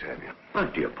 $250, have you? My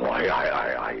dear boy,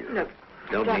 Look,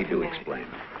 Don't Dr. need to Merritt. explain.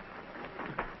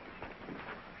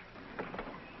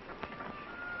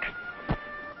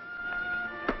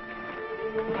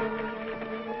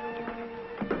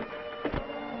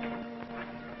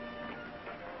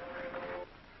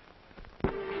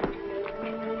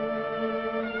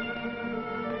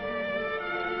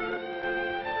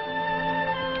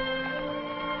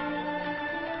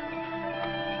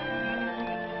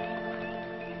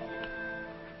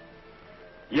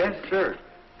 yes, sir.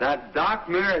 That Doc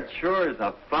Merritt sure is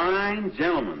a fine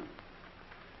gentleman.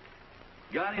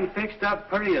 Got him fixed up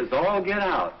pretty as all get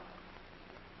out.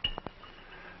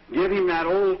 Give him that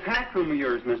old tack room of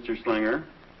yours, Mr. Slinger.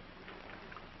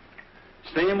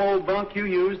 Same old bunk you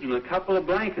used and a couple of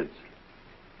blankets.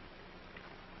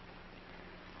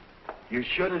 You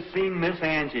should have seen Miss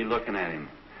Angie looking at him.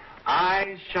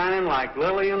 Eyes shining like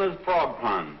Lily in a frog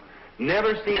pond.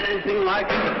 Never seen anything like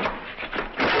it.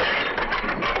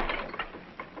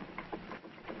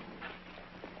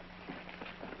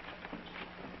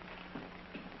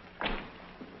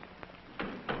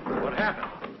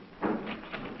 happened?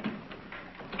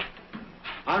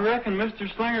 I reckon Mr.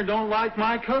 Slinger don't like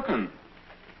my cooking.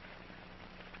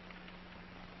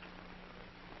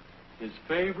 His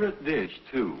favorite dish,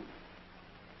 too.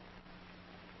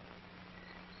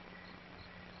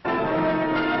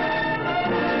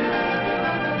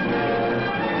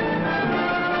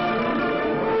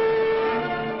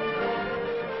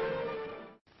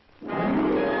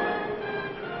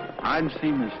 I'd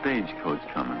seen the stagecoach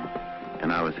coming,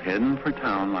 and I was heading for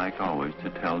town like always to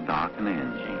tell Doc and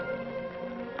Angie.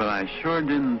 But I sure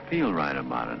didn't feel right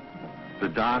about it. The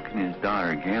Doc and his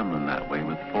daughter gambling that way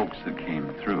with folks that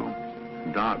came through.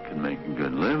 Doc could make a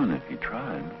good living if he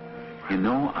tried. You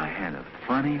know, I had a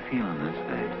funny feeling this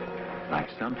day, like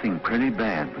something pretty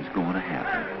bad was going to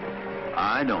happen.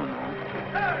 I don't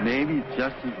know. Maybe it's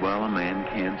just as well a man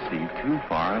can't see too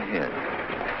far ahead.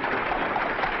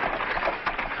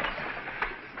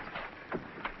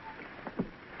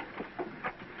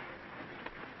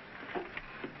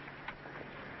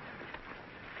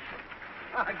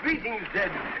 Greetings,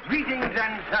 Zed. Greetings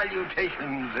and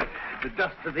salutations. The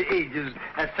dust of the ages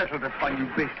has settled upon you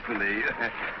gracefully.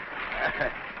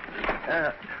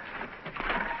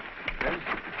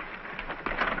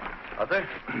 Arthur?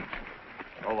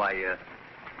 Oh,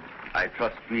 I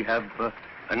trust we have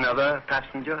another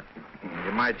passenger?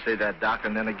 You might say that, Doc,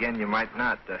 and then again you might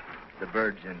not. The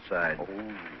bird's inside. Oh.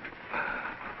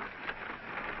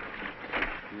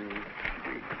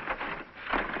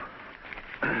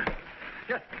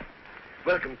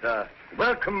 Welcome, sir.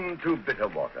 Welcome to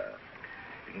Bitterwater.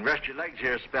 You can rest your legs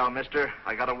here a spell, mister.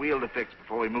 I got a wheel to fix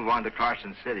before we move on to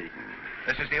Carson City.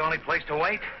 This is the only place to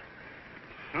wait?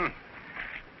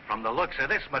 From the looks of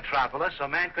this metropolis, a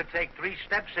man could take 3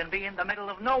 steps and be in the middle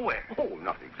of nowhere. Oh,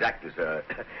 not exactly, sir.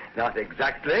 Not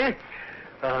exactly.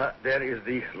 There is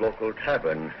the local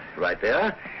tavern right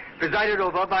there, presided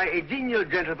over by a genial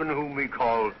gentleman whom we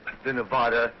call the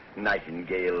Nevada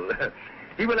Nightingale.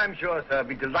 He will, I'm sure, sir,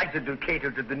 be delighted to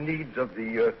cater to the needs of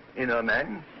the inner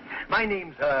man. My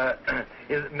name, sir,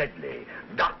 is Medley.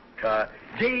 Dr.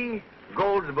 J.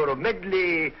 Goldsboro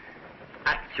Medley,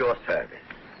 at your service.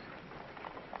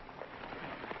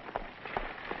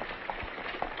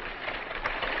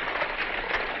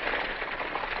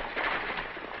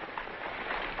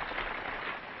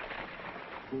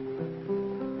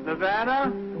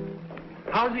 Nevada?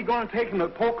 How's he going to take him to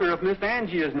poker if Miss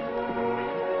Angie isn't...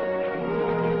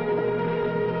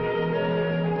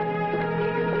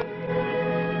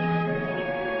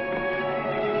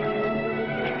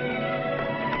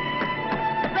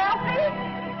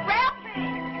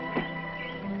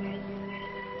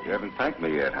 You haven't thanked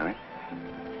me yet, honey.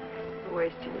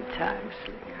 Wasting your time,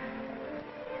 Slinger.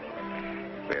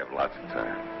 We have lots of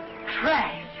time.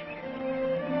 Trash.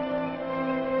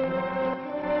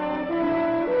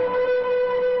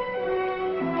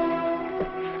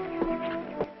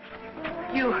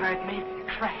 You heard me.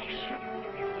 Trash.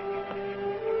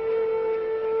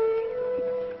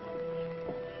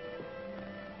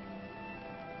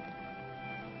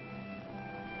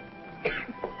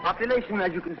 Population,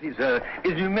 as you can see, sir,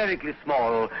 is numerically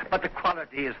small, but the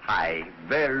quality is high,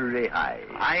 very high.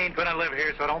 I ain't gonna live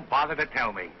here, so don't bother to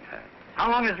tell me. How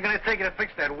long is it gonna take you to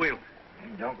fix that wheel?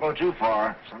 Don't go too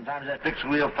far. Sometimes that fixes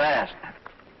real fast.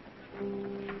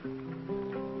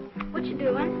 What you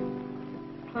doing?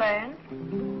 Playing?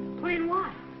 Playing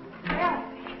what?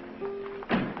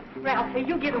 Ralphie,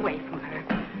 you get away from her.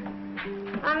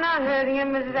 I'm not hurting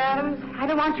him, Mrs. Adams. I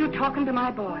don't want you talking to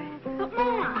my boy. But,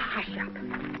 Ma. Hush up.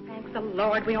 Thanks the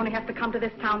Lord, we only have to come to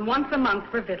this town once a month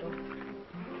for victuals.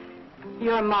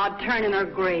 Your Ma'd turn in her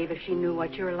grave if she knew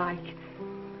what you're like.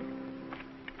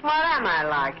 What am I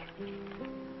like?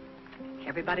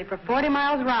 Everybody for 40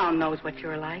 miles round knows what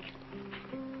you're like.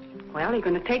 Well, you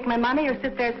going to take my money or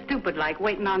sit there stupid like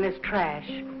waiting on this trash?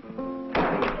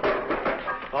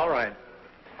 All right.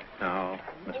 Now,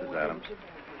 Mrs. Adams.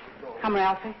 Come,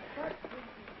 Ralphie.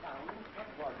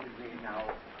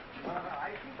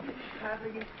 How do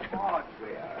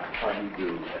you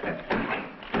do?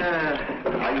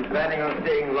 Are you planning on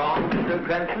staying long, Mr.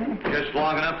 Cranston? Just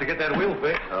long enough to get that wheel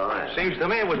fixed. All right. Seems to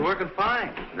me it was working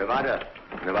fine. Nevada,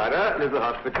 little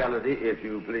hospitality, if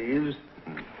you please.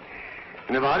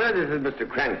 Nevada, this is Mr.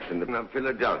 Cranston of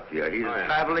Philadelphia. He's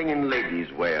traveling in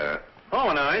ladies' wear.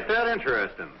 Oh, now, ain't that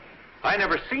interesting? I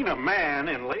never seen a man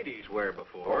in ladies' wear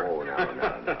before. Oh, no,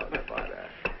 Nevada.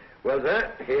 Well,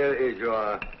 sir, here is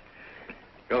your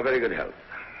very good health.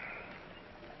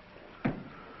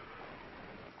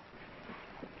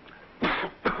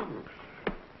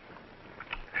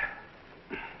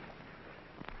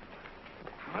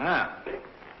 Wow.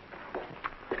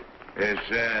 Is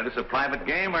this a private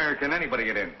game, or can anybody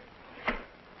get in?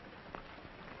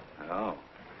 Oh.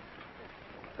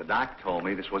 The doc told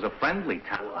me this was a friendly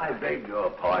town. Oh, I beg your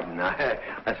pardon.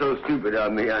 That's so stupid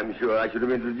of me. I'm sure I should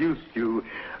have introduced you.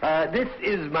 This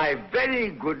is my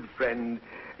very good friend,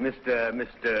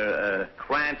 Mr.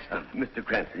 Cranston. Mr.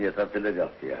 Cranston, yes, of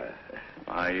Philadelphia.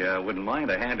 I wouldn't mind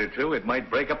a hand or two. It might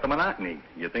break up the monotony.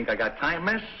 You think I got time,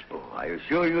 miss? Oh, I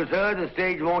assure you, sir, the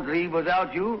stage won't leave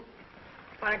without you.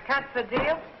 Want to cut the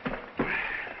deal?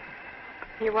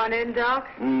 You want in, Doc?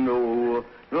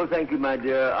 No, thank you, my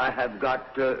dear. I have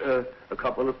got a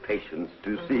couple of patients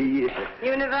to see.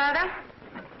 You, Nevada?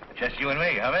 Just you and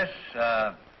me, huh, miss?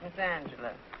 Miss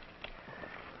Angela.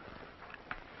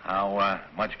 How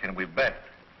much can we bet?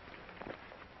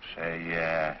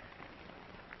 Say,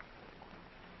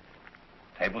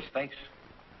 table stakes?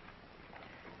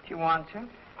 If you want to.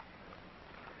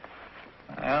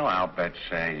 Well, I'll bet,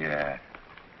 say,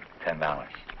 $10.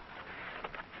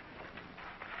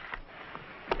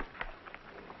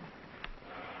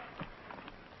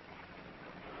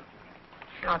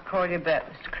 I'll call you bet,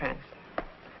 Mr. Cranston.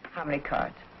 How many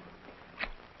cards?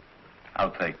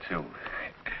 I'll take 2.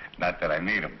 Not that I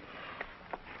need them.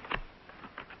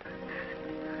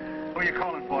 Who are you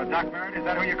calling for, Doc Merritt? Is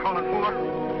that who you're calling for?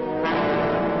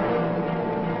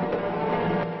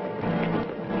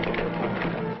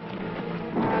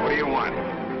 What do you want?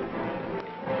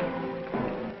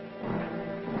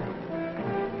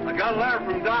 I got a letter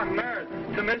from Doc Merritt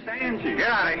to Miss Angie. Get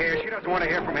out of here. She doesn't want to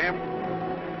hear from him.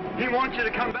 He wants you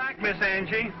to come back, Miss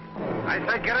Angie. I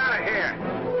said get out of here.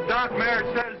 Doc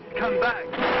Merritt says come back.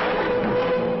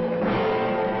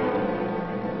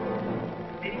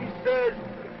 He says,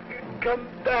 come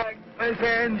back, Miss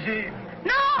Angie.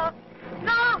 No!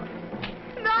 No!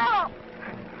 No!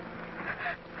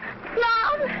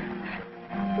 Love!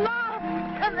 Love!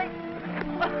 Coming!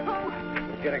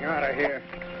 Oh. Getting out of here.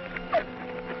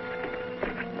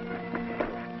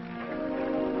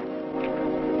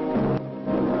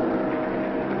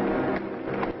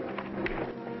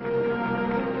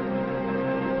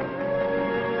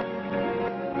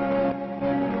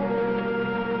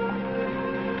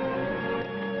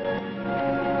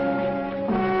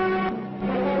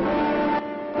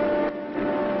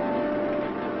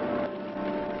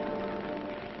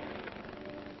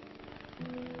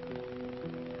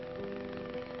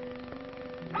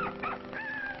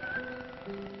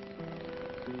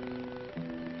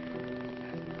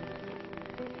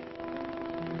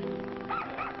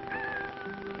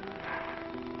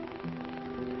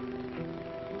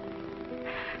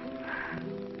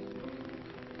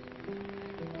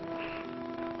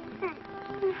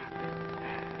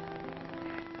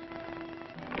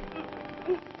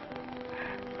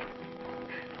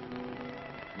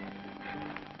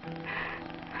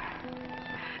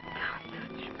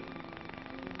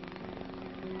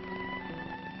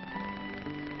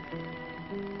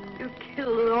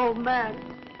 Killed an old man.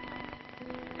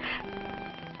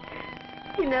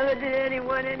 He never did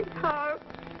anyone any harm.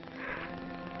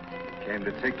 Came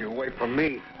to take you away from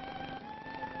me.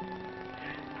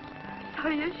 So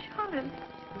you shot him.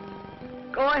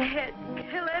 Go ahead.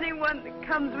 Kill anyone that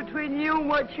comes between you and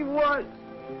what you want.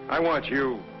 I want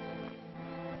you.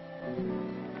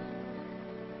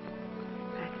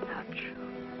 That's not true.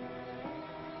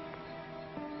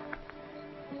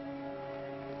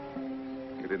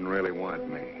 You didn't really want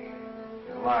me.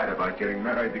 You lied about getting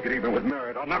married to get even with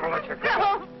Merritt. I'll never let you go.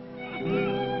 No!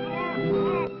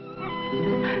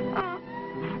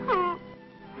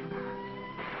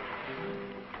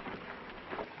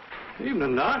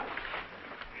 Evening, Doc.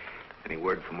 Any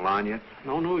word from Lon yet?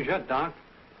 No news yet, Doc.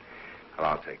 Well,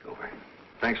 I'll take over.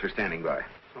 Thanks for standing by.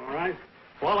 All right.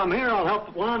 While I'm here, I'll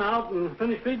help Lon out and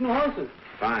finish feeding the horses.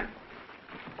 Fine.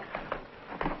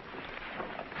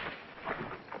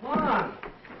 Come on.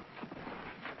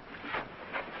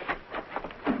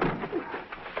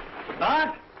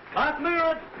 Doc? Doc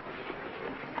Merritt?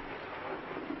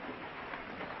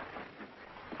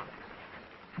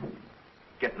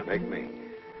 Getting to make me.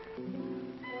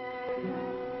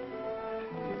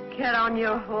 Get on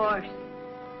your horse.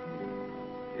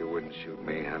 You wouldn't shoot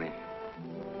me, honey.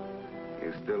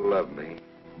 You still love me.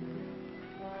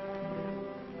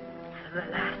 For the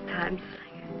last time,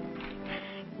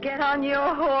 Slinger. Get on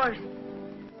your horse.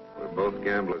 We're both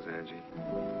gamblers, Angie.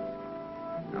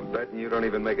 I'm betting you don't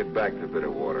even make it back to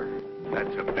Bitterwater.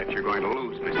 That's a bet you're going to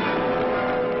lose, mister.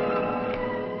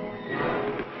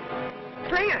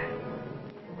 Slinger.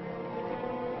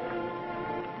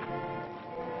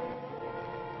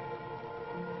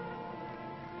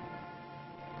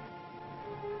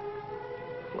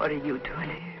 What are you doing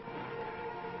here?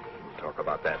 talk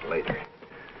about that later.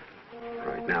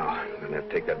 Right now, I'm going to have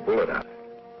to take that bullet out.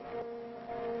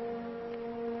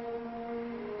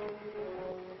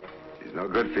 She's no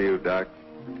good for you, Doc.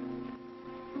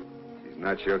 She's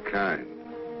not your kind.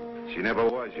 She never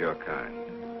was your kind.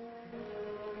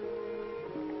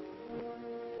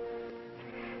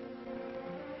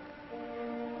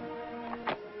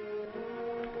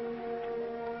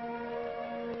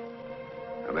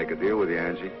 I'll make a deal with you,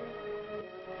 Angie.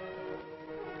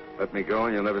 Let me go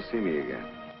and you'll never see me again.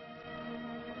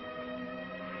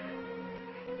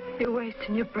 You're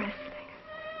wasting your breath, Singer.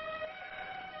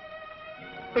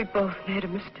 We both made a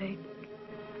mistake.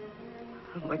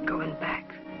 And we're going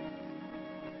back.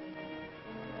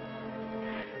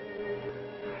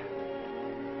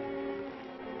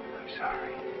 I'm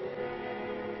sorry.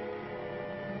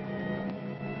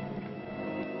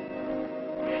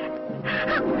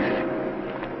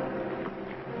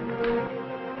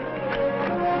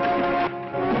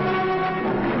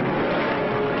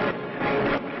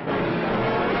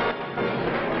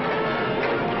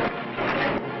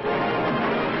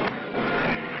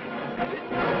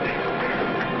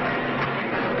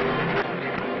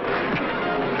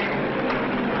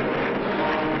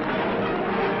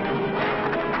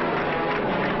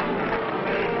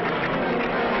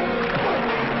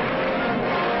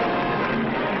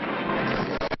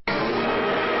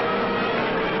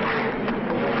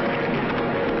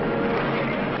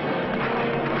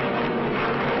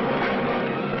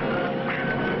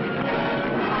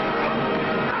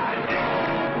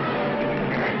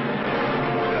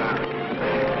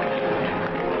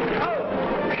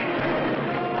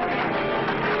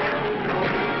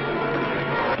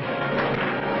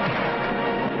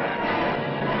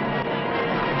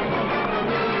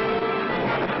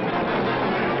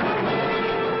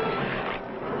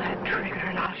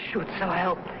 Shoot, so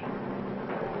help me.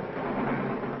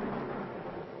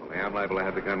 Only I'm liable to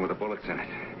have the gun with the bullets in it.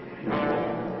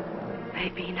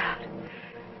 Maybe not.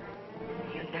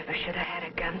 You never should have had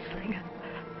a gunslinger,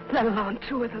 let alone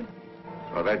two of them.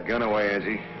 Throw that gun away,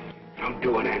 Angie. Don't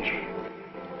do it, Angie.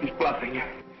 He's bluffing you.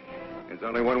 There's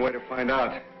only one way to find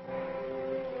out.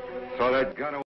 Throw that gun away.